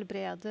 og at han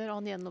helbreder,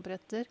 og han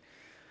gjenoppretter.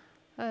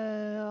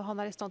 Han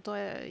er i stand til å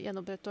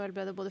gjenopprette og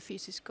helbrede både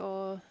fysiske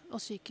og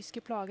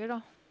psykiske plager, da,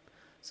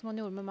 som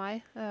han gjorde med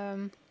meg.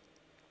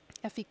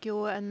 Jeg fikk jo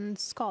en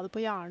skade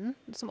på hjernen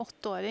som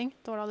 8-åring.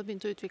 Da hadde det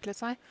begynt å utvikle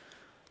seg.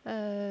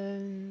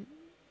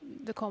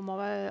 Det kom av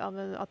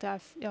at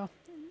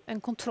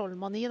en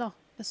kontrollmani da,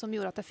 som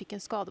gjorde at jeg fikk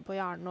en skade på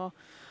hjernen, og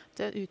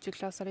det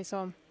utviklet seg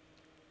liksom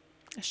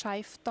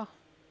skjevt da.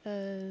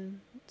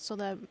 Så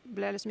det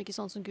ble liksom ikke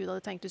sånn som Gud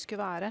hadde tenkt det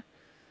skulle være.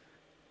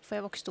 For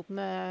jeg vokste opp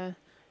med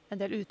en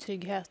del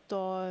utrygghet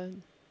og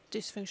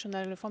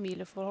dysfunksjonelle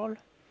familieforhold.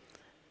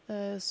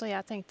 Så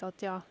jeg tenkte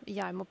at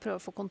jeg må prøve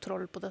å få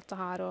kontroll på dette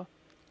her.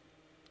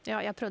 Og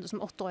jeg prøvde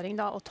som 8-åring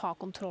da, å ta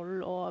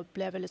kontroll, og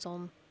ble veldig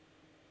sånn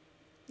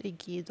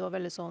rigid og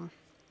veldig sånn,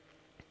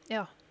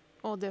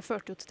 og det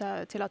førte jo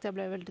til at jeg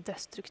ble veldig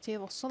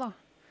destruktiv også da.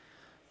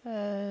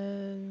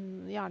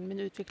 Hjernen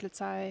min utviklet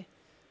seg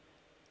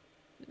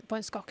på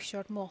en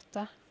skakkjørt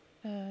måte.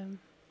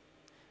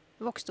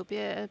 Jeg vokste opp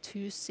i et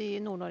hus i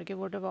Nord-Norge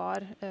hvor det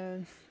var,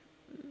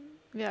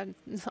 vi har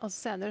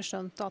senere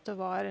skjønt at det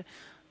var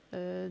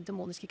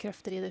demoniske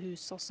krefter i det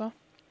huset også.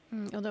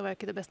 Og det var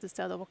ikke det beste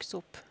stedet å vokse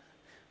opp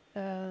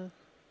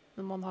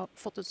når man har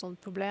fått et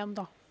sånt problem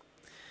da.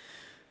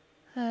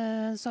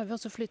 Så har vi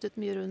også flyttet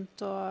mye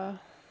rundt, og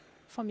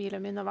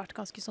familien min har vært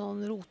ganske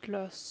sånn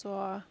rotløs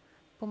og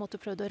på en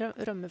måte prøvd å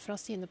rømme fra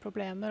sine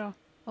problemer.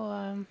 Og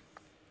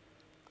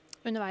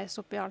underveis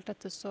oppi alt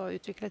dette så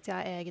utviklet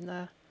jeg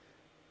egne,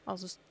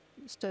 altså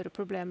større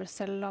problemer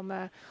selv da,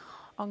 med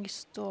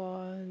angst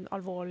og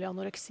alvorlig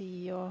anoreksi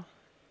og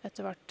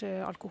etter hvert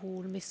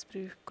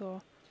alkoholmisbruk, og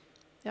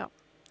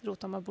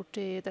rota meg bort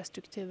i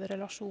destruktive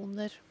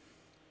relasjoner.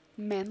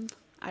 Men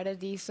er det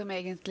de som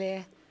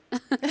egentlig...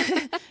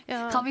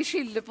 Kan vi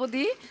skylde på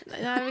de?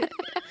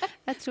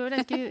 Jeg tror det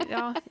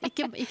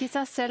ikke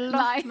seg selv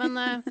da,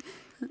 men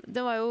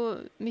det var jo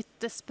mitt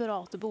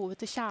desperate behov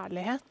til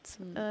kjærlighet.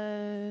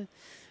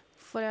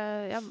 For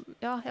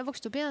jeg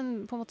vokste opp i en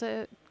på en måte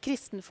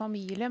kristen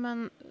familie,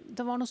 men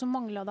det var noe som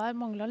manglet der,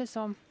 manglet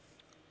liksom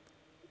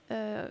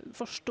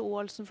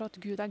forståelsen for at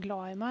Gud er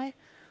glad i meg,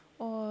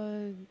 og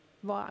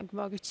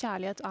hva Guds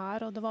kjærlighet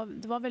er, og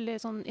det var veldig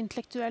sånn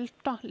intellektuelt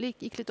da,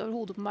 gikk litt over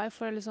hodet på meg,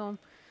 for liksom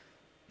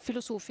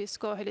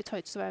filosofisk og litt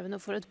høytsvevende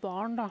for et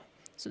barn da,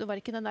 så det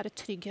var ikke den der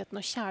tryggheten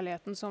og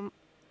kjærligheten som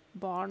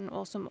barn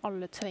og som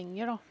alle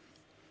trenger da.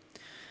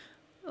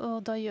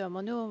 Og da gjør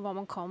man jo hva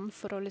man kan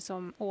for å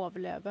liksom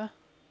overleve,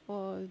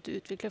 og du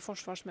utvikler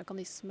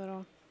forsvarsmekanismer,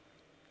 og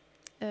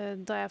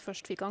da jeg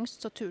først fikk angst,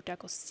 så turte jeg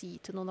ikke å si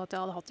til noen at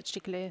jeg hadde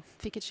fikk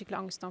et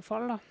skikkelig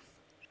angstanfall da.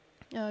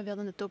 Vi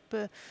hadde nettopp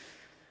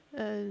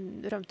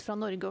rømt fra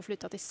Norge og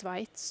flyttet til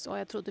Sveits, og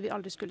jeg trodde vi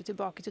aldri skulle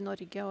tilbake til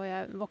Norge, og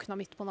jeg våkna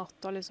midt på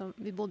natta, liksom.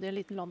 Vi bodde i en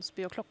liten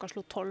landsby, og klokka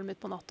slo 12 midt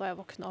på natta, og jeg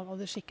våkna og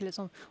hadde skikkelig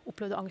sånn,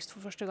 opplevde angst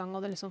for første gang,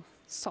 og det liksom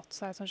satt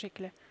seg sånn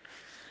skikkelig.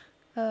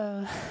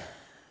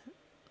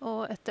 Og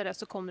etter det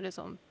så kom det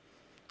liksom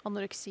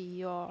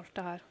anoreksi og alt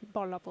det her,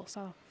 balla på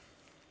seg da.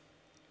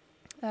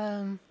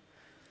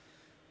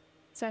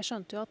 Så jeg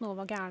skjønte jo at noe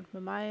var gærent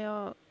med meg,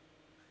 og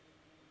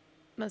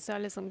mens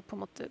jeg liksom på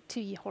en måte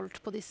tviholdt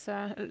på disse,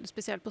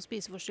 spesielt på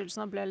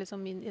spiseforstyrrelsene, ble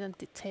liksom min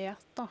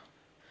identitet da.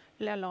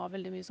 Eller jeg la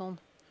veldig mye sånn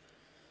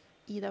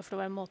i det, for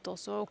det var en måte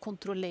også å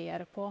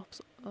kontrollere på,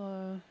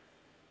 sånn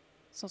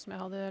som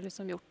jeg hadde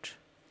liksom gjort.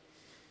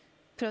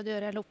 Prøvd å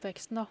gjøre hele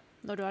oppveksten da,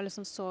 når du er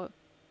liksom så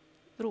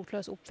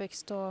rotløs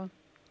oppvekst, og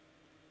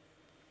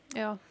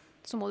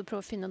så må du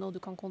prøve å finne noe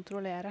du kan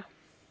kontrollere.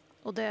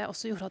 Og det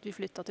også gjorde at vi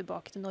flyttet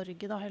tilbake til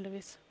Norge da,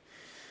 heldigvis.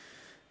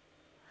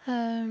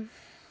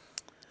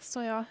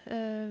 Så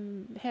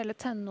hele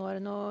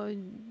tenårene og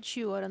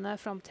 20-årene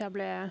frem til jeg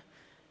ble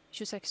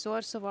 26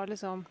 år, så var det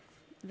liksom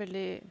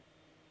veldig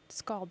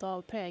skadet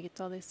og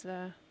preget av disse,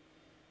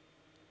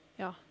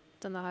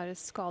 denne her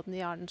skaden i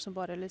hjernen som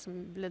bare liksom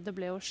det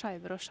ble jo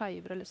skjevere og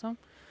skjevere liksom.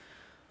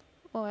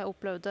 Og jeg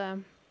opplevde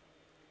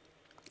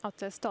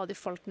at jeg stadig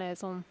falt ned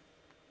i sånn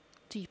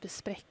dype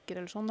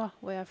sprekker eller sånn da,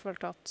 og jeg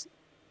følte at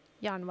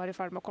hjernen var i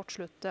ferd med å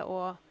kortslutte,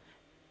 og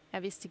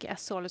jeg visste ikke,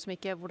 jeg så liksom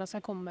ikke hvordan skal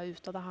jeg komme meg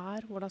ut av det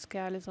her, hvordan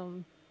skal jeg liksom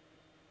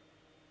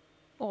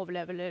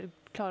overleve eller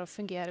klare å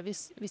fungere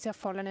hvis jeg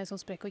faller ned i en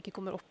sånn sprekk og ikke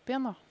kommer opp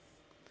igjen da.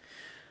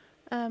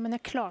 Men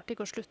jeg klarte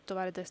ikke å slutte å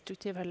være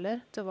destruktiv heller.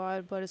 Det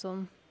var bare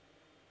sånn,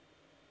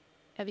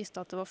 jeg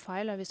visste at det var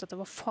feil, jeg visste at det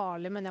var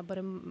farlig, men jeg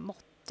bare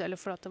måtte, eller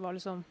for at det var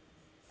liksom,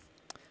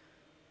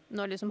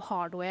 når liksom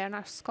hardwaren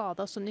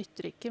skadet, så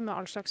nytter det ikke med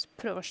all slags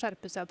prøve å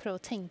skjerpe seg, prøve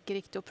å tenke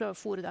riktig, og prøve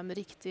å fôre dem med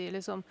riktig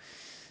liksom,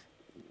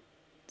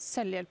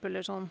 selvhjelp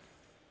eller sånn,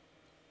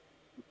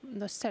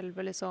 når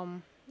selve liksom,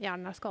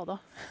 hjernen skadet.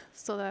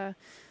 Så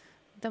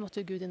det måtte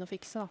jo Gud inn og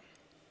fikse da.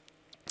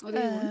 Og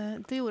det gjorde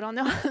han? Det gjorde han,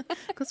 ja.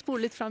 Jeg kan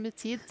spole litt frem i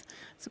tid.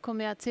 Så kom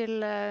jeg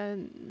til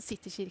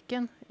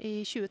Citykirken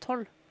i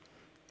 2012.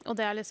 Og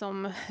det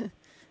liksom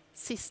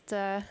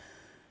siste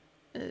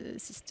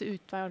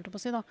utvei, holdt jeg på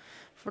å si da.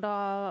 For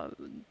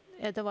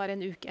det var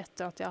en uke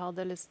etter at jeg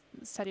hadde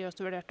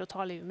seriøst vurdert å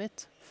ta livet mitt.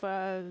 For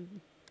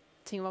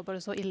ting var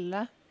bare så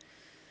ille.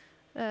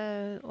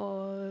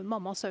 Og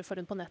mamma surfer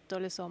rundt på nettet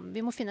og liksom,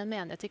 vi må finne en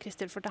menighet til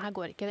Kristhild, for det her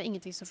går ikke, det er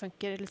ingenting som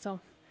funker, liksom.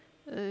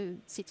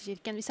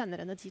 Citykirken, vi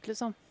sender henne dit,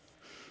 liksom.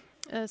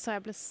 Så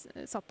jeg ble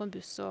satt på en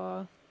buss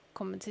og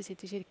kom til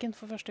Citykirken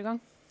for første gang.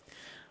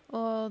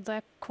 Og da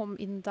jeg kom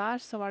inn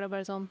der, så var det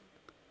bare sånn,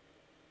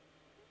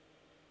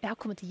 jeg har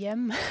kommet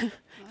hjem.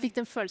 Fikk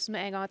den følelsen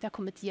med en gang at jeg har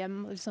kommet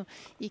hjem, og liksom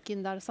gikk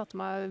inn der og satte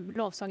meg,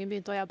 lovsangen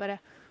begynte, og jeg bare,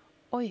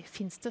 oi,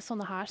 finnes det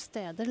sånne her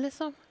steder,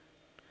 liksom?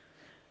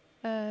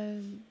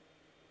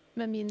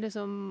 Med min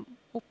liksom,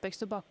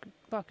 oppvekst og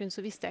bakgrunn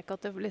så visste jeg ikke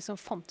at det liksom,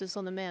 fantes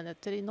sånne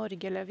menigheter i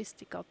Norge, eller jeg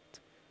visste ikke at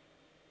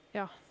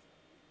ja,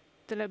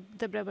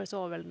 det ble bare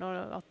så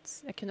overveldende at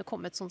jeg kunne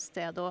komme et sånt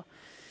sted og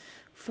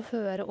få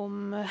høre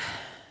om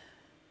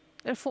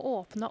eller få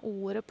åpne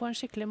ordet på en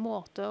skikkelig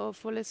måte og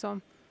få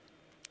liksom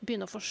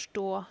begynne å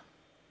forstå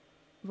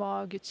hva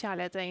Guds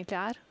kjærlighet egentlig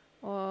er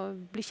og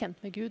bli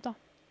kjent med Gud da.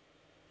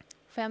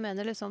 For jeg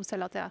mener liksom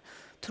selv at jeg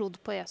trodde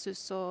på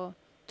Jesus og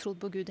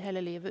trodde på Gud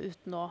hele livet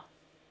uten å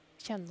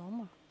kjenne han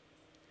da.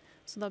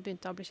 Så da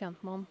begynte jeg å bli kjent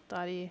med han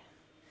der i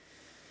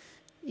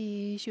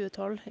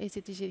 2012 i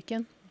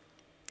Citykirken.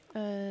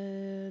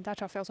 Der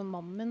traff jeg også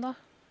mannen min da.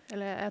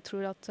 Eller jeg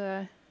tror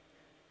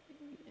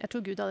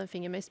Gud hadde en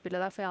finger med i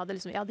spillet der, for jeg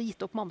hadde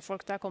gitt opp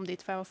mannfolk da jeg kom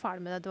dit, for jeg var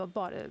ferdig med det. Det var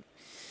bare,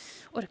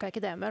 orket jeg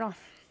ikke det mer da.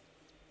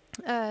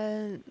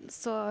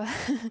 Så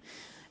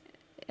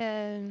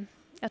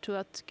jeg tror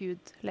at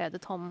Gud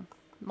ledet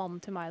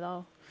mannen til meg da,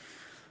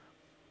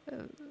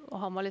 og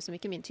han var liksom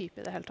ikke min type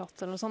i det hele tatt,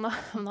 eller noe sånt da.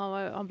 Men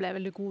han ble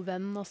veldig god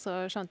venn, og så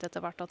skjønte jeg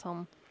etter hvert at han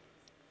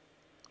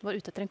var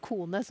ute etter en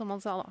kone, som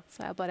han sa da. Så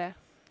jeg bare,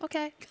 ok,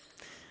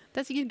 det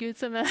er sikkert Gud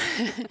som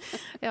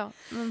ja,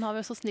 men han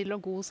var så snill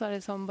og god, så er det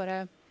liksom bare,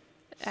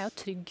 jeg er jo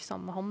trygg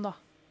sammen med han da.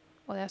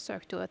 Og jeg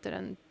søkte jo etter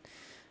en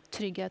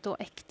trygghet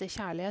og ekte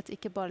kjærlighet,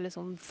 ikke bare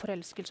liksom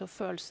forelskelse og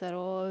følelser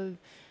og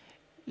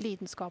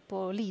lidenskap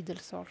og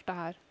lidelse og alt det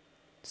her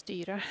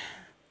styret.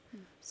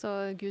 Så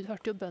Gud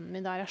hørte jo bønnen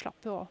min der, jeg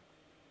slapp jo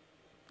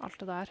alt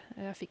det der.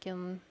 Jeg fikk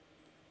en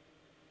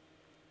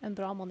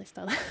bra mann i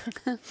stedet.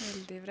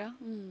 Veldig bra.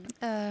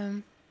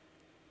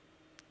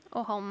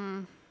 Og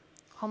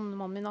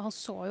mannen min, han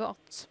så jo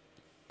at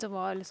det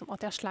var liksom,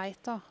 at jeg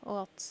sleit da, og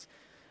at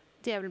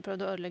djevelen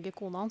prøvde å ødelegge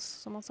kona hans,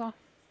 som han sa.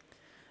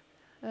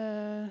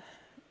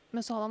 Men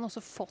så hadde han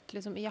også fått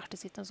liksom, i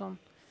hjertet sitt en sånn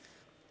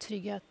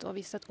trygghet og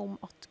visshet om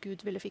at Gud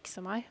ville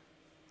fikse meg.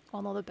 Og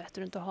han hadde bedt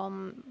rundt, og han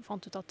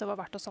fant ut at det var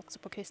verdt å satse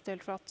på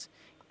Kristhild, for at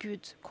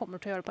Gud kommer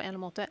til å gjøre det på en eller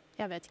annen måte.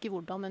 Jeg vet ikke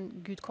hvordan, men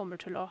Gud kommer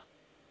til å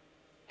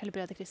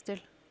helbrede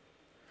Kristhild.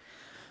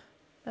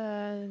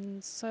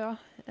 Så ja.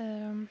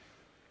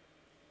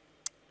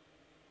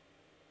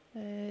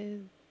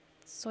 Jeg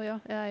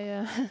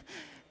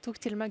tok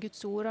til meg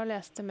Guds ord og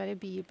leste mer i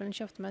Bibelen,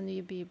 kjøpte meg en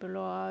ny Bibel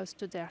og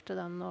studerte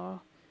den.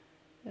 Og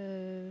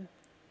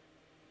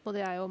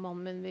både jeg og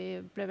mannen min, vi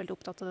ble veldig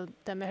opptatt av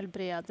det med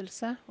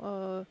helbredelse,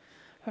 og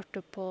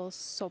hørte på,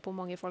 så på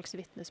mange folks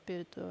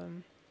vittnesbyrd,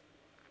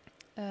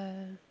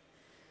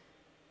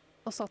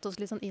 og satte oss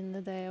litt sånn inn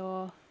i det,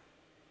 og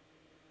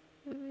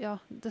ja,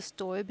 det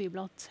står i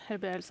Bibelen at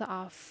helbredelse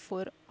er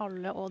for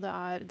alle, og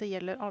det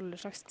gjelder alle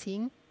slags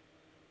ting.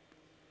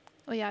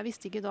 Og jeg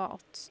visste ikke da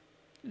at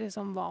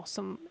liksom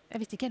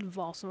jeg visste ikke helt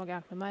hva som var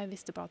gærent med meg, jeg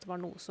visste bare at det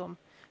var noe som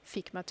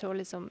fikk meg til å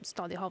liksom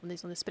stadig havne i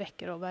sånne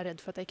sprekker og være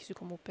redd for at jeg ikke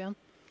skulle komme opp igjen.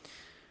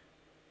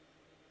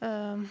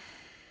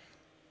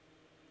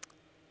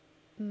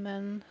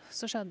 Men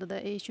så skjedde det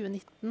i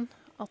 2019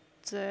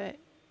 at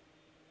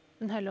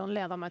Den hellige ånd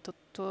ledet meg til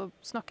å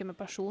snakke med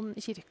personen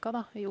i kirka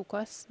da, i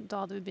OKS.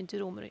 Da hadde vi begynt i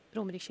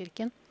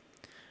Romerikskirken.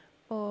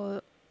 Og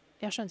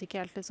jeg skjønte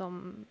ikke helt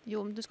liksom,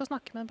 jo, men du skal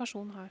snakke med en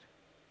person her.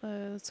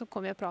 Så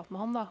kom jeg og pratet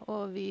med han da,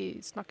 og vi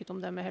snakket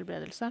om det med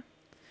helbredelse.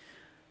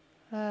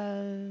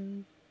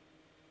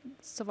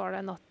 Så var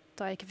det en natt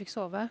da jeg ikke fikk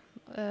sove.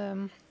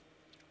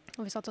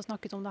 Og vi satt og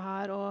snakket om det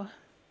her,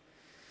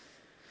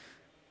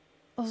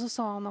 og så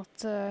sa han at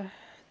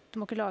du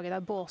må ikke lage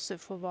deg båser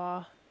for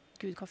hva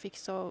Gud kan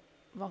fikse, og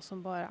hva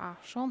som bare er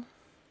sånn.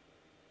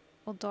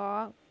 Og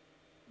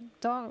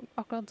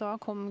akkurat da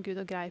kom Gud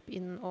og greip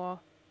inn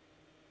og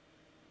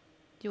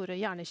gjorde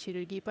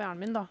hjernekirurgi på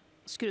hjernen min da.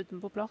 Skrudde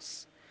den på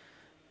plass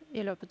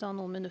i løpet av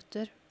noen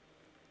minutter.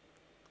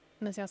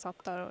 Mens jeg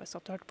satt der og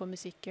hørte på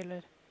musikk,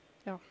 eller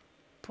ja,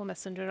 på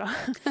Messenger da.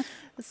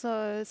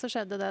 så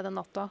skjedde det den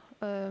natta.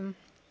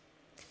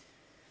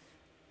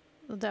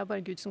 Og det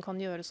bare Gud som kan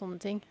gjøre sånne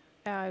ting.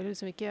 Jeg er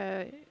liksom ikke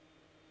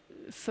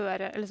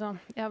før, liksom,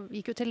 jeg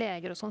gikk jo til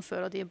leger og sånn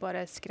før, og de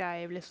bare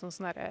skrev liksom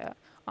sånn der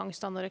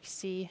angst,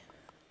 anoreksi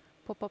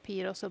på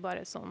papir, og så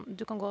bare sånn,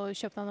 du kan gå og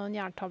kjøpe deg noen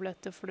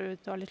jerntabletter for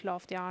du har litt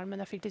lavt jern, men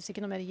jeg fikk liksom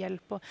ikke noe mer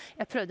hjelp. Og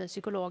jeg prøvde en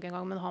psykolog en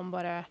gang, men han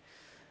bare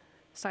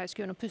sa jeg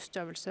skulle gjøre noen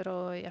pusteøvelser,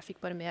 og jeg fikk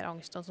bare mer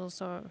angst og sånn,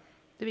 så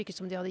det virket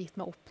som de hadde gitt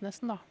meg opp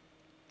nesten da.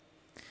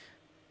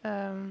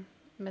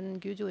 Men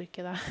Gud gjorde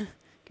ikke det.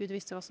 Gud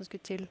visste hva som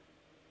skulle til.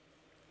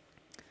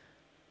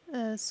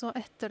 Så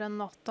etter den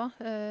natta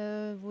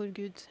hvor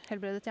Gud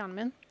helbredet hjernen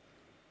min,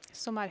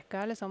 så merket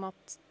jeg liksom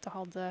at det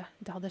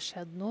hadde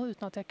skjedd noe,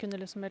 uten at jeg kunne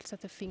liksom helt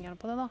sette fingeren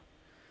på det da.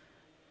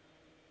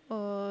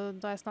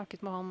 Og da jeg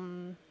snakket med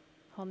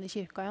han i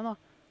kirka igjen da,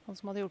 han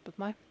som hadde hjulpet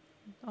meg,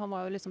 han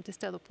var jo liksom til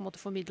stede og på en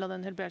måte formidlet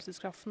den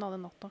helbredelseskraften av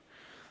den natta.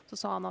 Så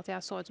sa han at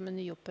jeg så ut som en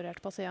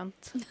nyoperert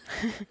pasient.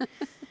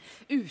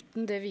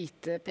 Uten det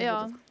hvite på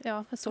hodet?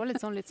 Ja, jeg så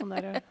litt sånn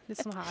her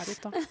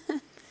ut da.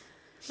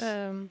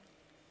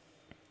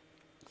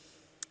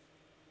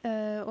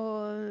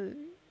 Og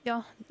ja,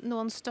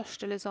 noen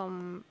største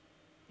liksom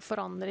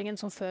forandringen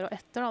som før og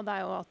etter da, det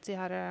er jo at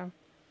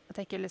at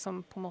jeg ikke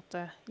liksom på en måte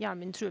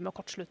hjernen min truer med å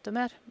kortslutte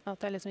mer.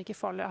 At jeg liksom ikke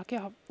faller, jeg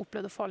har ikke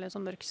opplevd å falle i en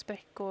sånn mørk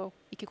sprekk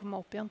og ikke komme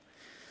meg opp igjen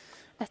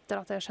etter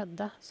at det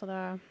skjedde. Så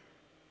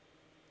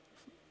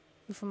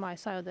for meg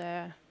så er jo det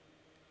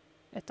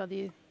et av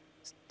de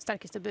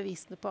sterkeste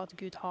bevisene på at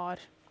Gud har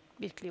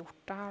virkelig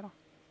gjort det her da,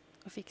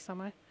 og fiksa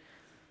meg.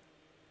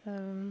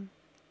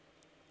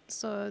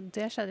 Så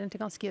det skjedde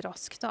egentlig ganske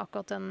raskt da,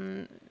 akkurat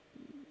den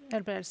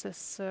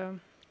helbredelses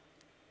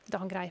da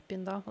han greip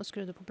inn da og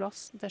skrudde på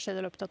plass. Det skjedde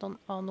i løpet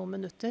av noen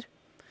minutter.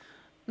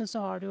 Men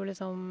så har du jo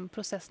liksom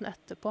prosessen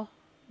etterpå,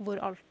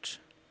 hvor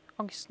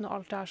angsten og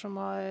alt det her som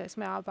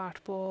jeg har vært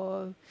på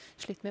og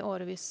slitt med i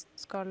årevis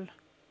skal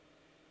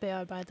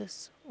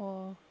bearbeides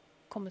og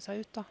komme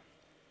seg ut da.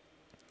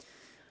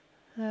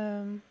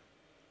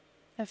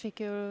 Jeg fikk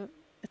jo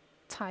et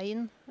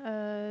tegn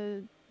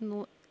en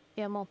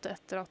måned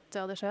etter at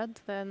det hadde skjedd,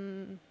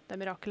 det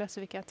mirakelet,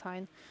 så fikk jeg et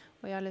tegn.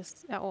 Og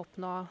jeg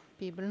åpnet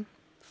Bibelen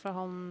fra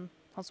han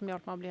som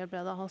hjalp meg å bli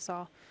helbredet.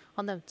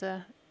 Han nevnte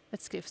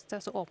et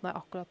skriftsted, så åpnet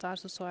jeg akkurat der,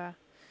 så jeg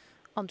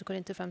 2.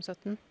 Korinter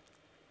 5:17.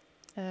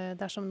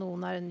 Dersom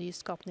noen er en ny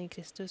skapning i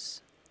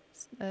Kristus,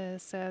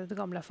 se det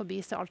gamle er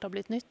forbi, se alt har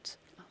blitt nytt.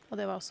 Og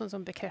det var også en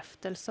sånn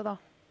bekreftelse da.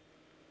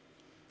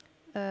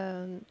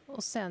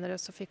 Og senere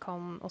så fikk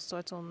han også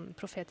et sånn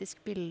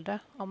profetisk bilde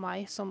av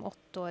meg som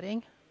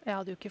 8-åring. Jeg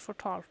hadde jo ikke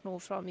fortalt noe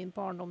fra min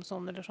barndom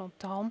sånn eller sånt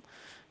til han,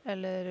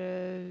 eller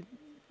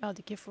jeg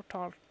hadde ikke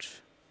fortalt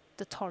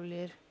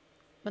detaljer,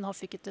 men han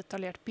fikk et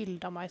detaljert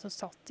bilde av meg som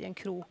satt i en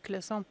krok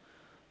liksom,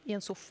 i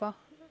en sofa.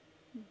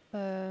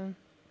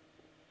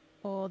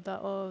 Og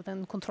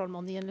den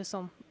kontrollmanien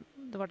liksom,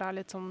 det var der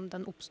liksom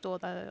den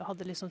oppstod, der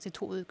hadde liksom sitt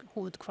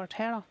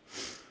hovedkvarter da.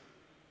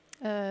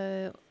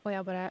 Og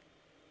jeg bare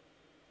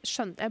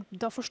skjønte,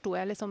 da forstod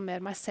jeg liksom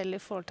mer meg selv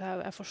i forhold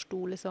til jeg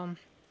forstod liksom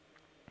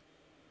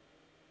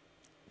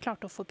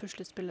klarte å få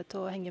puslespillet til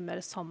å henge mer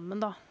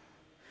sammen da.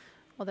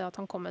 Og det at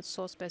han kom med et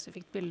så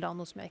spesifikt bilde av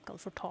noe som jeg ikke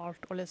hadde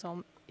fortalt, og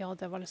liksom, ja,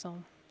 det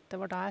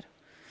var der.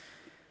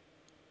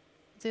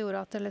 Det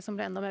gjorde at det liksom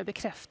ble enda mer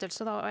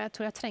bekreftelse da, og jeg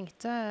tror jeg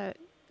trengte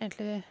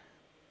egentlig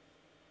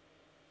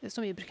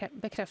så mye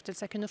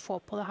bekreftelse jeg kunne få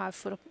på det her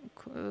for å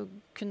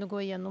kunne gå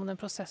igjennom den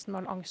prosessen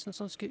med all angsten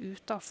som skulle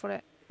ut da, for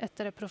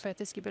etter det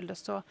profetiske bildet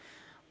så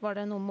var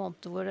det noen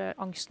måneder hvor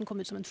angsten kom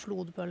ut som en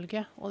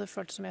flodbølge, og det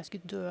føltes som jeg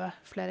skulle dø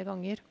flere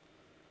ganger.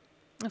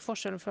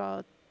 Forskjellen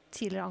fra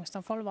tidligere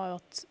angstanfall var jo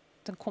at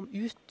den kom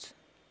ut.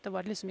 Det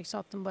var liksom ikke så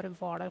at den bare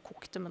var der og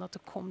kokte, men at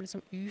det kom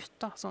liksom ut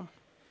da, sånn.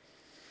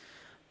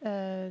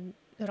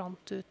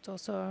 Rant ut, og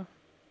så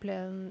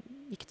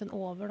gikk den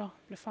over da,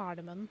 ble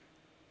ferdig med den.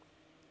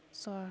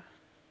 Så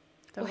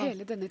og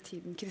hele denne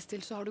tiden,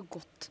 Kristhild, så har du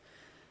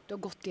har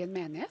gått i en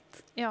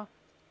menighet? Ja.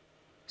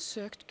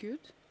 Søkt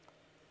Gud?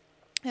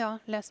 Ja,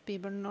 lest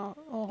Bibelen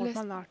og holdt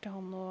meg nær til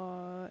han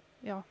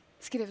og ja.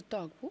 Skrevet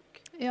dagbok?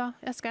 Ja,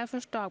 jeg skrev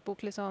først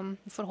dagbok liksom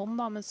for hånd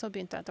da, men så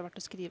begynte jeg etter hvert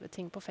å skrive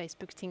ting på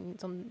Facebook,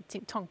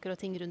 tanker og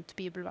ting rundt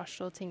bibelvers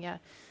og ting jeg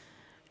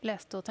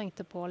leste og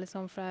tenkte på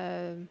liksom, for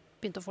jeg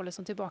begynte å få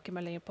liksom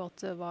tilbakemeldinger på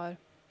at det var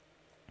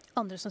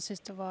andre som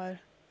syntes det var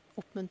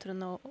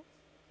oppmuntrende og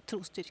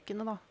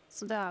trosstyrkende da.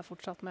 Så det er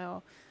fortsatt med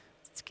å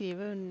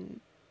skrive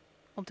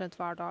omtrent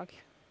hver dag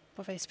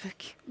på Facebook.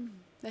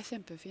 Det er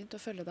kjempefint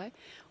å følge deg.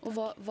 Og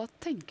hva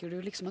tenker du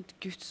liksom at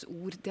Guds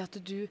ord, det at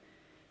du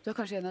er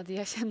kanskje en av de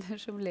jeg kjenner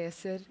som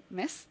leser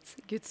mest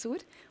Guds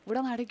ord.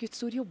 Hvordan er det Guds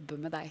ord jobber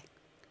med deg?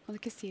 Kan du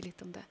ikke si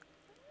litt om det?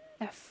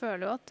 Jeg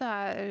føler jo at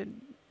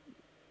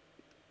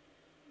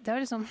det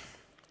er liksom,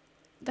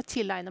 det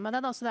tilegner meg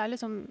det da, så det er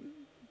liksom,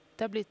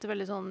 det har blitt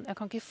veldig sånn, jeg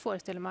kan ikke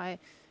forestille meg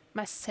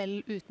meg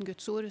selv uten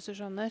Guds ord, hvis du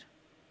skjønner.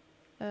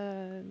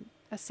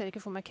 Jeg ser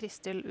ikke for meg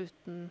Kristhild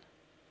uten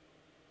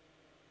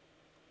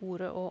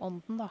ordet og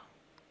ånden, da.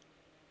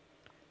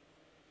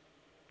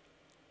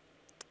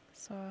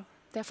 Så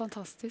Det er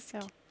fantastisk.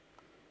 Ja.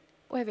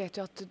 Og jeg vet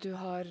jo at du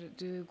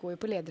går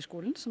jo på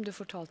lederskolen, som du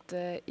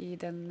fortalte i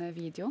den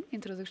videoen,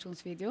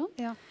 introduksjonsvideoen.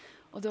 Ja.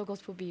 Og du har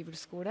gått på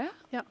bibelskole.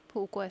 Ja,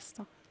 på OKS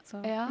da.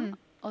 Så, Ja,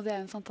 og det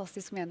er en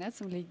fantastisk menighet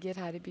som ligger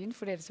her i byen,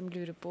 for dere som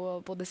lurer på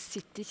både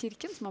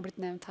City-kirken, som har blitt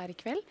nevnt her i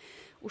kveld.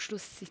 Oslo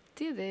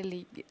City,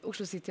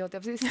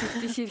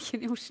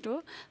 City-kirken i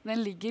Oslo,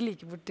 den ligger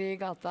like borti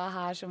gata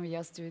her som vi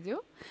har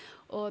studio.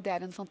 Og det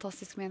er en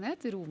fantastisk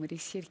menighet,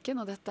 Romerikskirken,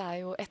 og dette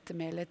er jo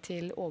ettermælet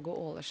til Åge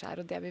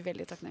Åleskjær, og det er vi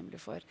veldig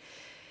takknemlige for.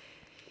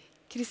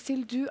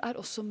 Kristhild, du er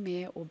også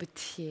med og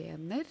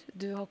betjener.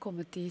 Du har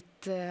kommet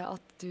dit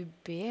at du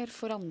ber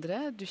for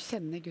andre. Du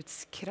kjenner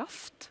Guds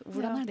kraft.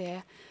 Hvordan er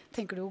det,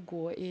 tenker du, å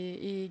gå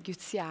i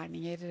Guds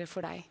gjerninger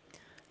for deg?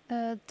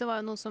 Det var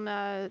jo noe som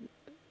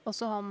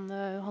også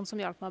han som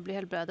hjalp meg å bli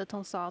helbredet,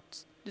 han sa at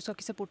du skal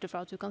ikke se bort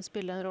ifra at du kan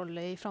spille en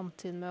rolle i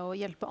fremtiden med å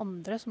hjelpe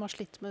andre som har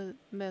slitt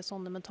med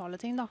sånne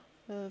mentale ting, da.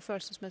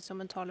 Følelsesmessige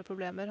og mentale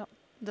problemer.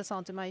 Det sa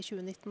han til meg i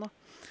 2019 da.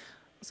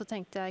 Og så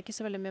tenkte jeg ikke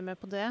så veldig mye mer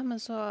på det, men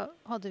så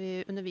hadde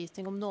vi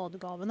undervisning om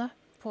nådegavene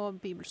på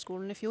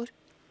bibelskolen i fjor.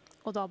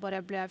 Og da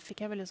fikk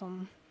jeg veldig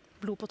sånn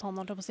blod på tann,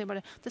 holdt jeg på å si.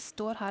 Det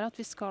står her at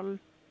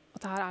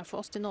det her er for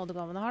oss, de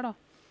nådegavene her da.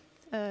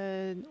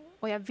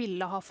 Og jeg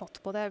ville ha fått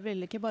på det. Jeg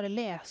ville ikke bare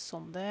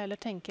lese om det, eller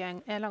tenke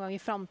en eller annen gang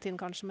i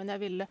fremtiden kanskje, men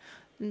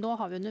nå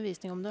har vi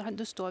undervisning om det.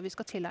 Det står vi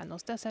skal tilegne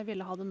oss det, så jeg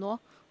ville ha det nå.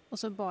 Og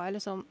så ba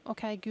jeg liksom,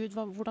 ok Gud,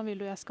 hvordan vil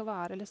du jeg skal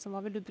være? Liksom,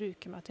 hva vil du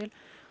bruke meg til?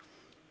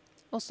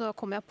 Og så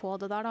kom jeg på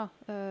det der da,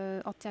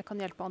 at jeg kan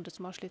hjelpe andre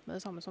som har slitt med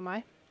det samme som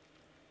meg.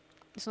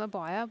 Så da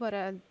ba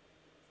jeg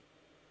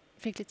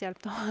fikk litt hjelp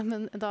da,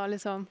 men da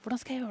liksom, hvordan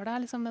skal jeg gjøre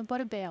det? Liksom,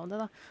 bare be om det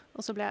da.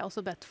 Og så ble jeg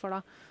også bedt for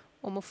da,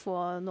 om å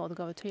få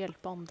nådegave til å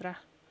hjelpe andre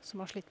som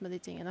har slitt med de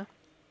tingene.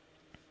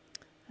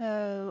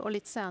 Og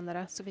litt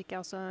senere så fikk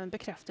jeg også en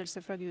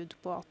bekreftelse fra Gud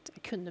på at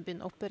jeg kunne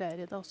begynne å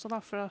operere i det også da,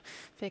 for da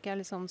fikk jeg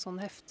liksom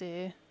sånn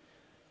heftig,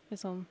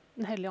 liksom,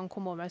 Den hellige ånd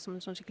kom over meg som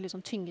en sånn skikkelig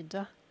sånn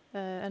tyngde,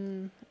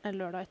 en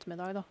lørdag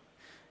ettermiddag da.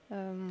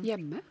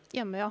 Hjemme?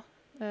 Hjemme, ja.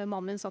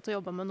 Mannen min satt og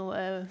jobbet med noe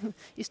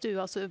i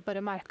stua, så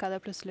bare merket jeg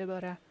det plutselig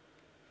det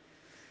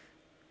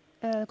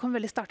kom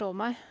veldig sterkt over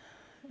meg.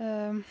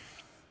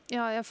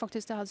 Jeg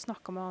hadde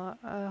snakket med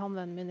han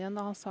vennen min igjen,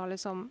 da han sa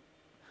liksom,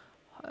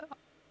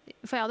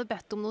 for jeg hadde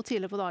bedt om noe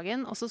tidligere på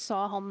dagen, og så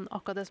sa han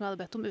akkurat det som jeg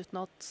hadde bedt om,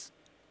 uten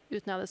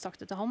jeg hadde sagt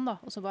det til han da,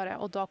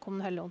 og da kom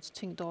Den hellige ånds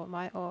tyngde over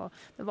meg, og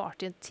det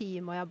varte i en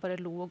time, og jeg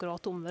bare lo og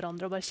gråt om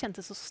hverandre, og bare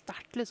kjente så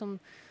sterkt,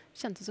 liksom,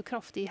 kjente så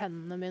kraftig i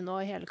hendene mine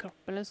og i hele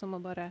kroppen, liksom,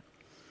 og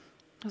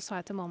sa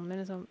jeg til mannen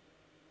min, liksom,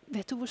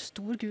 vet du hvor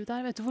stor Gud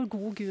er? Vet du hvor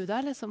god Gud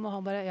er? Liksom, og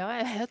han bare, ja,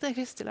 jeg vet det,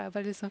 Kristhild, og jeg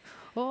bare liksom,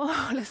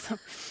 liksom,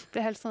 ble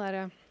helt sånn der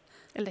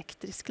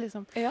elektrisk,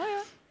 liksom. Ja.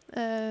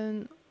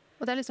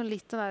 Og det er liksom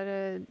litt den der,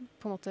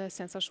 på en måte,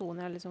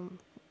 sensasjonen jeg liksom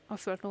har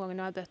følt noen ganger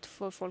når jeg har bedt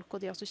for folk, og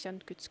de har også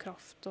kjent Guds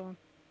kraft, og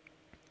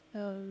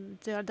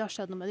det har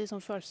skjedd noe med de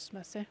sånn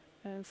følelsesmessig,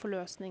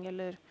 forløsning,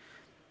 eller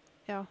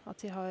at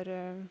de har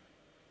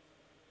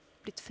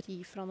blitt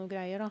fri fra noen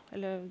greier, da,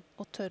 eller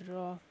å tørre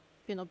å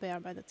begynne å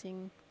bearbeide ting.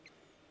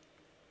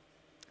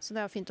 Så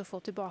det er fint å få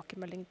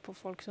tilbakemelding på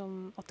folk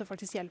at det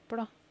faktisk hjelper,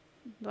 da.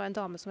 Det var en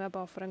dame som jeg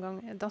ba for en gang,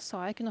 da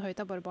sa jeg ikke noe høyt,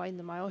 jeg bare ba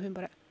inni meg, og hun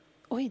bare,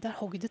 oi, der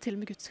hogg det til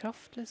med Guds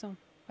kraft, liksom.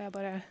 Og jeg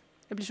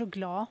blir så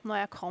glad når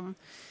jeg kan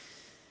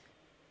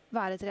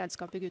være et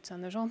redskap i Guds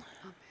hender sånn.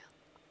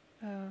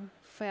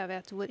 For jeg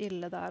vet hvor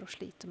ille det er å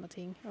slite med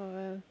ting.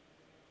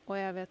 Og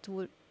jeg vet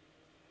hvor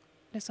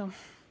liksom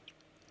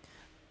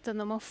det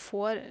når man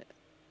får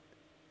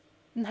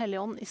Den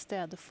hellige ånd i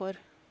stedet for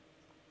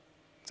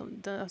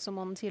som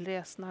man tidligere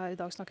gjesten her i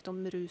dag snakket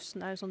om,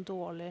 rusen er en sånn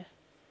dårlig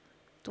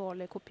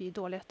kopi,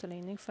 dårlig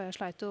etterligning, for jeg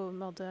sleit jo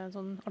med en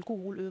sånn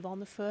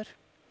alkoholuvane før.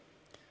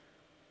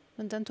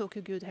 Men den tok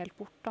jo Gud helt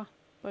bort da.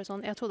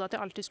 Sånn, jeg trodde at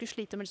jeg alltid skulle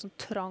slite med liksom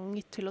trang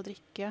til å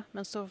drikke,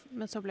 men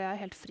så ble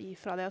jeg helt fri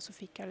fra det, og så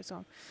fikk jeg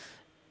liksom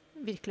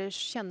virkelig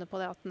kjenne på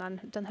det at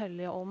den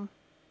hellige ånd,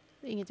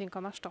 ingenting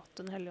kan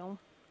erstatte Den hellige ånd.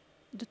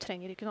 Du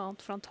trenger ikke noe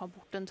annet, for han tar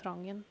bort den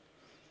trangen.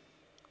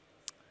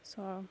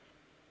 Så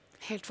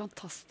helt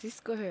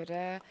fantastisk å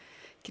høre,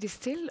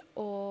 Kristhild,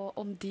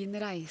 om din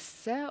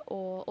reise,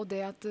 og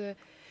det at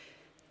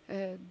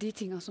de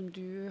tingene som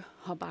du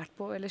har båret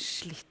på, eller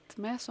slitt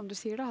med, som du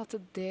sier da, at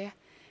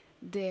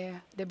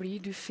det blir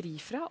du fri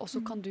fra, og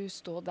så kan du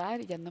stå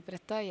der,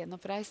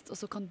 gjenoppreist, og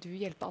så kan du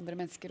hjelpe andre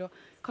mennesker, og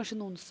kanskje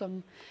noen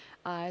som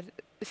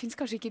det finnes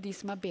kanskje ikke de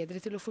som er bedre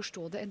til å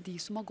forstå det enn de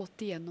som har gått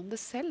igjennom det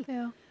selv.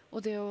 Ja. Og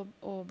det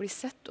å bli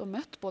sett og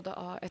møtt både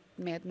av et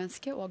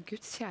medmenneske og av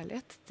Guds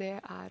kjærlighet, det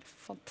er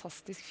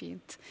fantastisk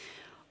fint.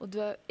 Og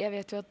jeg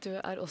vet jo at du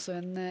er også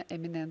en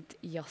eminent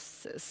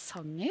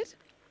jazzsanger.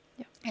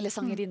 Eller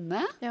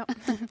sangerinne. Ja.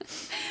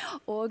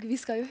 Og vi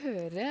skal jo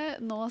høre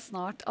nå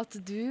snart at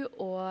du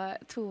og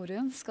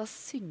Torunn skal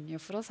synge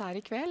for oss her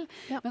i kveld.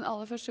 Ja. Men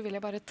aller først så vil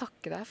jeg bare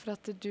takke deg for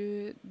at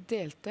du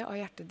delte av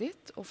hjertet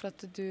ditt, og for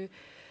at du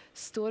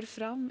står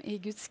fram i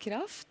Guds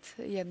kraft,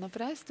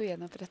 gjenoppreist og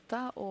gjenoppretta,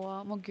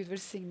 og må Gud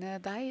velsigne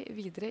deg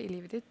videre i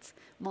livet ditt,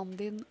 mannen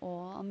din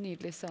og den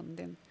nydelige sønnen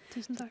din.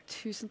 Tusen takk.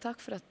 Tusen takk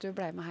for at du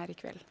ble med her i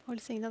kveld. Og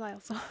velsigne deg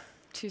også.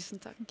 Tusen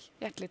takk.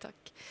 Hjertelig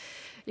takk.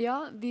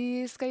 Ja,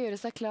 de skal gjøre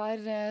seg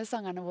klar,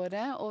 sangerne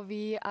våre, og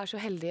vi er så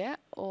heldige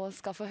og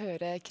skal få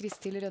høre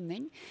Kristhild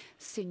Rønning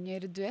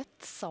synger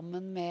duett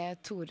sammen med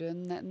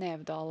Torunn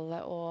Nevdal.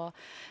 Og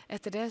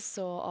etter det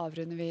så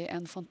avrunder vi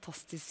en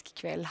fantastisk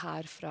kveld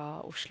her fra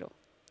Oslo.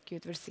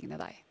 Gud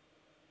velsigne deg.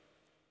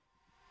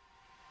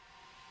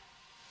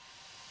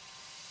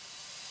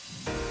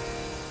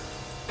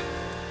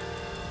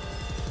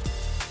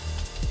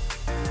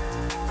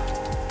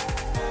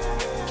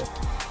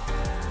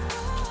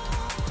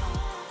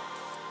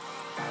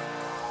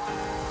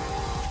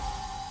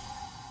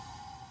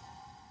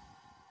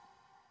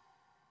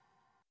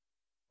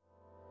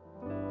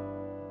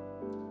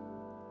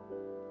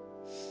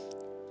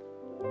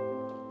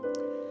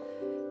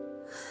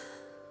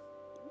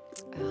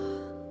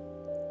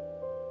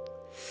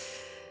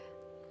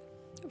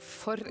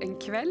 For en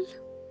kveld,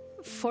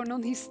 for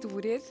noen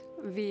historier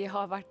vi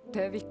har vært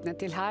vitne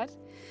til her.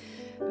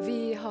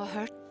 Vi har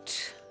hørt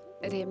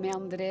Remy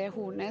André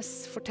Hornes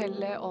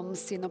fortelle om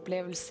sin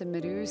opplevelse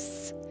med rus,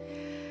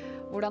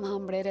 hvordan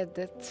han ble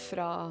reddet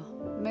fra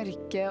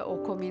mørket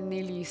og kom inn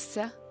i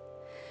lyset.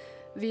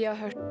 Vi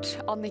har hørt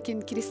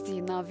Anniken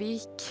Chrstina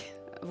Wiik,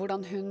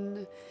 hvordan hun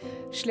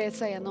slet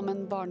seg gjennom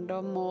en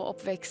barndom og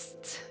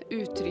oppvekst,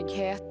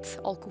 utrygghet,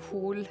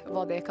 alkohol,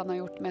 hva det kan ha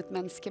gjort med et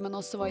menneske, men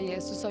også hva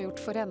Jesus har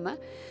gjort for henne.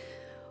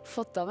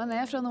 Fått av meg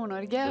ned fra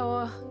Nord-Norge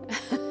og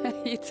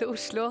hit til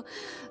Oslo,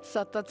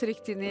 satt av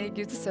trygt inn i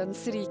Guds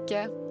sønns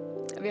rike.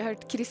 Vi har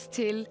hørt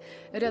Kristhild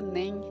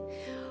Rønning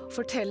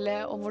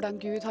fortelle om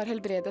hvordan Gud har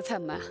helbredet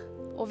henne.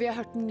 Og vi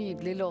har hørt en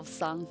nydelig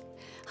lovsang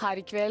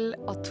her i kveld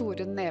av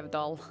Torunn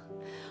Nevdal.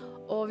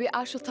 Og vi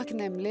er så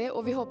takknemlige,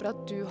 og vi håper at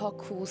du har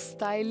kost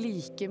deg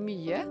like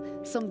mye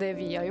som det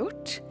vi har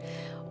gjort.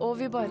 Og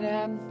vi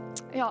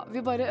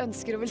bare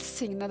ønsker å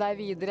velsigne deg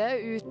videre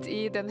ut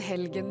i den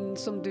helgen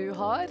som du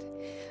har.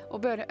 Og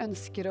bare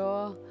ønsker å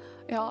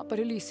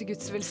bare lyse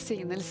Guds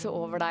velsignelse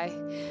over deg.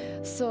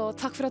 Så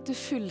takk for at du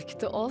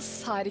fulgte oss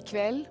her i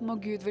kveld. Må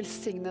Gud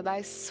velsigne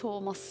deg så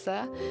masse.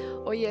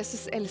 Og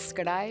Jesus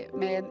elsker deg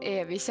med en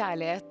evig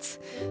kjærlighet.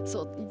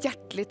 Så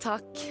hjertelig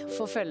takk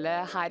for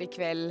følget her i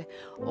kveld.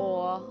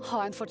 Og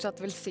ha en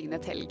fortsatt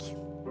velsignet helg.